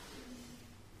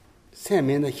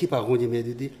세미나 히바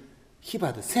온지메디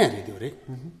히바도 세레디오래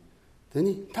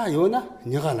더니 다 요나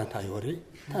녀가란 다 요래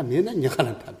다 메나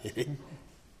녀가란 다 메래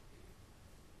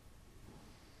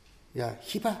야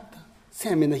히바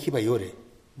세미나 히바 요래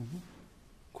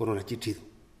코로나 지티도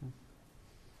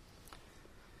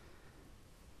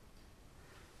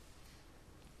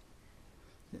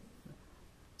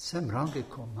semrange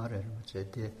ko mare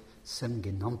de semge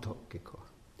namto ke ko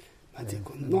맞지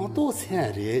너도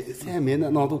세레 세메나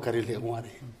너도 가릴래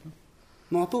와래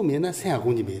너도 메나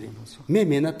세하고니 메리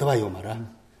메메나 더와요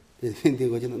마라 근데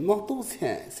거기는 너도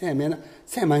세메나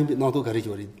세마인비 너도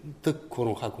가리죠리 더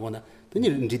코로 하고나 더니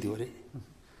인디디오래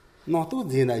너도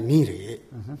제나 미래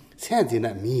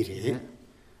세제나 미래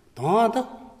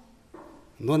더다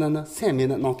너나나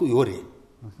세메나 너도 요래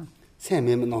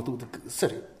세메나 너도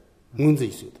쓰리 문제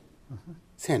있어도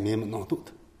세메면 너도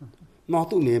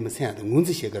메면 세한테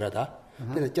문제写거라다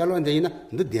근데 잘론데이나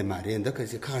너 대마래 너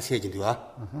그래서 가가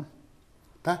세진도와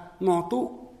다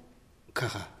너도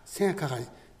가가 생각가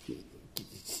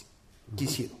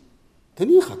기시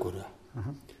더니 하고라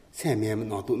세메면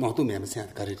너도 메면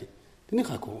세한테 가르리 더니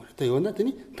하고 또 요나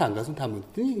더니 당가서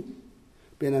담은 더니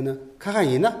배나는 가가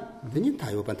있나 더니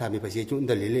다요반 담이 봐시 좀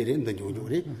들리레레 너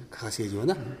요요레 가가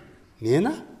세지오나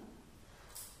메나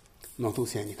너도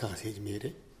세니 가가 세지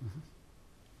메레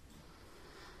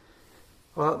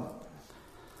Well,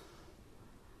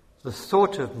 the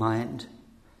thought of mind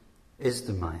is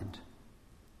the mind.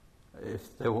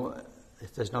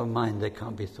 if there's no mind, there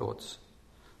can't be thoughts.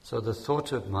 So the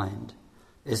thought of mind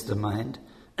is the mind,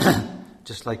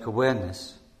 just like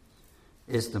awareness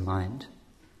is the mind.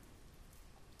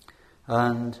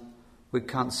 And we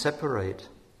can't separate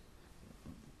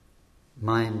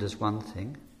mind as one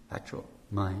thing, actual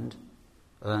mind,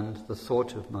 and the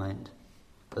thought of mind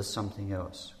as something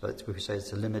else. But we say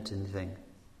it's a limiting thing.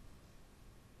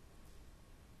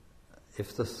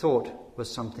 If the thought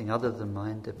was something other than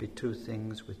mind, there'd be two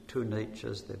things with two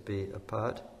natures, they'd be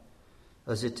apart.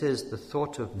 As it is, the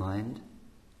thought of mind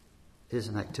is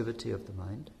an activity of the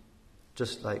mind,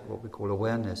 just like what we call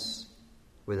awareness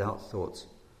without thoughts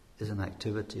is an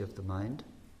activity of the mind.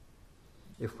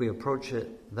 If we approach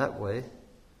it that way,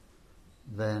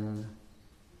 then,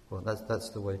 well, that's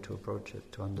the way to approach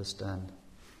it, to understand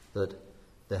that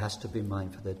there has to be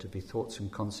mind for there to be thoughts and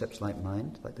concepts like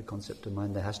mind, like the concept of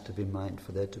mind. There has to be mind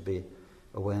for there to be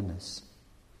awareness.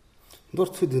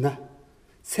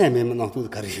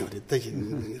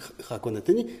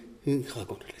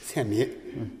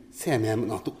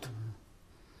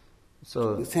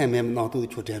 So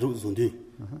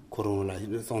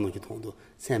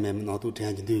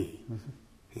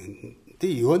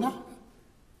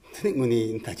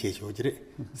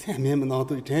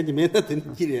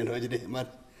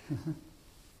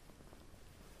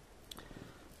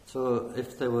So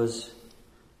if there was,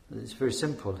 it's very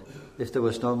simple, if there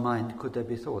was no mind, could there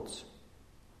be thoughts?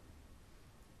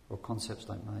 Or concepts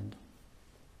like mind?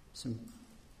 The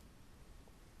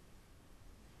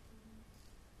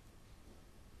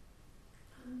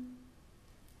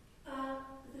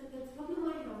problem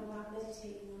I have about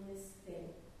meditating on this thing,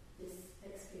 this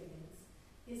experience,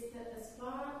 is that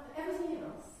everything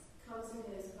else comes and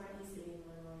goes quite easily in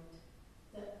my mind.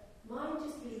 That mind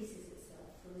just releases itself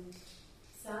from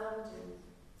sound and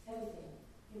everything.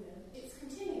 It's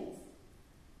continuous.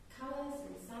 Colours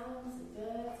and sounds and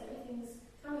birds, everything's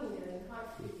coming and going quite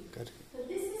freely. But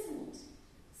this isn't.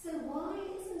 So why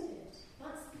isn't it?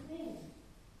 That's the thing.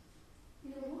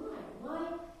 Why? Why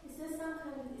is there some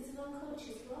kind of, it's an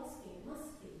unconscious grasping? It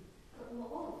must be. But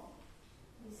what of?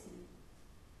 You see?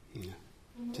 Yeah.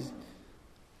 Just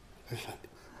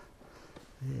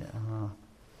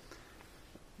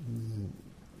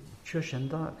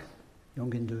Chushendak,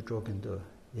 Yongindu, Drogindu,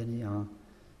 Yenya,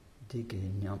 Digi,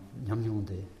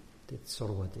 Nyamyonde, Dit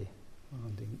Sorwade,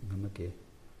 the Namake,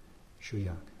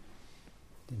 Shuyak,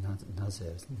 the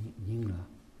Nazer, Ningla,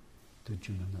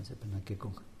 Dujuna Nazer,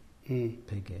 Penakekung,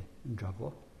 Pege,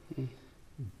 Drago,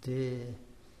 de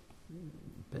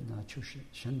Bena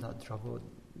Chushenda Drago,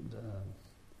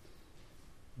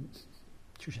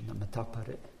 Chushenda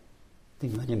Metapare,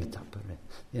 Tingani Metapare,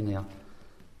 Yenya.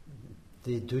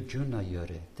 The Dujuna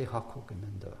Yore, the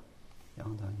Hakogamenda,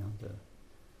 Yanda,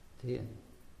 the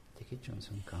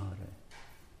Kitchenson Kare,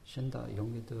 Shenda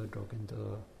Yongido,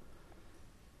 Drogendo.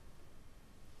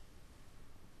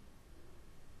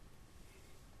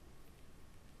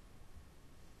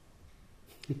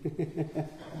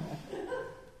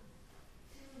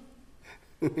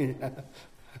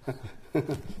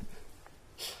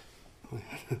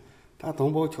 Ta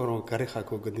tombo choro kare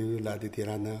Hakogandu, La di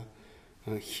Tirana.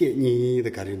 Ni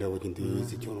the Karinda would do is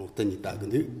the Jono Tani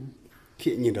Tagandu.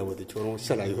 Kitney with the Jono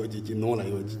Salayoji, Nola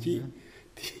Yoji,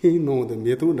 no the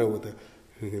Metunda with the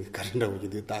Karinda would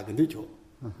do Taganducho.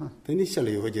 Then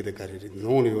initially Yoji the Carri,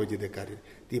 no Yoji the Carri,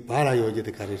 the Para Yoji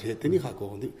the Carri,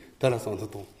 Tenihako, tell us on the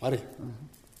tom.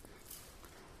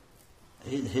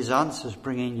 His answer is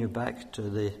bringing you back to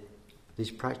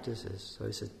these practices. So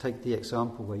he said, take the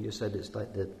example where you said it's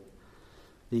like the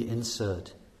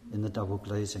insert in the double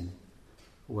glazing,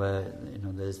 where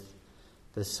there's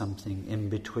something in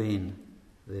between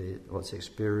what's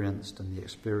experienced and the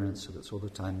experiencer that's all the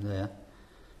time there.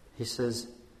 He says,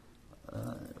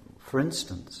 for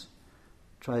instance,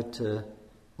 try to,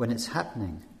 when it's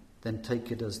happening, then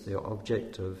take it as the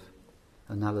object of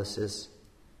analysis.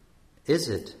 Is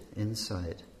it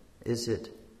inside? Is it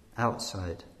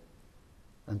outside?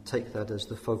 And take that as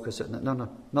the focus. No,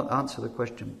 not answer the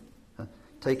question.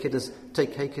 Take it as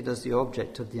the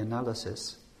object of the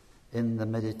analysis in the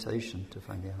meditation to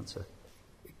find the answer.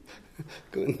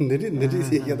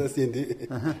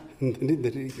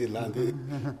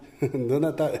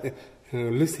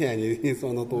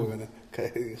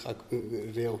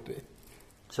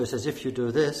 So it says, if you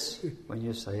do this when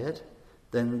you say it,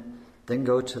 then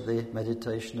go to the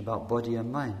meditation about body and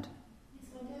mind.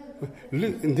 Here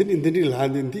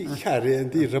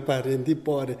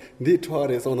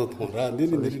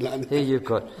you've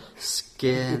got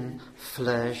skin,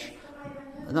 flesh.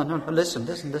 No, listen.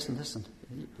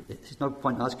 There's no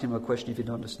point asking him a question if you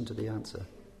don't listen to the answer.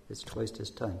 It's to waste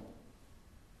his time.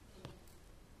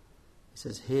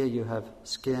 says here you have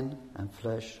skin and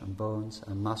flesh and bones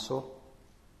and muscle.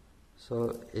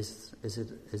 So is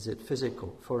it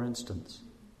physical? For instance,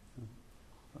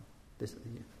 this.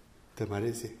 Then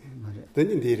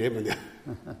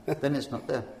it's not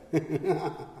there.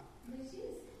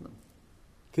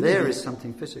 There is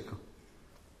something physical.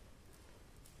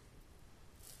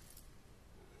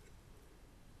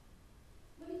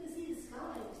 Well, you can see the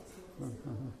sky, which is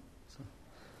not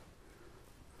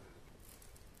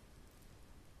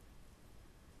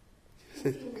physical. You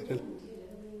feel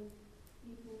wind,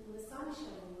 when the sun is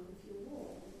shining, you can feel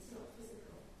warm, but it's not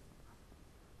physical.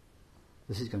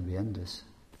 This is going to be endless.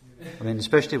 I mean,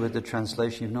 especially with the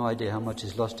translation, you've no idea how much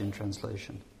is lost in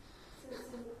translation.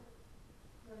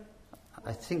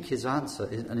 I think his answer,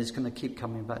 and it's going to keep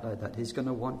coming back like that, he's going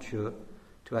to want you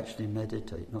to actually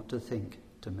meditate, not to think,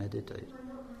 to meditate.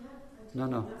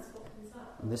 No.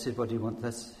 And this is what he wants,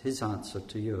 that's his answer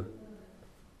to you.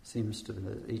 Seems to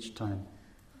be each time.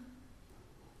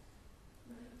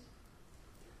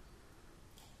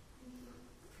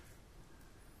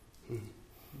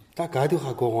 Ta gadu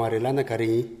ha go ware lana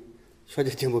kari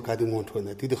shoje chembo gadu ngonto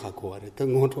na didu ha go ware ta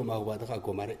ngonto ma wa da ha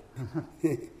go mare.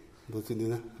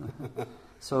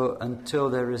 So until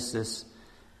there is this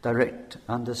direct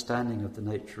understanding of the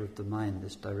nature of the mind,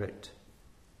 this direct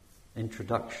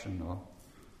introduction, or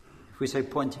if we say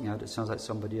pointing out, it sounds like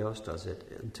somebody else does it.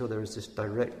 Until there is this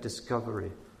direct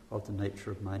discovery of the nature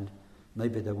of mind,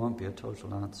 maybe there won't be a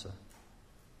total answer.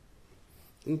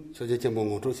 Shoje chembo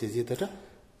ngonto sisi tata.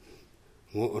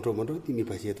 Ngonto mondo timi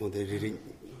pasie to de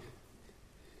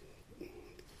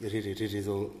ri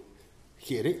zo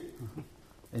here.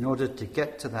 In order to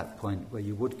get to that point where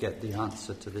you would get the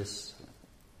answer to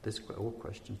all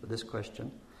questions, but this question,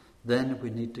 then we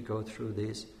need to go through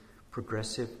these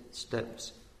progressive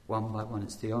steps one by one.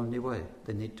 It's the only way.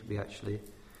 They need to be actually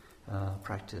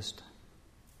practiced.